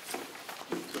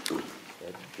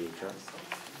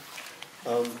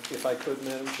 If I could,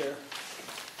 Madam Chair?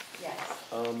 Yes.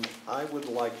 I would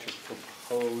like to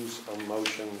propose a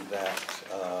motion that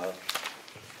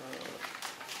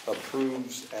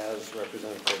approves, as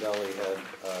Representative Cordelli had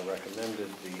recommended,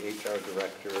 the HR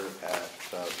director at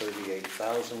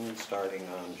 $38,000 starting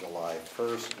on July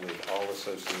 1st with all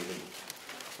associated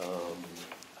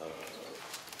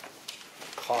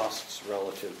costs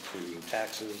relative to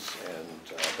taxes and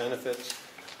benefits.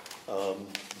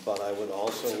 But I would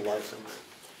also like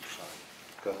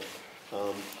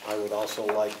I would also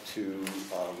like to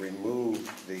remove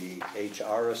the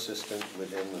HR assistant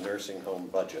within the nursing home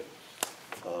budget,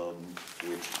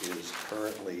 which is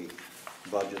currently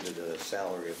budgeted at a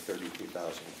salary of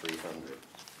 $32,300.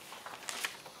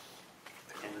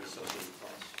 And the associated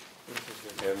costs.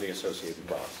 And the associated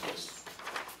costs. Yes.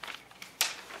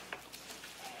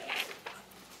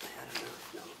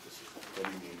 What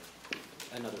do you need?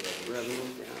 Another Revenue,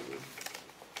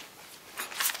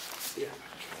 yeah.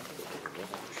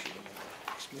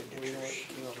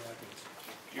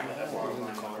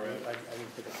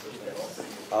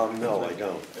 No, I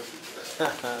don't.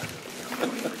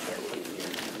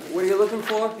 What are you looking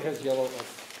for? It has yellow.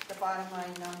 The bottom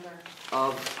line number.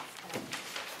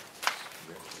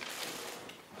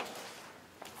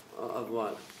 Of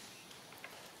what?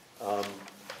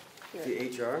 The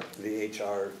HR? The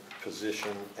HR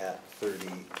position at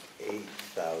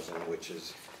 38,000, which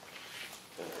is,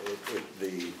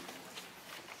 the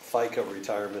FICA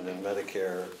retirement and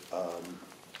Medicare, I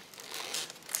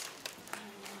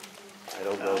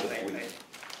don't know that we...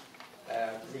 I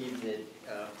believe that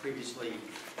previously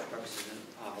Representative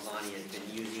Avalani had been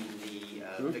using the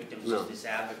Victim Assistance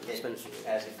Advocate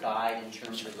as a guide in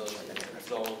terms of those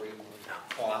auxiliary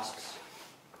costs.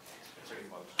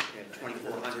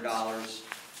 $2,400, $4,500,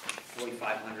 and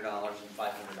 $500.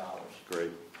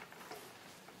 Great.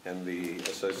 And the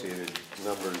associated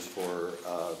numbers for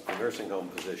the nursing home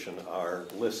position are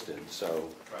listed, so...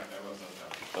 Right, I wrote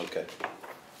those down. Okay.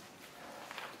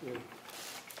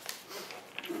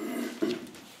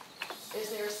 Is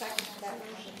there a second to that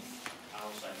motion?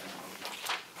 I'll second the motion.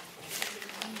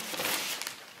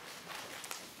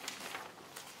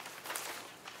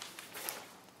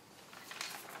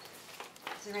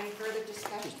 Is there any further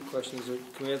discussion? Just a question,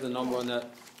 can we have the number on that,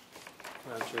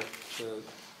 Madam Chair?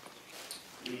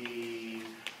 The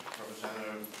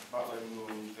Representative Butler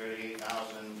moved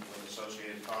 $38,000 with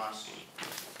associated costs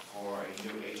for a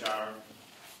new HR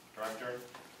director,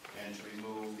 and to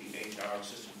remove the HR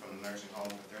assistant from the nursing home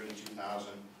for $32,000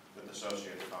 with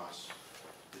associated costs.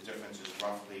 The difference is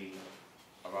roughly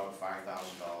about a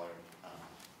 $5,000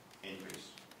 increase.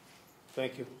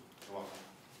 Thank you. You're welcome.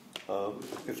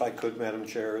 If I could, Madam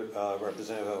Chair,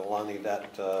 Representative Avalani,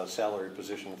 that salary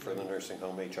position for the nursing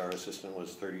home HR assistant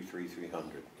was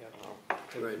 $33,300.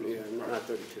 Right, yeah, not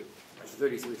 32. It's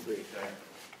 33.3.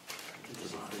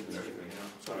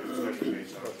 So it's 33,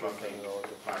 so it's roughly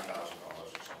 $5,000 or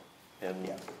so. And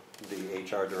the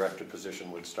HR director position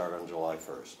would start on July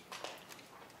 1st.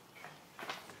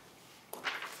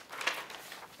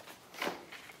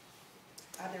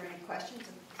 Are there any questions? Is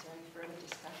there any further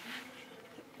discussion?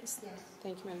 Yes.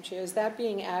 Thank you, Madam Chair. Is that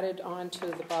being added on to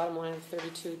the bottom line of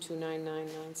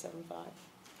 32,299,975?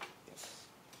 Yes.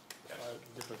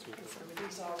 Difference between.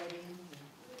 Somebody's already in.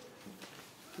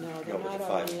 No, they're No, but not the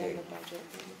already 5K. in the budget.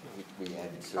 We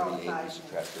added 38, we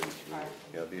subtract 33.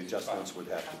 Yeah, the adjustments would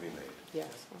have to be made.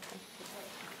 Yes, okay.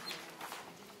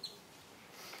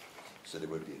 So there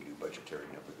would be a new budgetary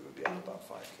number that would be at about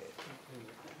 5K.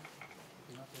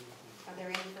 Are there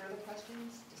any further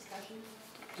questions, discussion?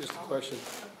 Just a question.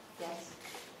 Yes.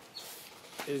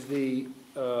 Is the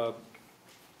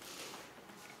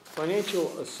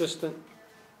financial assistant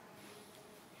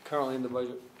currently in the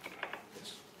budget?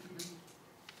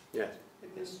 Yes.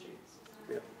 Yes.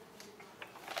 Yep.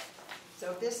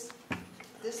 So this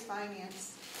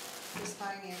finance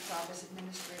office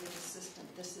administrative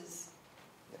assistant, this is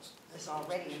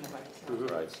already in the budget.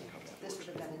 Right. This would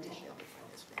have been additional.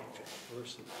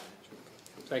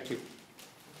 Thank you.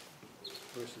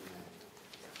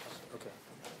 Okay.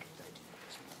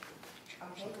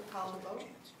 Okay, we'll call the vote.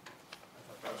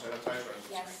 Representative Ticehurst?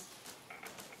 Yes.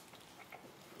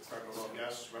 Clerk will vote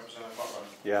yes. Representative Butler?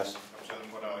 Yes.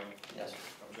 Representative Cordelli? Yes.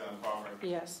 Representative Crawford?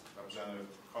 Yes. Representative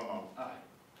Comeau? Aye.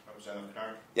 Representative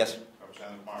Knirk? Yes.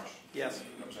 Representative Marsh? Yes.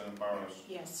 Representative Burrows?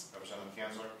 Yes. Representative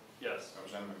Kanzler? Yes.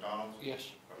 Representative MacDonald?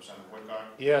 Yes. Representative Woodcock?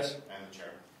 Yes. And the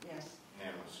chair. Yes.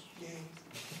 Unanimous.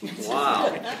 Wow.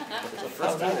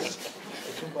 First time.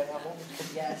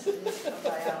 Yes, it is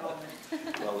by our moment.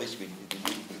 Well, at least we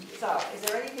So, is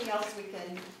there anything else we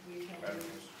can do?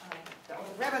 Revenues.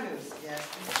 Revenues, yes.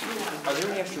 Are there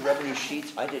any extra revenue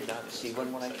sheets? I did not see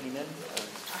one when I came in.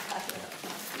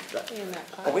 In that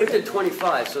Oh, we did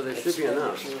 25, so there should be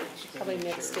enough. Probably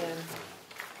mixed in. I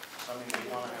mean, you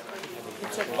want to have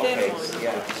It's a Okay, thin one.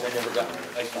 yeah, because I never got,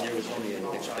 there was only an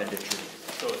expenditure.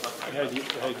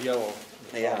 It had yellow.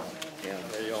 Yeah, yeah.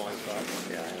 There you go, I thought.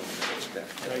 Yeah, I don't expect.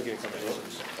 I get a couple of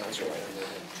those. That's right.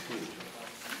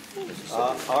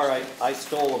 All right, I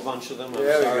stole a bunch of them, I'm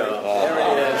There we sorry. go. There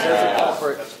it is. There's a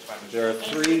culprit. There are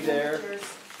 3 there.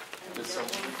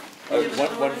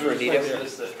 One for Anita. Ken,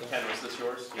 was this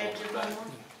yours? You want that?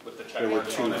 With the check There were mark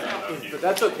 2. on it? But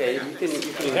that's okay. You can.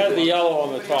 It had the yellow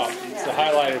on the top. It's the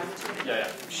highlighted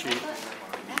Yeah, sheet.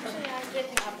 Actually, I did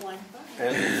have one.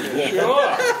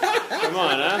 Sure. Come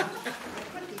on, huh?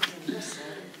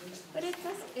 But it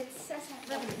says that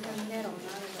really in the middle,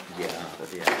 not in the Yeah,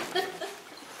 yeah.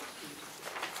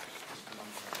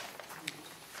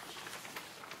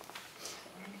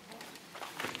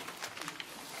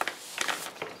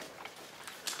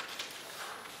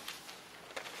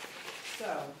 So,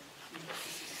 are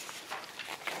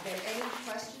there any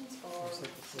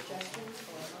suggestions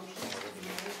or motions to be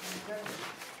made on the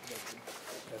revenue?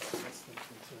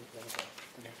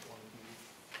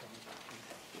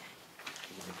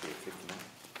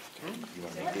 You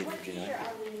want to make What it figure 59?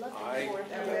 are we looking I- for?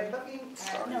 Now, we're looking at,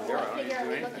 No, there, I what don't figure are do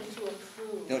we anything. looking to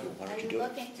approve? No, why don't you do it? Are we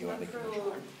looking You to wanna make a motion?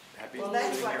 approve Happy well, to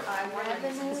that's sit what here. I wanted to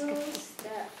revenues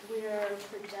that we're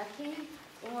projecting?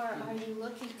 Or are you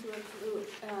looking to approve,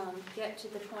 get to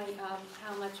the point of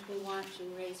how much we want to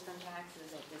raise from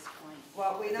taxes at this point?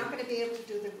 Well, we're not gonna be able to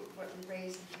do what we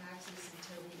raise in taxes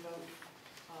until we vote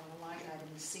on the line item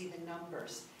and see the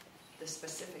numbers, the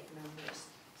specific numbers.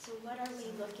 So what are we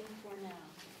looking for now?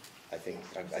 I think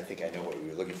I know what we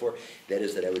were looking for. That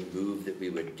is that I would move that we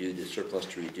would do the surplus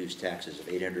to reduce taxes of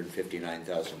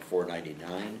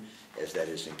 $859,499, as that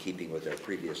is in keeping with our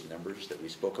previous numbers that we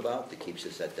spoke about. That keeps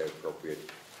us at the appropriate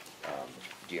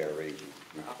DRA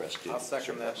request. I'll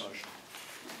second that surplus. motion.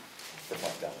 The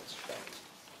fund balance.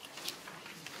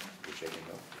 You're shaking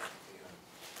no?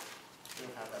 You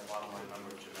don't have that bottom line number,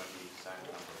 which is the exact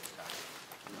number of taxes.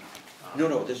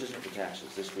 No, this isn't the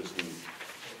taxes. This was the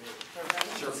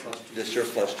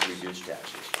surplus to reduce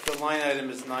taxes. The line item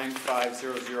is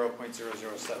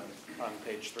 9500.007 on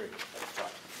page 3 at the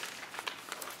top.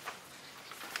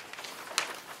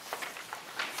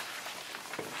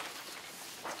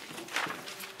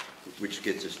 Which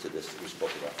gets us to this that we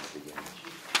spoke about in the beginning.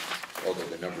 Although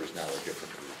the numbers now are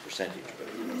different from the percentage. But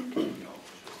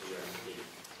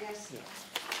Yes.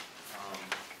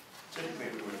 Typically,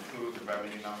 we would approve the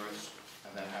revenue numbers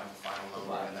and then have the final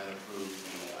number and then approve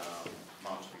the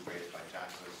amounts to be raised by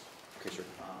taxes. Okay, sir.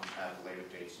 At later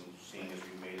dates, and seeing as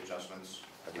we've made adjustments.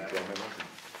 Have you drawn my motion?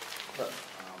 The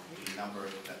number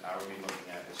that I will be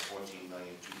looking at is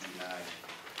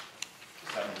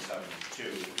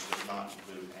 14,229,772, which does not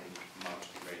include any amounts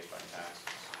to be raised by taxes,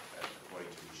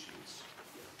 according to these sheets.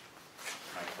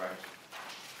 Am I correct?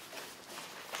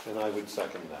 And I would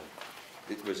second that.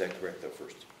 Was that correct, though,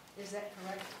 first? Is that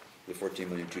correct? The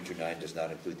 14,229 does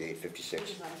not include the 856.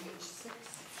 Which is on page 6.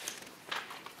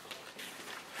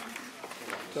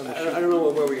 I don't know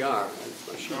where we are.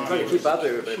 I'm trying to keep up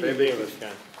there, but maybe.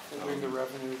 Moving the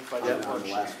revenue by Yeah, the on the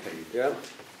last page. Yeah.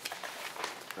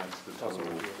 That's the total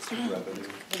revenue.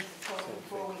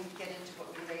 Before we get into what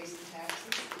we raise in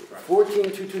taxes.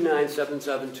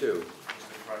 14,229,772.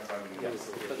 Correct revenue. Yes,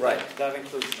 but Right. that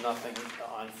includes nothing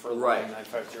on for Right. line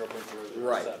 950.007.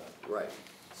 Right, right.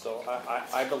 So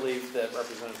I believe that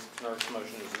Representative Knirk's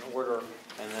motion is in order,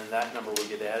 and then that number will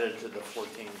get added to the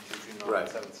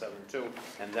 14,229,772,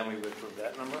 and then we would approve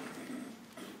that number?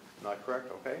 Not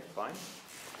correct? Okay, fine.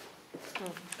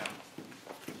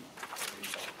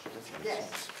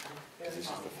 Yes.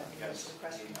 Yes. That's the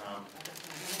question.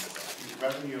 The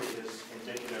revenue is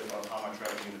indicative of how much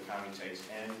revenue the county takes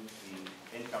in. The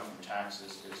income from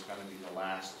taxes is going to be the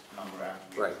last number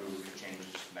after we Right. approve the changes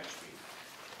next week.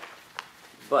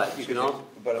 But you can also.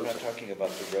 But I'm not talking about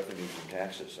the revenue from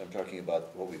taxes. I'm talking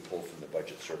about what we pull from the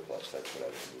budget surplus. That's what I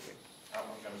was moving. I'm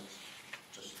going to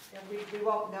just, Yeah, we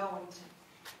won't know until,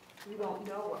 we won't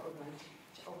know what we're going to,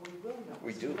 or we will know. We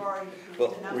because do. We've already Well,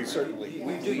 approved the number. we certainly- Yeah.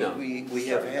 We do know. We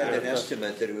have had an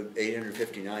estimate that it would,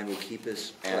 859 would keep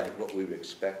us at what we would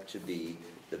expect to be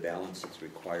the balance that's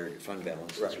required, fund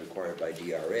balance that's required by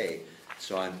DRA.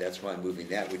 So that's why I'm moving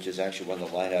that, which is actually one of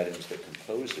the line items that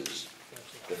composes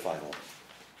the final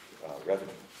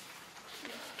revenue.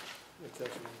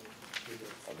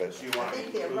 But so you I want to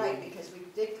think they're include, right, because we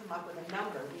did come up with a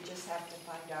number, we just have to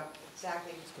find out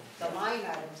exactly, the line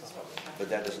items is what we have to. But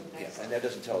that do doesn't, next. and that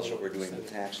doesn't tell us what we're doing with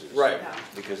taxes. Right. No.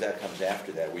 Because that comes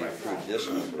after that. We approve this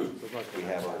number, we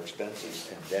have our expenses,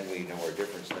 and then we know our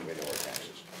difference, then we know our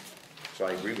taxes. So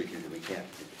I agree with you that we can't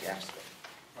do the tax thing.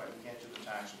 right, we can't do the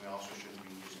tax, and we also shouldn't be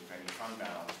using any fund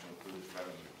balance to include the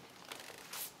revenue.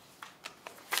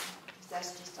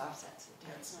 That's just offsets the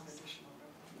tax.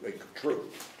 Like, true,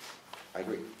 I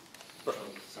agree. So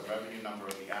the revenue number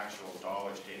of the actual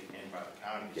dollars taken in by the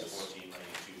county is Yes.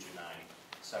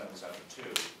 14,229,772,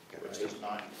 which does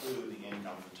not include the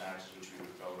income from taxes, which we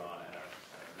would vote on at our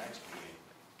next meeting,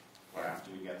 where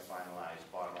after we get the finalized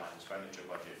bottom line expenditure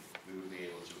budget, we would be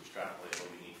able to extrapolate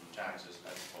what we need from taxes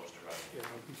as opposed to revenue.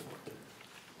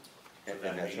 And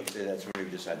that's when we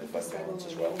decide the fund balance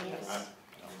as well.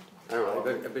 I don't know,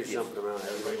 everybody's jumping around.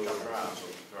 Everybody's jumping around, so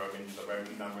the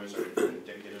revenue numbers are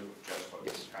indicative of just what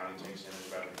the county takes in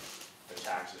as revenue. The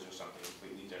taxes are something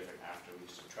completely different after we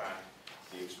subtract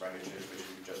the expenditures, which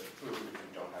we just approved, which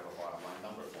we don't have a bottom line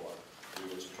number for.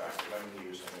 We would subtract the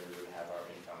revenues, and then we would have our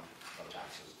income from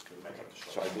taxes to make up the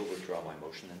So I shortfall. will withdraw my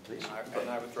motion then, please. And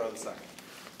I withdraw the second.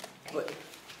 But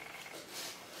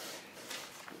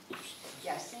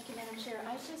Yes. Thank you, Madam Chair.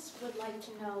 I just would like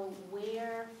to know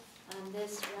where on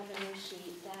this revenue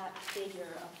sheet that figure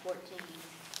of 14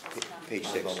 is coming Page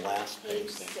from. 6. The last Page page.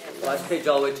 6. Last page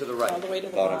all the way to the right. All the way to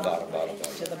the Bottom, bottom. bottom.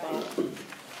 To the bottom. Mine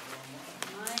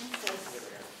says,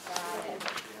 got it.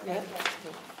 Yeah. Okay.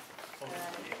 Got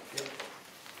it.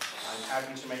 I'm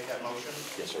happy to make that motion.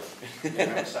 Yes, sir. Can I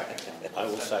have a second? I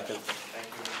will second. Thank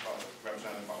you, Ms. Butler.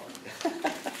 Representative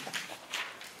Butler.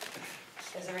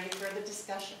 Is there any further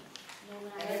discussion? No,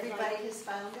 no, And I everybody have has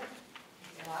found it?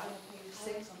 It's bottom of page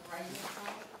 6 on the right hand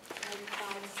side. 5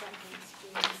 seconds,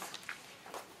 please.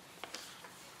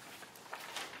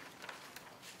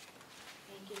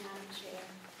 Thank you, Madam Chair.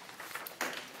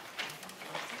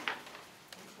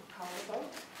 We'll call the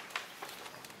vote.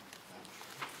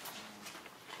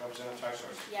 Representative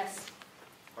Ticehurst. Yes.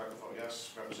 Clerk will vote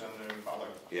yes. Representative Butler.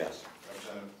 Yes.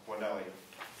 Representative Cordelli.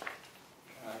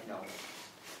 No.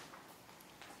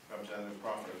 Representative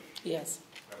Crawford. Yes.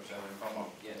 Representative Comeau.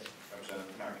 Yes.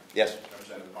 Representative Knirk. Yes.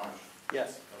 Representative Marsh.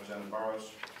 Yes. Representative Burrows.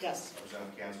 Yes.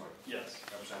 Representative Kanzler. Yes.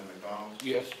 Representative MacDonald.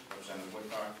 Yes. Representative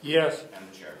Woodcock. Yes. And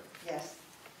the chair. Yes.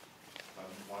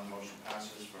 One motion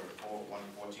passes for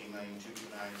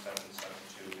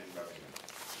 114,229,772 in revenue.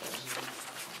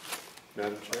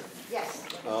 Madam Chair? Yes.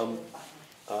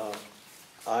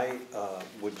 I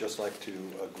would just like to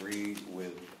agree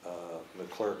with the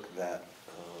clerk that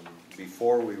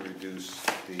before we reduce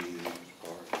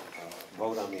or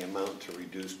vote on the amount to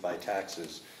reduce by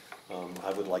taxes,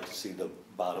 I would like to see the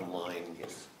bottom line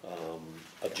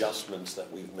adjustments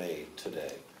that we've made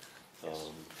today.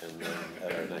 And then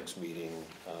at our next meeting,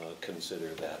 consider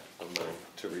that amount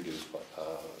to reduce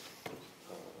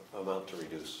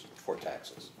for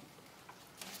taxes.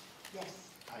 Yes.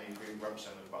 I agree with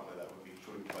Representative Butler, that would be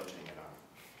prudent budgeting in our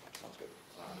Sounds good.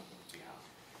 behalf.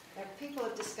 Now, people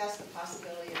have discussed the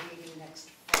possibility of meeting next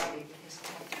Friday because we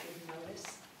have to give notice.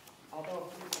 Although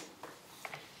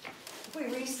if we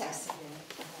recess again,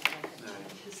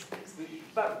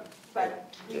 but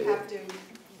we have to.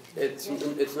 It's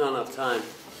not enough time.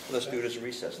 Let's do it as a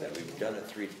recess then. We've done it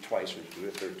twice, we do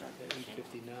it a third time.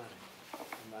 59, 9.5%.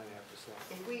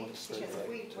 If we,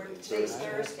 today's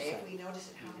Thursday, if we notice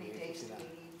it, how many days do we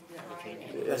need from Friday?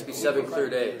 It has to be 7 clear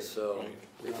days, so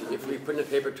if we put in the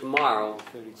paper tomorrow,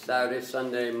 Saturday,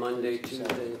 Sunday, Monday,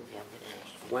 Tuesday,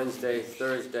 Wednesday,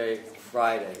 Thursday,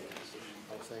 Friday.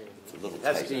 It's a little It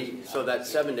has to tight. be, so that's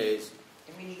 7 days.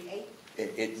 And we need 8?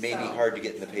 It may be hard to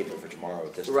get in the paper for tomorrow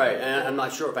at this time. Right, and I'm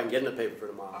not sure if I can get in the paper for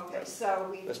tomorrow. Okay, so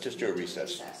we. Let's just do a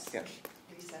recess. Yeah.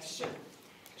 Recess.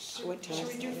 What time Should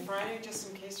is we do Friday? Friday, just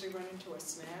in case we run into a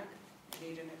snag,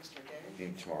 need an extra day? You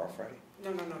mean tomorrow, Friday? No,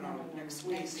 next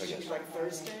week, Next should week. like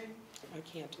Thursday? I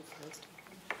can't do Thursday.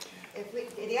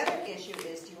 The other issue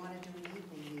is, do you want to do an evening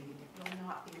meeting? It will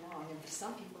not be long, and for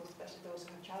some people, especially those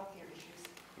who have childcare issues.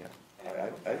 Yeah. I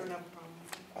don't have a problem.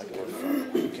 I'd go with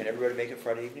Friday. Can everybody make it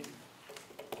Friday evening?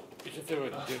 Isn't there a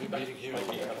different meeting here? I just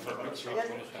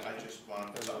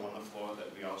want to put on the floor that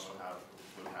we also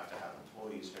would have to have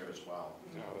employees here as well.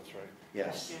 No, that's right.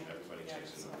 Yes. Everybody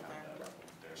takes into account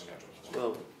their schedules.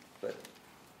 Well, But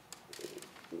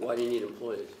why do you need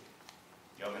employees?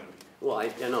 You're going to be. Well, I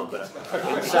know, but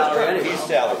I'm salary anyway. He's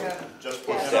salary. Just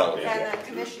Yeah, for salary. and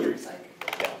commissioners,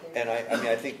 And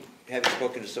I think, having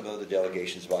spoken to some of the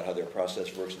delegations about how their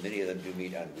process works, many of them do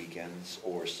meet on weekends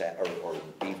or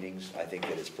evenings. I think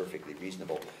that it's perfectly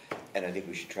reasonable, and I think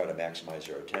we should try to maximize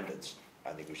our attendance.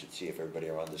 I think we should see if everybody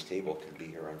around this table can be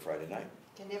here on Friday night.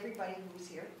 Can everybody who's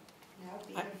here now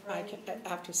be here I Friday? can,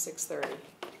 after 6:30. You're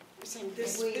saying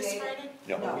this If we made it- Friday?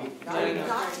 No. No,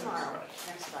 not tomorrow,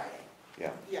 next Friday.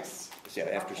 Yeah. Yes. Yeah,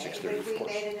 after Okay, 6:30, If of we course.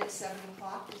 made it at 7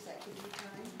 o'clock, is that good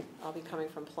time? I'll be coming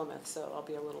from Plymouth, so I'll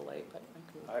be a little late, but I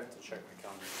can. I have to check my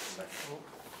calendar in a second.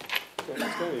 It's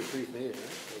going to be a brief meeting,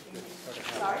 right?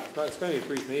 Sorry? It's going to be a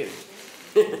brief meeting.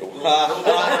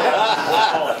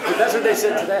 That's what they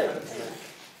said today.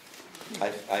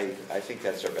 I think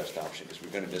that's our best option, because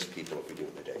we're going to miss people if we do it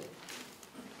in the day.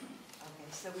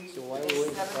 Okay, so we, So why are we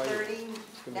waiting for Friday?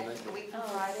 7:30 next week on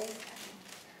Friday?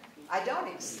 I don't,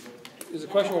 There's a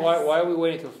question, why are we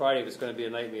waiting till Friday if it's going to be a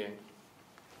night meeting?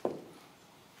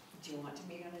 do you want to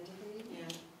meet on a different evening? Yeah.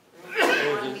 Do you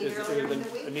want to meet earlier in the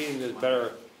A week? meeting that's better.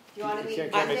 Do you want to meet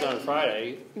Can't make it on Monday?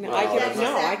 Friday. No, Well, I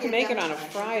that's can make it on a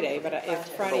exactly- Friday, but if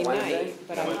Friday Wednesday? night,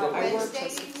 but I work Wednesday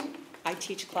till, evening? I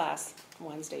teach class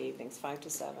Wednesday evenings, 5 to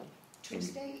 7.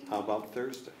 Tuesday evening? How about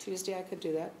Thursday? Tuesday I could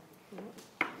do that.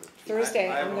 Thursday,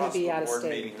 I have I'm a going to be hospital out of board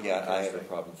state. meeting on Yeah, I have a Thursday.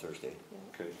 problem Thursday.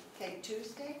 Okay. Okay,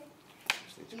 Tuesday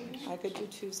evening? I could do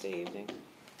Tuesday evening.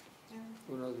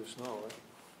 Who knows with snow, right?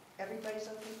 everybody's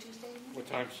okay Tuesday evening? What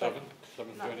time,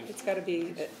 7:30? It's gotta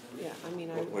be, yeah, I mean,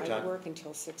 What I time? work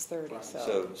until 6:30, so.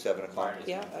 So 7 o'clock?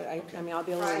 Yeah, I mean, I'll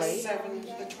be a little Friday, late. 7,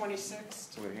 the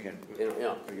 26th. Wait, hang on.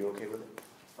 Yeah. Are you okay with it?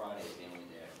 Friday is the only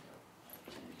day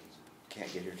I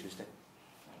Can't get here Tuesday?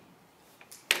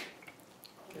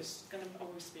 There's going to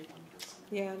always be one person.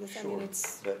 Yeah, this, I mean,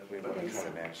 it's, But we want to try to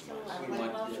So, maximize.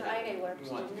 well, Friday works,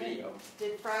 didn't it?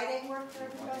 Did Friday work for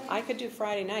everybody? I could do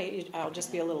Friday night, I'll just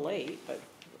be a little late, but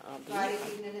Friday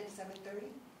evening at 7:30?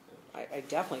 I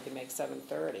definitely could make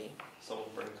 7:30. Someone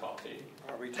bring coffee.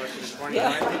 Are we talking the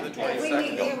Yeah. 29th or the If we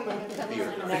need 22nd? beer, we're going to come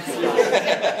in. Next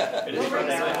It is We'll bring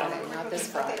Friday some. night. Not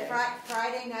this Okay, Friday.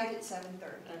 Friday night at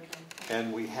 7:30. Okay.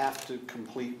 And we have to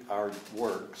complete our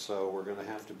work, so we're gonna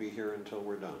have to be here until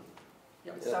we're done.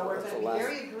 So we're that's going to the be last-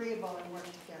 very agreeable and work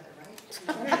together, right?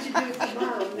 What did you do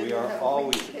tomorrow? And then We you'll are have a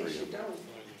always week in case you agreeable.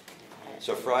 don't.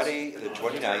 So Friday, the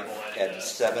 29th at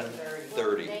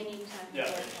 7:30. They need time to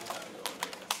Yeah. work.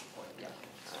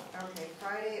 Okay,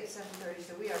 Friday at 7:30,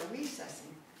 so we are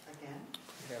recessing again.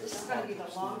 This is going to be the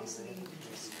longest meeting in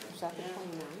history. Is that the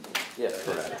 29th? Yes.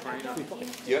 Correct. You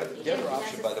You have didn't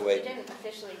option, by the You way. didn't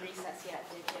officially recess yet,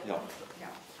 did you? No. No.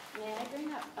 May I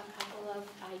bring up a couple of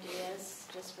ideas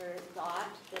just for thought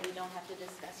that we don't have to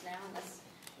discuss now unless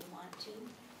you want to,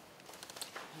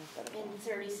 in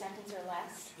 30 seconds or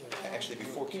less? Actually,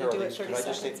 before Can you Carol do it leaves, could 30 I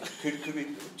just say, seconds?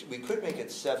 could we could make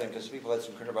it 7, because people had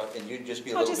some concern about, and you'd just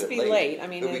be a I'll little just bit be late, I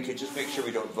mean, But we it- could just make sure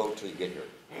we don't vote till you get here.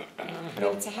 I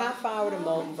mean, it's a half hour to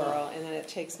Moultonborough, and then it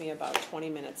takes me about 20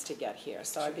 minutes to get here,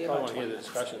 so I'd be Probably about want to 20 hear the minutes.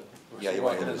 discussion. Yeah, you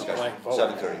want to hear the discussion? Blank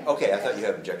vote. 7:30. Okay, I thought you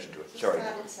had objection to it, sorry.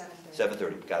 Start at 7:30.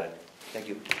 7:30, got it. Thank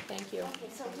you. Thank you. Okay,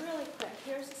 so really quick,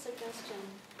 here's a suggestion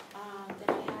that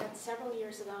I had several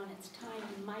years ago, and its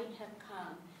time might have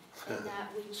come, in that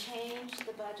we change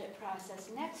the budget process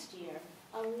next year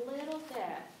a little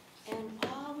bit. And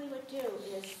all we would do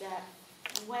is that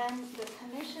when the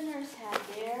commissioners had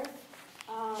their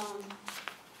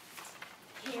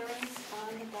hearings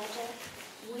on the budget,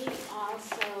 we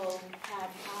also had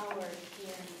our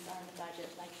hearings on the budget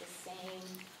like the same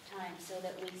time, so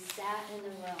that we sat in the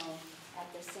room at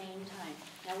the same time.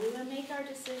 Now, we would make our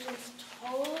decisions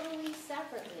totally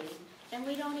separately, and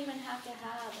we don't even have to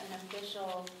have an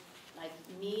official, like,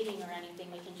 meeting or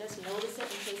anything. We can just notice it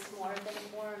in case more than a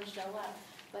quorum show up.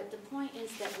 But the point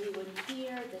is that we would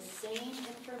hear the same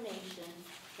information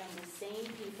from the same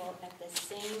people at the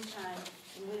same time,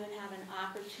 and we would have an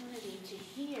opportunity to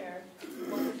hear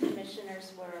what the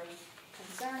commissioners were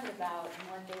concerned about and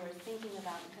what they were thinking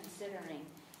about and considering.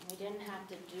 And we didn't have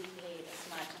to duplicate as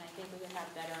much, and I think we would have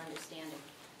better understanding.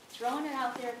 Throwing it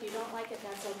out there, if you don't like it,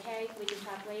 that's okay, we can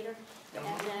talk later.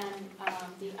 And then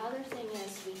the other thing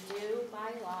is, we do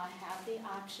by law have the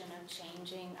option of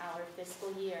changing our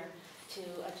fiscal year to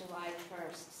a July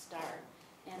 1st start.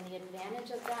 And the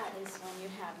advantage of that is when you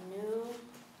have new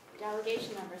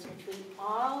delegation members, which we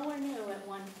all were new at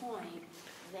one point,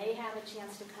 they have a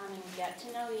chance to come and get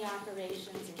to know the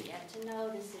operations and get to know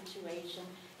the situation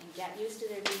and get used to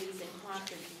their duties in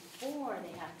Crawford before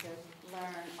they have to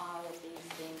learn all of these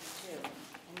things too.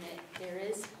 And that there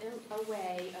is a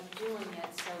way of doing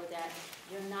it so that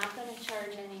you're not going to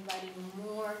charge anybody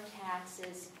more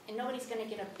taxes, and nobody's going to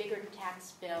get a bigger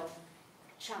tax bill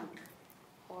chunk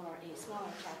or a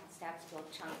smaller tax bill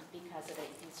chunk because of it.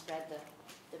 You can spread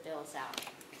the bills out.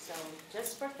 So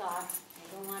just for thought, I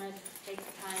don't want to take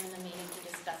the time in the meeting to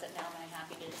discuss it now, but I'm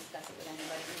happy to discuss it with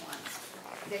anybody who wants.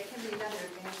 There can be another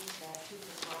advantage to that too,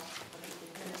 because of the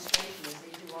administration, is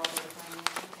they do all their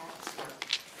financial tax work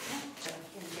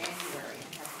in January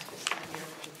and have this time here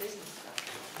for the business stuff.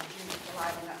 And June, July,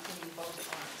 they're not putting both at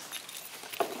once.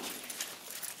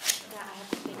 Yeah, I have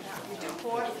to think that You one. do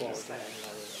quarterly,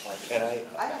 but And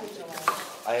I don't do July.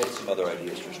 I had some other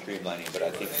ideas for streamlining, but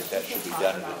I think that should be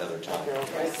done at another time.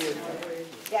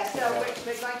 Yeah, so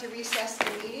we're going to recess the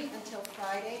meeting until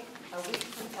Friday, a week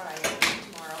from Friday,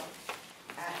 tomorrow,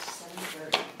 at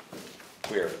 7:30.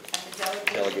 Where? At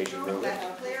the Delegation room.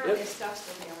 That's clear, or Yep. there's stuff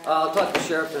still there? I'll talk to the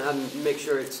sheriff and have him make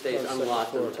sure it stays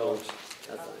unlocked until